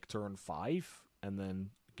on turn 5 and then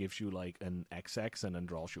gives you an XX and then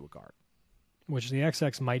draws you a card. Which the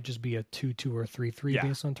XX might just be a 2/2 or 3/3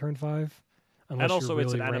 based on turn 5. And also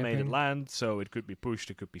it's an animated land, so it could be pushed,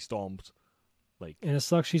 it could be stomped. And it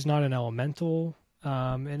sucks she's not an elemental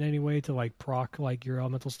in any way to proc your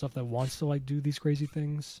elemental stuff that wants to do these crazy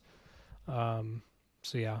things.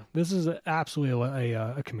 So yeah, this is absolutely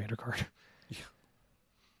a commander card. Yeah.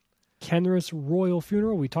 Kenris Royal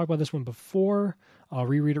Funeral. We talked about this one before. I'll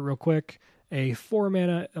reread it real quick. A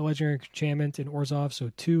 4-mana legendary enchantment in Orzhov, so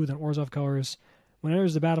 2, then Orzhov colors. When it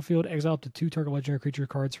enters the battlefield, exile up to 2 target legendary creature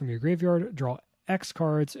cards from your graveyard, draw X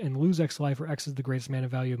cards, and lose X life, where X is the greatest mana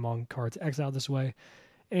value among cards exiled this way.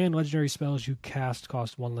 And legendary spells you cast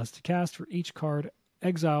cost 1 less to cast for each card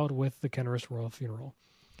exiled with the Kenris Royal Funeral.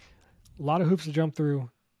 A lot of hoops to jump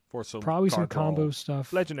through. For some probably some combo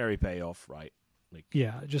stuff. Legendary payoff, right?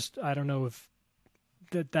 Yeah, just I don't know if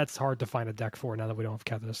that's hard to find a deck for now that we don't have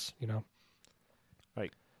Kethis,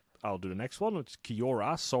 Right. I'll do the next one. It's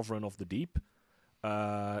Kiora, Sovereign of the Deep.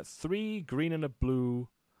 3 green and a blue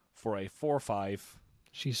for a 4/5.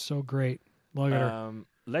 She's so great. Look at her.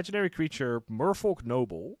 Legendary creature, Merfolk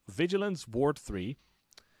Noble, Vigilance, Ward 3.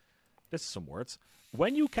 This is some words.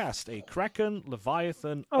 When you cast a Kraken,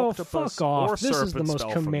 Leviathan, Octopus, fuck off. or This Serpent is the most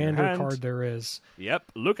spell from your commander hand, card there is.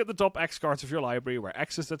 Yep. Look at the top X cards of your library, where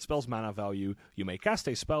X is that spell's mana value. You may cast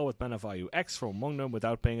a spell with mana value X from among them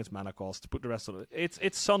without paying its mana cost. To put the rest of it, it's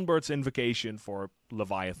Sunbird's Invocation for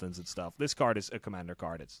Leviathans and stuff. This card is a commander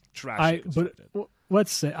card. It's trash. But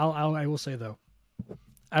let's say I will say though,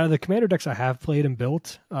 out of the commander decks I have played and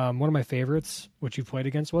built, one of my favorites, which you played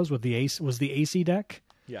against, was the AC deck.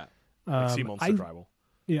 Yeah. Sea Monster Tribal.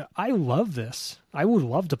 Yeah, I love this. I would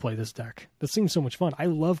love to play this deck. This seems so much fun. I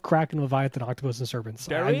love Kraken, Leviathan, Octopus, and Serpents.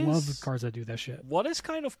 I love the cards that do that shit. What is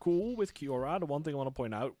kind of cool with Kiora, the one thing I want to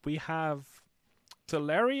point out, we have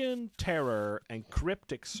Tolarian Terror and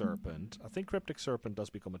Cryptic Serpent. I think Cryptic Serpent does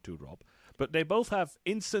become a 2-drop. But they both have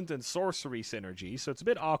instant and sorcery synergy, so it's a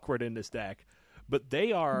bit awkward in this deck. But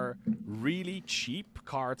they are really cheap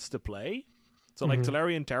cards to play. So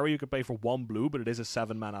Tolarian Terror you could pay for 1 blue, but it is a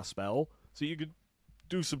 7-mana spell. So you could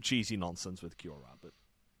do some cheesy nonsense with Kiora, but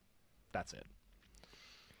that's it.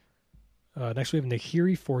 Next we have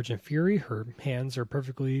Nahiri, Forge and Fury. Her hands are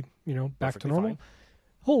perfectly, back to normal. Fine.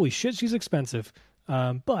 Holy shit, she's expensive.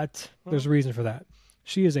 But there's a reason for that.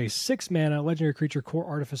 She is a 6-mana legendary creature, Core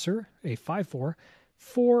Artificer, a 5/4,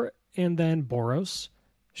 4, and then Boros.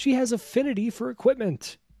 She has affinity for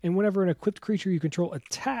equipment. And whenever an equipped creature you control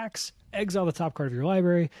attacks, exile the top card of your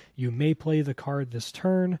library. You may play the card this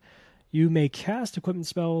turn. You may cast equipment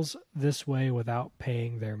spells this way without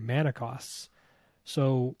paying their mana costs.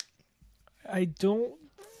 So I don't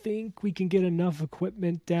think we can get enough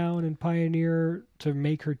equipment down in Pioneer to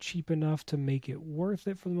make her cheap enough to make it worth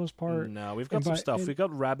it for the most part. No, we've got some stuff. We've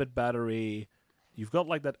got Rabbit Battery. You've got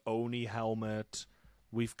like that Oni helmet.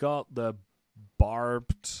 We've got the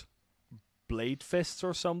barbed blade fists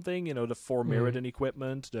or something. You know, the 4 Mirrodin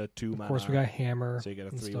equipment, the 2 mana. Of course, we got Hammer. So you get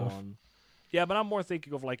a 3/1. Yeah, but I'm more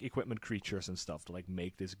thinking of like equipment creatures and stuff to like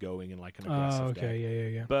make this going in like an aggressive deck.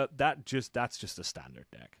 Yeah. But that's just a standard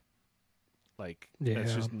deck. Like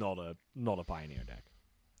it's just not a Pioneer deck.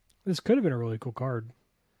 This could have been a really cool card.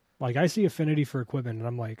 Like I see affinity for equipment, and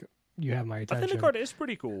I'm like, you have my attention. Affinity card is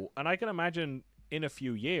pretty cool, and I can imagine in a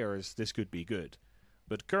few years this could be good.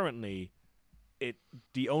 But currently,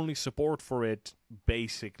 the only support for it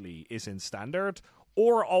basically is in standard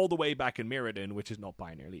or all the way back in Mirrodin, which is not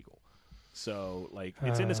Pioneer legal. So like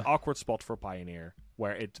it's in this awkward spot for Pioneer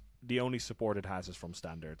where the only support it has is from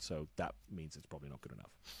standard, so that means it's probably not good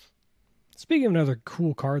enough. Speaking of another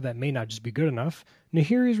cool card that may not just be good enough,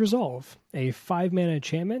 Nahiri's Resolve, a 5-mana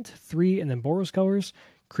enchantment, 3 and then Boros colors.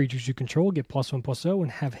 Creatures you control get +1/+0 and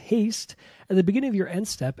have haste. At the beginning of your end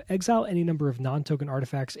step, exile any number of non-token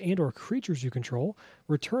artifacts and or creatures you control.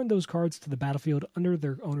 Return those cards to the battlefield under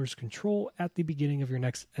their owner's control at the beginning of your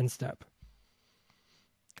next end step.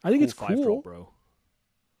 I think it's cool, drop, bro.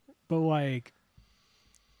 But like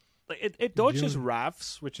it dodges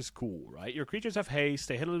Ravs, which is cool, right? Your creatures have haste,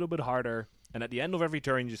 they hit a little bit harder, and at the end of every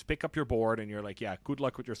turn, you just pick up your board and you're like, yeah, good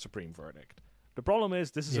luck with your Supreme Verdict. The problem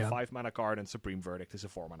is this is a 5-mana card and Supreme Verdict is a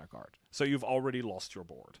 4-mana card. So you've already lost your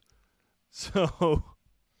board. So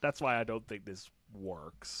that's why I don't think this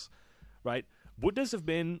works, right? Would this have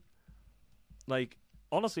been, like,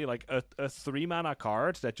 honestly, like a 3-mana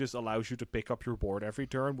card that just allows you to pick up your board every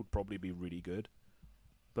turn would probably be really good.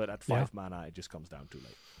 But at 5 mana, it just comes down too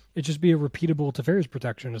late. It'd just be a repeatable Teferi's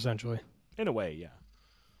protection, essentially. In a way, yeah.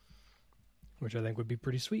 Which I think would be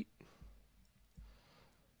pretty sweet.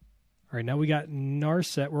 All right, now we got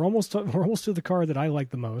Narset. We're almost to the card that I like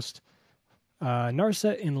the most.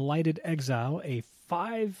 Narset Enlightened Exile, a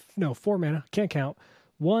 4 mana, can't count,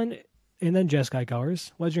 1 and then Jeskai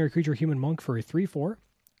colors. Legendary creature, human monk for a 3/4.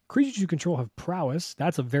 Creatures you control have prowess.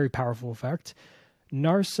 That's a very powerful effect.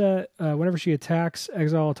 Narset, whenever she attacks,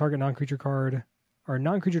 exile a target non-creature card or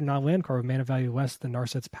non-creature non-land card with mana value less than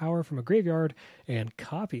Narset's power from a graveyard and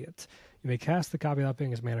copy it. You may cast the copy without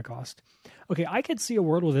paying its mana cost. Okay, I could see a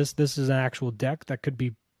world where this is an actual deck that could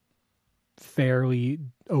be fairly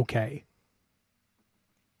okay.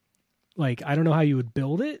 Like, I don't know how you would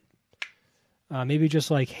build it. Maybe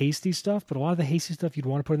just like hasty stuff, but a lot of the hasty stuff you'd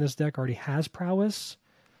want to put in this deck already has prowess.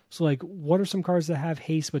 So, like, what are some cards that have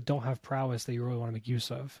haste but don't have prowess that you really want to make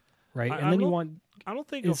use of, right? I don't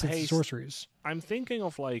think of haste sorceries. I'm thinking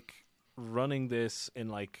of like running this in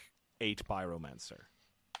like 8 Pyromancer.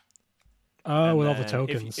 Oh, and with all the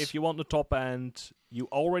tokens. If you want the top end, you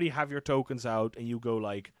already have your tokens out, and you go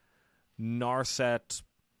like Narset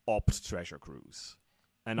Opt Treasure Cruise,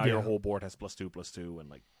 and now your whole board has +2/+2, and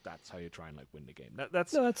like that's how you try and like win the game.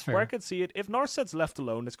 That's fair. Where I could see it. If Narset's left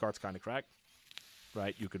alone, this card's kind of cracked.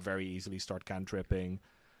 Right, you could very easily start cantripping.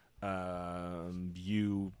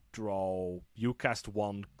 You cast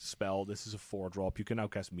 1 spell. This is a 4-drop. You can now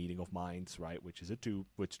cast Meeting of Minds, right? Which is a 2,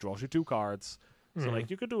 which draws you 2 cards. So like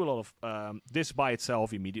you could do a lot of this by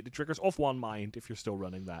itself immediately triggers off 1 mind if you're still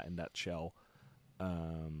running that in that shell.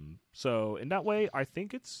 So in that way, I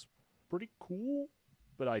think it's pretty cool,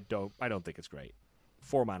 but I don't think it's great.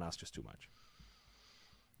 4 mana is just too much.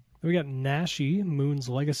 We got Nashi, Moon's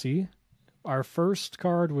Legacy. Our first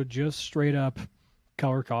card would just straight up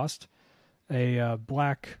color cost a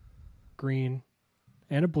black, green,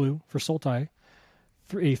 and a blue for Sultai.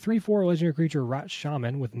 A 3/4 legendary creature, Rat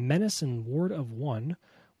Shaman, with Menace and Ward of 1.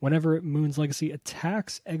 Whenever Moon's Legacy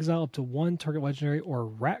attacks, exile up to 1 target legendary or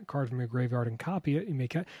rat card from your graveyard and copy it. You may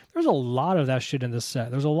There's a lot of that shit in this set.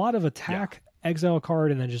 There's a lot of attack, exile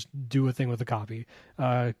card, and then just do a thing with the copy.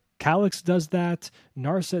 Calyx does that.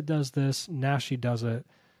 Narset does this. Nashi does it.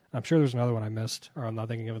 I'm sure there's another one I missed, or I'm not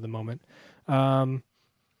thinking of at the moment. I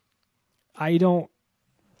don't...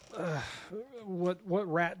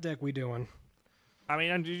 what rat deck we doing? I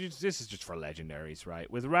mean, this is just for legendaries, right?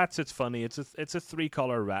 With rats, it's funny. It's a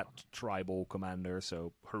 3-color rat tribal commander,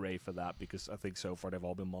 so hooray for that, because I think so far they've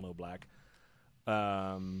all been mono black.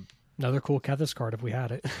 Another cool Kethis card if we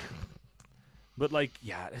had it. But like,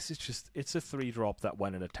 yeah, this is just, it's a 3-drop that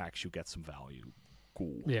when it attacks you get some value.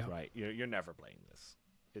 Cool, right? You're never playing this.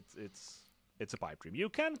 It's a pipe dream. You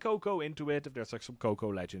can Coco into it if there's like some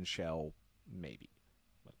Coco Legends shell, maybe.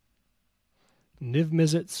 But. Niv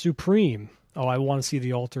Mizzet Supreme. Oh, I want to see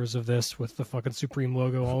the altars of this with the fucking Supreme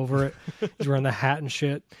logo all over it. He's wearing the hat and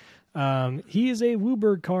shit. He is a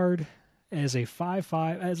Wooburg card as a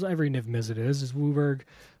 5/5, as every Niv Mizzet is Wooburg,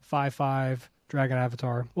 5/5, Dragon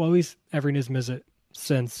Avatar. Well, at least every Niv Mizzet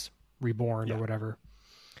since Reborn or whatever.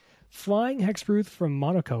 Flying Hexproof from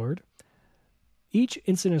Monocolored. Each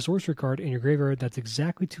instant and sorcery card in your graveyard that's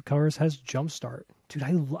exactly 2 colors has Jumpstart. Dude,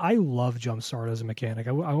 I love Jumpstart as a mechanic.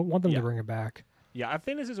 I want them to bring it back. Yeah, I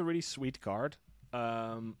think this is a really sweet card.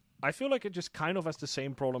 I feel like it just kind of has the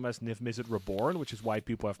same problem as Niv Mizzet Reborn, which is why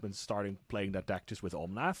people have been starting playing that deck just with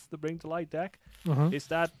Omnath, the Bring to Light deck, is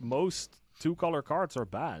that most 2-color cards are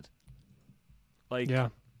bad. Like,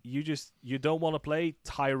 you don't want to play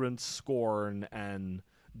Tyrant, Scorn, and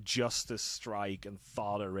Justice Strike and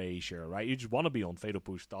Thought Erasure, right? You just want to be on Fatal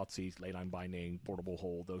Push, Thoughtseize, Leyline Binding, Portable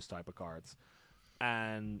Hold, those type of cards.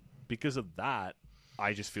 And because of that,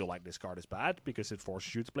 I just feel like this card is bad because it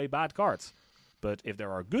forces you to play bad cards. But if there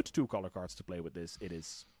are good 2-color cards to play with this, it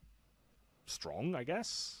is strong, I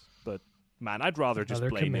guess. But, man, I'd rather just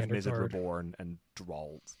play Niv Mizzet Reborn and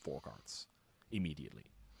draw 4 cards immediately.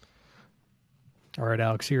 All right,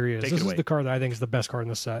 Alex, here he is. This is the card that I think is the best card in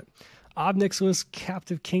the set. Ob Nixilis,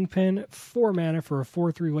 Captive Kingpin, 4 mana for a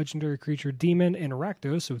 4/3 legendary creature demon and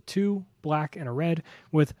Rakdos, so 2 black and a red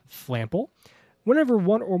with Flample. Whenever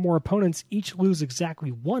one or more opponents each lose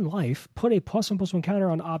exactly 1 life, put a +1/+1 counter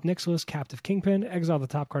on Ob Nixilis, Captive Kingpin, exile the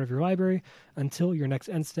top card of your library. Until your next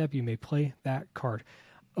end step, you may play that card.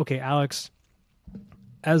 Okay, Alex,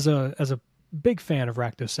 as a big fan of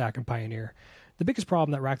Rakdos Sack and Pioneer, the biggest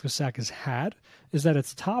problem that Rakdos Sack has had is that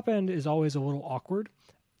its top end is always a little awkward.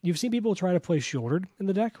 You've seen people try to play Shielded in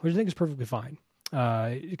the deck, which I think is perfectly fine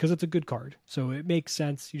because it's a good card. So it makes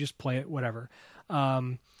sense. You just play it, whatever.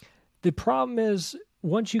 The problem is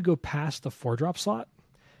once you go past the 4-drop slot,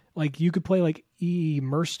 like you could play like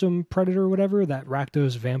Immerstum Predator or whatever, that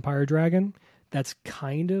Rakdos Vampire Dragon. That's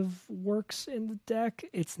kind of works in the deck.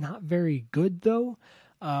 It's not very good though.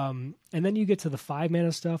 And then you get to the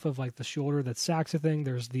 5-mana stuff of like the shoulder that sacks a thing.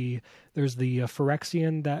 There's the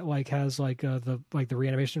Phyrexian that like has like the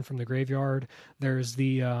reanimation from the graveyard. There's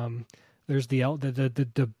the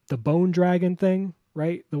bone dragon thing,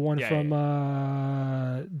 right? The one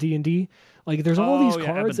from D&D. Like there's all these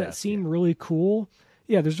cards that seem really cool.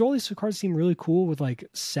 Yeah, there's all these cards that seem really cool with like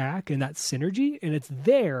sack and that synergy, and it's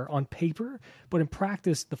there on paper, but in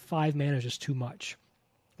practice the 5 mana is just too much.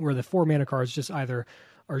 Where the 4-mana cards just either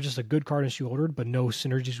are just a good card in Shielded, but no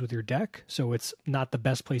synergies with your deck, so it's not the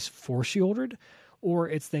best place for Shielded, or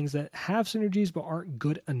it's things that have synergies but aren't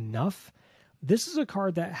good enough. This is a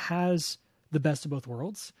card that has the best of both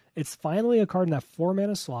worlds. It's finally a card in that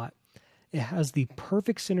 4-mana slot. It has the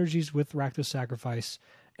perfect synergies with Rakdos Sacrifice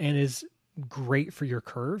and is great for your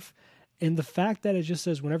curve. And the fact that it just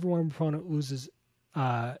says whenever one opponent loses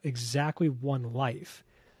exactly 1 life,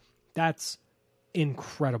 that's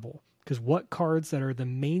incredible. Because what cards that are the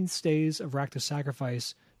mainstays of Rakdos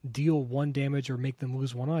Sacrifice deal 1 damage or make them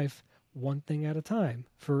lose 1 life, 1 thing at a time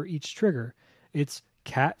for each trigger? It's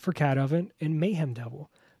Cat for Cat Oven and Mayhem Devil.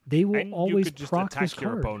 They will always proc this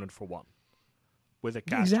card. Your opponent for 1 with a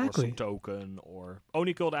cast or some token, or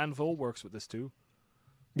Oni Cold Anvil works with this too.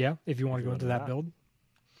 Yeah, if you want to go into that build.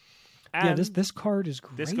 And yeah, this card is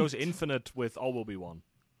great. This goes infinite with All Will Be One.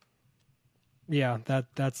 Yeah,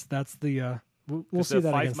 that's the we'll see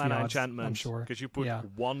that against the odds, enchantment, I'm sure. Because you put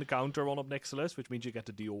 1 counter on Obnixilis, which means you get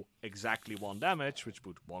to deal exactly 1 damage, which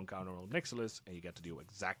put 1 counter on Obnixilis, and you get to deal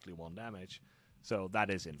exactly 1 damage. So that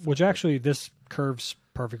is infinite. Which actually, this curves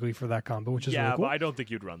perfectly for that combo, which is really cool. But I don't think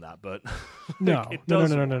you'd run that. But no.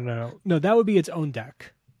 That would be its own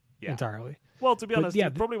deck entirely. Well, to be honest,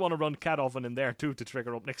 you'd probably want to run Cat Oven in there too to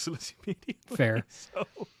trigger up Nixilis immediately. Fair.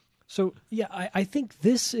 So yeah, I think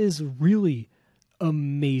this is really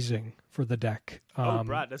amazing for the deck.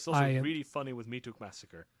 Brad, that's also really funny with Meatook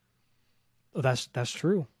Massacre. Oh, that's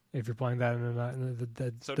true. If you're playing that in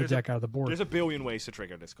the deck out of the board, there's a billion ways to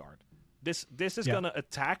trigger this card. This is gonna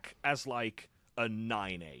attack as like a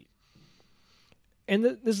 9/8. And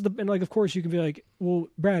this is and like of course you can be like, well,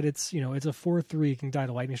 Brad, it's it's a 4/3, it can die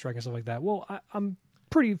to lightning strike and stuff like that. Well, I'm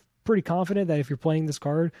pretty confident that if you're playing this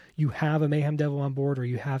card, you have a Mayhem Devil on board, or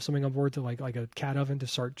you have something on board to like a Cat Oven to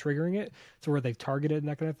start triggering it to where they've targeted and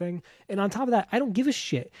that kind of thing. And on top of that, I don't give a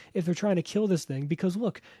shit if they're trying to kill this thing, because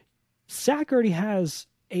look, Sack already has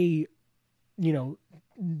a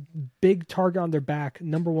big target on their back,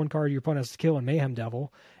 number 1 card your opponent has to kill in Mayhem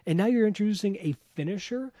Devil, and now you're introducing a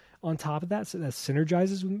finisher on top of that, so that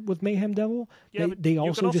synergizes with Mayhem Devil. Yeah, they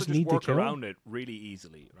also just need to kill. Around it really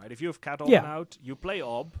easily, right? If you have Cat Oven out, you play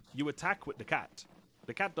Ob, you attack with the cat.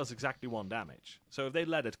 The cat does exactly 1 damage. So if they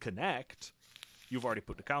let it connect, you've already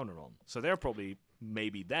put the counter on. So they're probably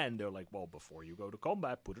maybe then they're like, well, before you go to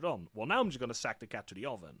combat, put it on. Well, now I'm just going to sack the cat to the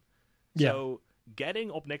oven. Yeah. So getting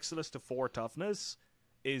Obnixilis to 4 toughness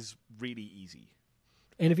is really easy.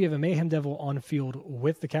 And if you have a Mayhem Devil on field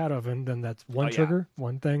with the cat oven, then that's one trigger,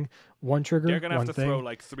 one thing, one trigger, They're going to have to thing. throw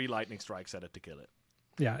like 3 lightning strikes at it to kill it.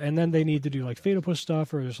 Yeah, and then they need to do like Fatal Push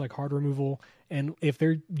stuff or just like hard removal. And if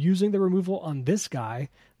they're using the removal on this guy,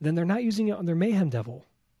 then they're not using it on their Mayhem Devil.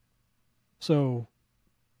 So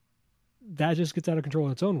that just gets out of control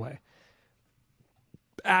in its own way.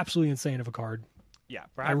 Absolutely insane of a card. Yeah,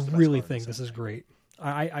 I perhaps really think this is great.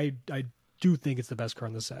 I do think it's the best card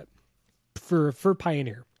in the set for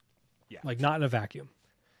Pioneer. Yeah, like not in a vacuum.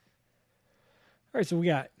 All right, so we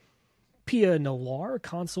got Pia Nalar,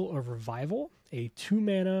 Consul of Revival, a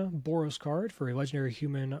 2-mana Boros card for a legendary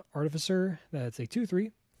human artificer. That's a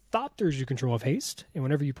 2/3. Thopters you control have haste, and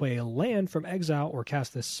whenever you play a land from exile or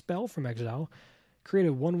cast a spell from exile, create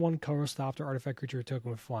a 1/1 colorless Thopter artifact creature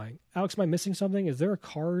token with flying. Alex, am I missing something? Is there a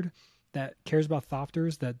card that cares about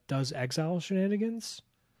Thopters that does exile shenanigans?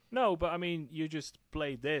 No, but I mean, you just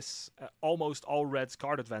play this. Almost all Red's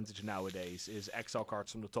card advantage nowadays is exile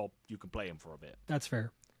cards from the top. You can play them for a bit. That's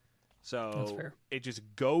fair. So That's fair. It just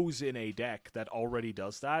goes in a deck that already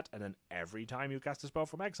does that, and then every time you cast a spell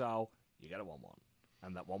from exile, you get a 1/1.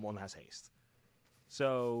 And that 1/1 has haste.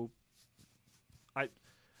 So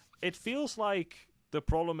it feels like the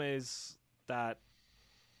problem is that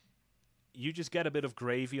you just get a bit of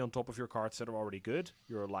gravy on top of your cards that are already good.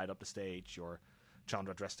 Your Light Up the Stage, your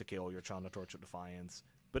Chandra Dress to Kill, your Chandra Torch of Defiance.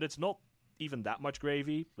 But it's not even that much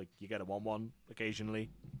gravy. Like, you get a 1/1 occasionally.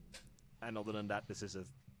 And other than that, this is a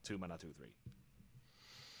 2-mana 2/3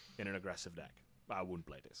 in an aggressive deck. I wouldn't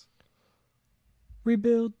play this.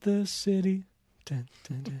 Rebuild the city. Dun,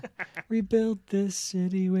 dun, dun. Rebuild this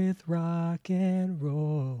city with rock and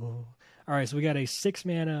roll. All right, so we got a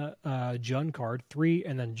 6-mana Jund card, 3,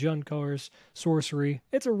 and then Jund colors, sorcery.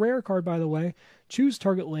 It's a rare card, by the way. Choose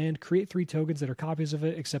target land, create 3 tokens that are copies of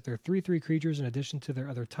it, except they're 3/3 creatures in addition to their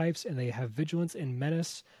other types, and they have vigilance and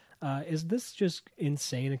menace. Is this just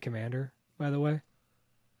insane in Commander, by the way?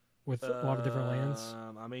 With a lot of different lands?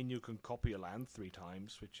 I mean, you can copy a land 3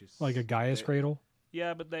 times, which is... Like a Gaia's Cradle?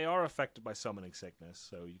 Yeah, but they are affected by summoning sickness,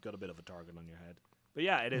 so you've got a bit of a target on your head. But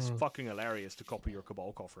yeah, it is fucking hilarious to copy your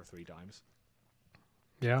Cabal Coffer 3 times.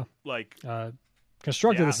 Yeah. Like...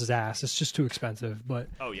 Constructed, this is ass. It's just too expensive, but...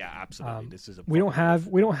 Oh yeah, absolutely. This is a... We don't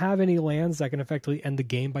have any lands that can effectively end the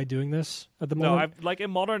game by doing this at the moment. No, like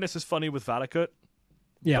in Modern, this is funny with Valakut.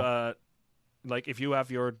 Yeah. But, like, if you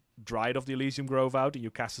have your Dryad of the Elysium Grove out and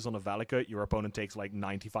you cast this on a Valakut, your opponent takes like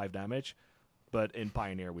 95 damage. But in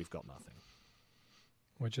Pioneer, we've got nothing.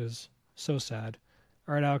 Which is so sad.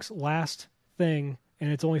 All right, Alex, last thing,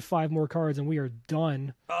 and it's only 5 more cards, and we are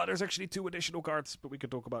done. There's actually 2 additional cards, but we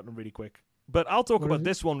can talk about them really quick. But I'll talk about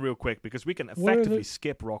this one real quick, because we can effectively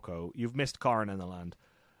skip Rocco. You've missed Karn in the land.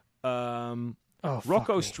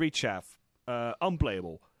 Rocco Street Chef,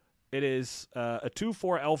 unplayable. It is a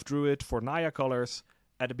 2/4 Elf Druid for Naya colors.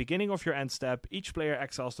 At the beginning of your end step, each player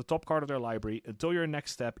exiles the top card of their library. Until your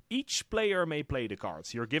next step, each player may play the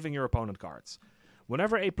cards. You're giving your opponent cards.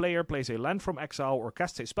 Whenever a player plays a land from exile or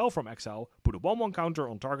casts a spell from exile, put a 1/1 counter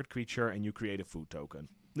on target creature and you create a food token.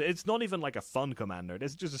 It's not even like a fun commander.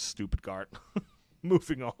 This is just a stupid card.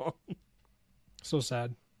 Moving on. So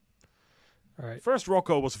sad. All right. First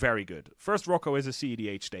Rocco was very good. First Rocco is a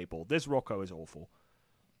CEDH staple. This Rocco is awful.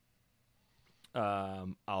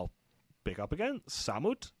 I'll pick up again.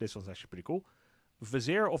 Samut. This one's actually pretty cool.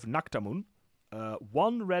 Vizier of Naktamun.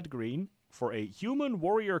 1 red-green for a human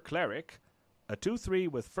warrior cleric. A 2/3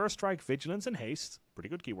 with first strike, vigilance, and haste. Pretty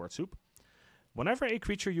good keyword soup. Whenever a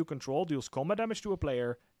creature you control deals combat damage to a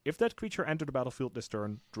player, if that creature entered the battlefield this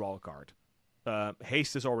turn, draw a card.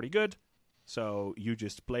 Haste is already good, so you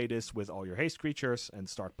just play this with all your haste creatures and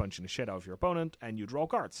start punching the shit out of your opponent, and you draw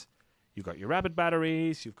cards. You've got your Rabbit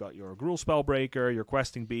Batteries, you've got your Gruul Spellbreaker, your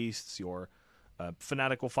Questing Beasts, your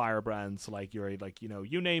Fanatical Firebrands,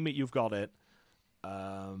 you name it, you've got it.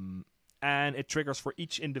 And it triggers for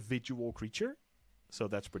each individual creature, so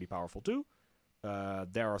that's pretty powerful too.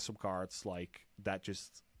 There are some cards like that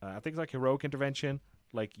just... I think it's like Heroic Intervention.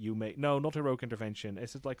 Like you make... No, not Heroic Intervention.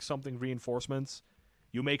 Is it like something Reinforcements?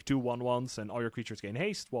 You make 2 1/1s and all your creatures gain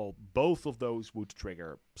haste. Well, both of those would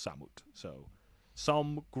trigger Samut. So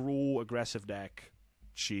some Gruul aggressive deck,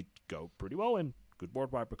 she'd go pretty well in. Good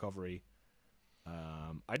board wipe recovery.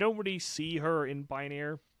 I don't really see her in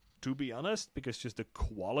Pioneer, to be honest, because just the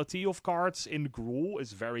quality of cards in Gruul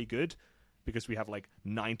is very good. Because we have like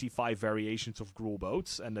 95 variations of Gruul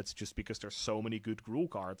boats, and that's just because there's so many good Gruul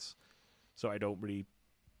cards. So I don't really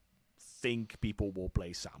think people will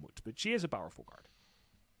play Samut, but she is a powerful card.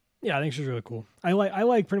 Yeah, I think she's really cool. I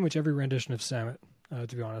like pretty much every rendition of Samet,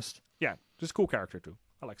 to be honest. Yeah, just a cool character too.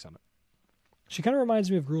 I like Samut. She kind of reminds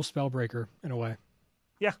me of Gruul Spellbreaker in a way.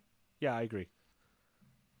 Yeah, I agree.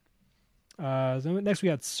 Then next we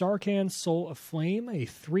got Sarkhan, Soul of Flame, a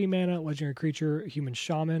 3-mana legendary creature, human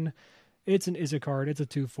shaman. It's an Izza card. It's a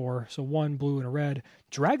 2/4, so 1 blue and a red.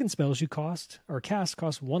 Dragon spells you cast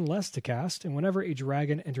 1 less to cast, and whenever a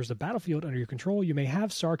dragon enters the battlefield under your control, you may have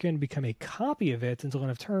Sarkhan become a copy of it until end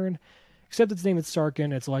of turn. Except its name is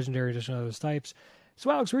Sarkhan. It's a legendary edition of those types. So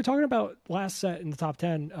Alex, we were talking about last set in the top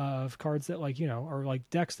 10 of cards that are like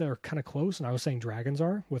decks that are kind of close, and I was saying dragons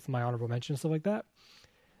are with my honorable mention and stuff like that.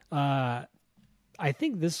 I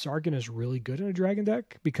think this Sarkhan is really good in a dragon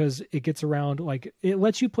deck because it gets around, it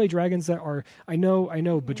lets you play dragons that are, I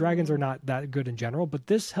know, but dragons are not that good in general, but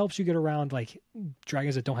this helps you get around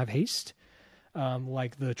dragons that don't have haste.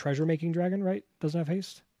 Like the treasure making dragon, right? Doesn't have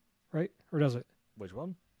haste, right? Or does it? Which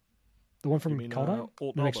one? The one from Kaldheim?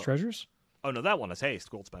 The next treasures? Oh, no, that one has haste,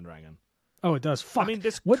 Goldspan Dragon. Oh, it does. Fuck. I mean,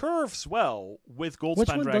 this curves well with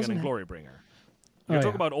Goldspan Dragon and Glorybringer. You're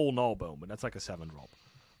talking about Old Gnawbone, but that's like a 7-drop.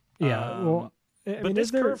 Yeah, but this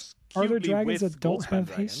curves are there cutely dragons with that don't Goldspan have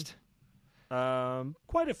Dragon. haste?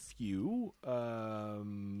 Quite a few.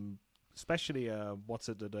 Especially,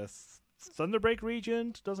 the Thunderbreak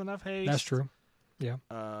Regent doesn't have haste. That's true. Yeah.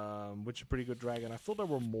 Which is a pretty good dragon. I thought there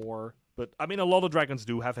were more, but I mean, a lot of dragons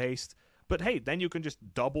do have haste. But hey, then you can just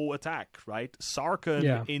double attack, right?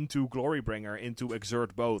 Sarkhan into Glorybringer into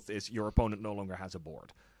Exert both is your opponent no longer has a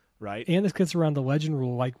board, right? And this gets around the legend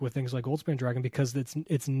rule, like with things like Goldspan Dragon, because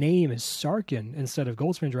its name is Sarkhan instead of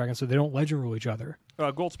Goldspan Dragon, so they don't legend rule each other.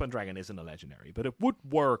 Goldspan Dragon isn't a legendary, but it would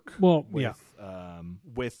work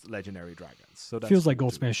with legendary dragons. So that feels like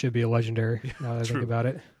Goldspan should be a legendary now that I think about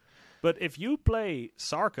it. But if you play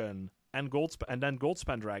Sarkhan and then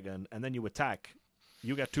Goldspan Dragon, and then you attack,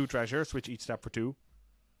 you get 2 treasures, which each step for 2.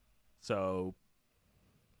 So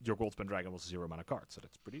your Goldspan Dragon was a 0-mana card, so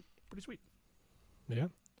that's pretty sweet. Yeah.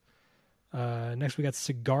 Next we got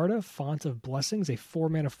Sigarda, Font of Blessings, a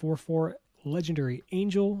 4-mana 4/4 legendary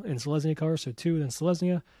angel in Selesnya color, so 2, then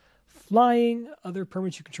Selesnya. Flying, other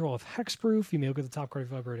permanents you control have hexproof. You may look at the top card of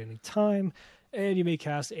your library at any time. And you may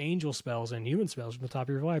cast angel spells and human spells from the top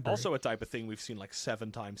of your library. Also a type of thing we've seen 7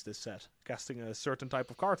 times this set. Casting a certain type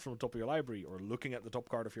of card from the top of your library or looking at the top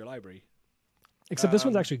card of your library. Except this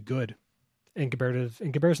one's actually good in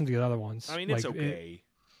comparison to the other ones. I mean, it's okay.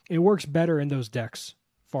 It works better in those decks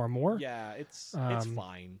far more. Yeah, it's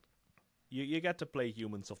fine. You get to play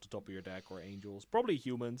humans off the top of your deck or angels. Probably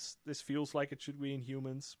humans. This feels like it should be in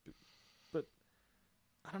humans. But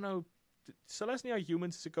I don't know. Celestia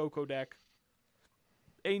Humans is a Coco deck.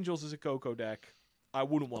 Angels is a Coco deck. I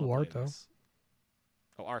wouldn't want to play this.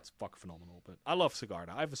 Oh, art's fucking phenomenal. But I love Sigarda.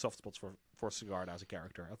 I have a soft spot for Sigarda as a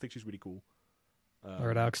character. I think she's really cool. All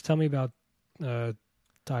right, Alex, tell me about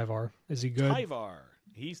Tyvar. Is he good? Tyvar.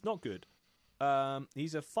 He's not good.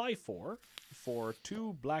 He's a 5/4 for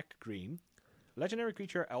 2 black-green. Legendary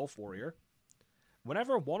creature, Elf Warrior.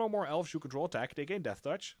 Whenever 1 or more elves you control attack, they gain Death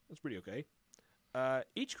Touch. That's pretty okay.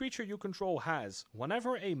 Each creature you control has,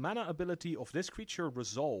 whenever a mana ability of this creature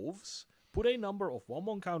resolves, put a number of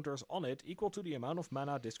 1/1 counters on it equal to the amount of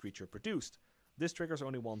mana this creature produced. This triggers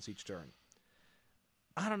only once each turn.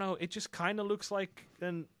 I don't know, it just kind of looks like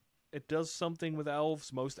it does something with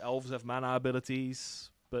elves. Most elves have mana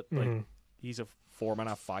abilities, but he's a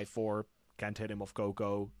 4-mana 5/4, can't hit him off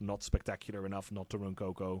Coco, not spectacular enough not to run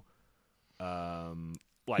Coco.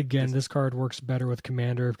 Again, this card works better with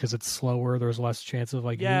Commander because it's slower. There's less chance of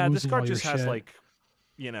losing this card all just your has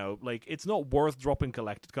shit. it's not worth dropping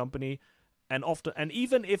Collected Company, and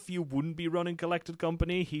even if you wouldn't be running Collected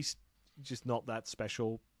Company, he's just not that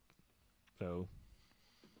special. So,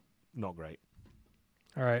 not great.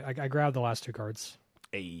 All right, I grabbed the last 2 cards.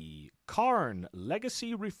 A Karn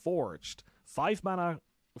Legacy Reforged, 5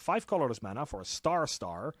 colorless mana for a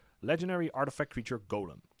star legendary artifact creature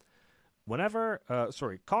Golem.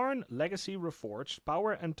 Karn, Legacy, Reforged,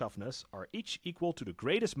 Power, and Toughness are each equal to the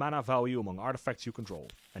greatest mana value among artifacts you control.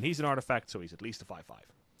 And he's an artifact, so he's at least a 5/5.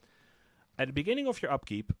 At the beginning of your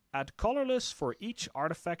upkeep, add colorless for each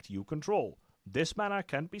artifact you control. This mana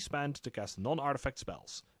can't be spent to cast non-artifact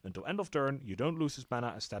spells. Until end of turn, you don't lose this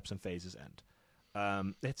mana as steps and phases end.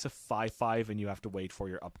 It's a 5/5, and you have to wait for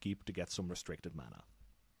your upkeep to get some restricted mana.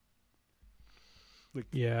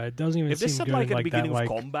 It doesn't even seem set good at the that beginning of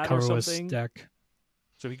combat or colorless something. deck.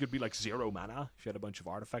 So he could be 0 mana if you had a bunch of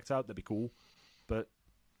artifacts out. That'd be cool. But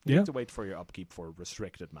you have to wait for your upkeep for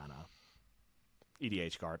restricted mana.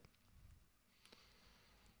 EDH card.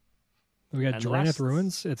 We got And Draneth last-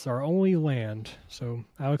 Ruins. It's our only land. So,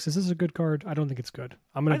 Alex, is this a good card? I don't think it's good.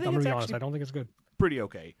 I'm gonna I think be it's honest. actually- I don't think it's good. Pretty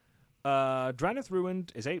okay. Draneth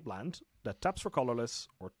Ruined is 8 land that taps for colorless,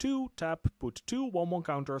 or 2 tap, put 2 1/1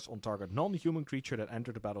 counters on target non-human creature that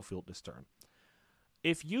entered the battlefield this turn.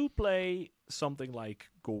 If you play something like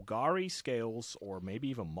Golgari Scales, or maybe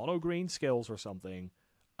even Mono Green Scales or something,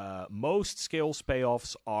 most Scales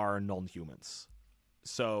payoffs are non-humans.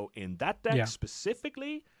 So in that deck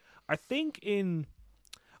specifically, I think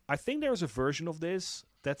there's a version of this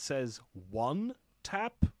that says 1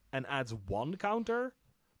 tap and adds 1 counter,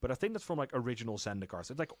 but I think that's from like original Zendikar.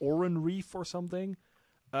 It's like Oran Reef or something.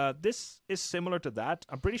 This is similar to that.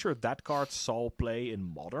 I'm pretty sure that card saw play in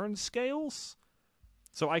modern Scales.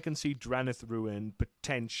 So I can see Draneth Ruin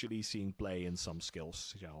potentially seeing play in some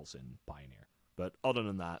Scales in Pioneer. But other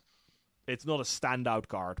than that, it's not a standout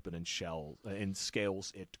card, but in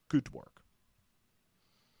Scales it could work.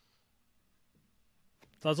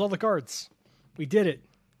 So that's all the cards. We did it.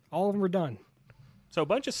 All of them are done. So a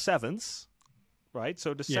bunch of 7s, right?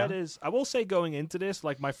 So the set is, I will say going into this,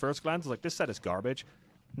 like my first glance was like, this set is garbage.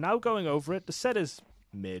 Now going over it, the set is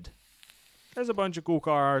mid. There's a bunch of cool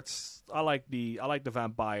cards. I like the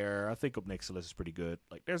Vampire. I think Obnixilis is pretty good.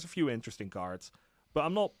 Like there's a few interesting cards, but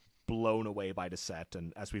I'm not blown away by the set.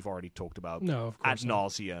 And as we've already talked about ad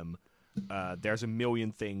nauseum, there's a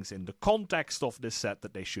million things in the context of this set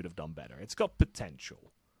that they should have done better. It's got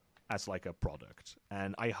potential as like a product,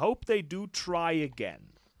 and I hope they do try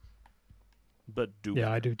again. But do better.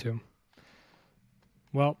 I do too.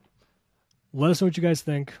 Well, let us know what you guys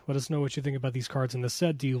think. Let us know what you think about these cards in the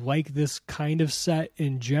set. Do you like this kind of set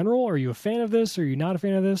in general? Are you a fan of this? Are you not a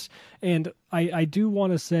fan of this? And I do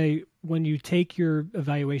want to say, when you take your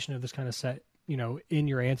evaluation of this kind of set, in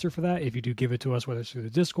your answer for that, if you do give it to us, whether it's through the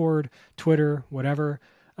Discord, Twitter, whatever,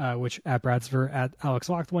 which at Bradsver, at Alex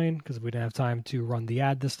Lochtwain, because we didn't have time to run the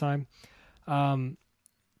ad this time.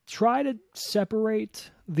 Try to separate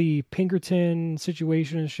the Pinkerton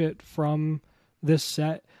situation and shit from this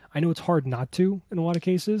set. I know it's hard not to in a lot of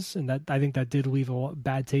cases, and that I think that did leave a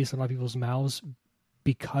bad taste in a lot of people's mouths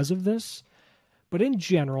because of this. But in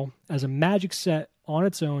general, as a Magic set on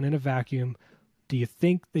its own in a vacuum, do you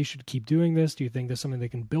think they should keep doing this? Do you think there's something they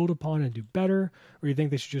can build upon and do better? Or do you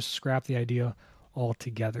think they should just scrap the idea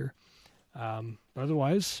altogether?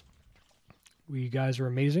 Otherwise, you guys are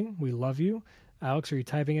amazing. We love you. Alex, are you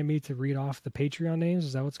typing at me to read off the Patreon names?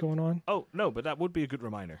 Is that what's going on? Oh, no, but that would be a good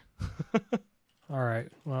reminder. All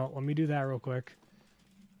right. Well, let me do that real quick.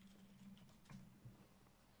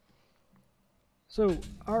 So,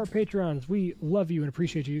 our Patreons, we love you and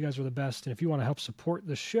appreciate you. You guys are the best. And if you want to help support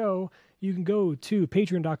the show, you can go to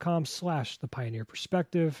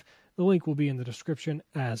patreon.com/thepioneerperspective. The link will be in the description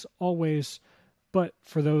as always. But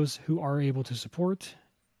for those who are able to support,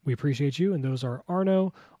 we appreciate you. And those are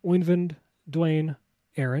Arno, Oinvind, Dwayne,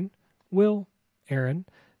 Aaron, Will, Aaron,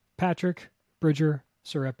 Patrick, Bridger,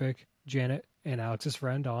 Sir Epic, Janet, and Alex's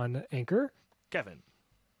friend on Anchor, Kevin.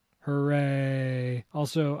 Hooray.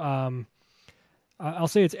 Also, I'll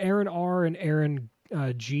say it's Aaron R and Aaron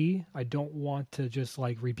G. I don't want to just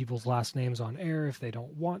read people's last names on air if they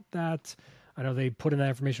don't want that. I know they put in that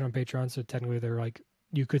information on Patreon, so technically they're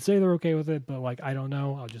you could say they're okay with it, but I don't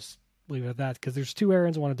know. I'll just leave it at that, because there's 2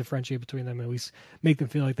 Aarons. I want to differentiate between them and at least make them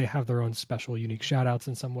feel like they have their own special, unique shout-outs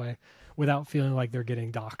in some way without feeling like they're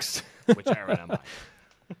getting doxxed. Which Aaron am I?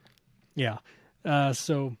 Yeah.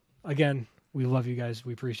 So, again, we love you guys.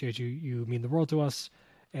 We appreciate you. You mean the world to us,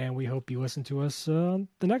 and we hope you listen to us the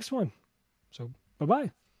next one. So,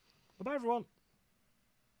 bye-bye. Bye-bye, everyone.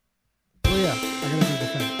 Oh, yeah. I got to do the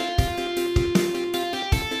thing.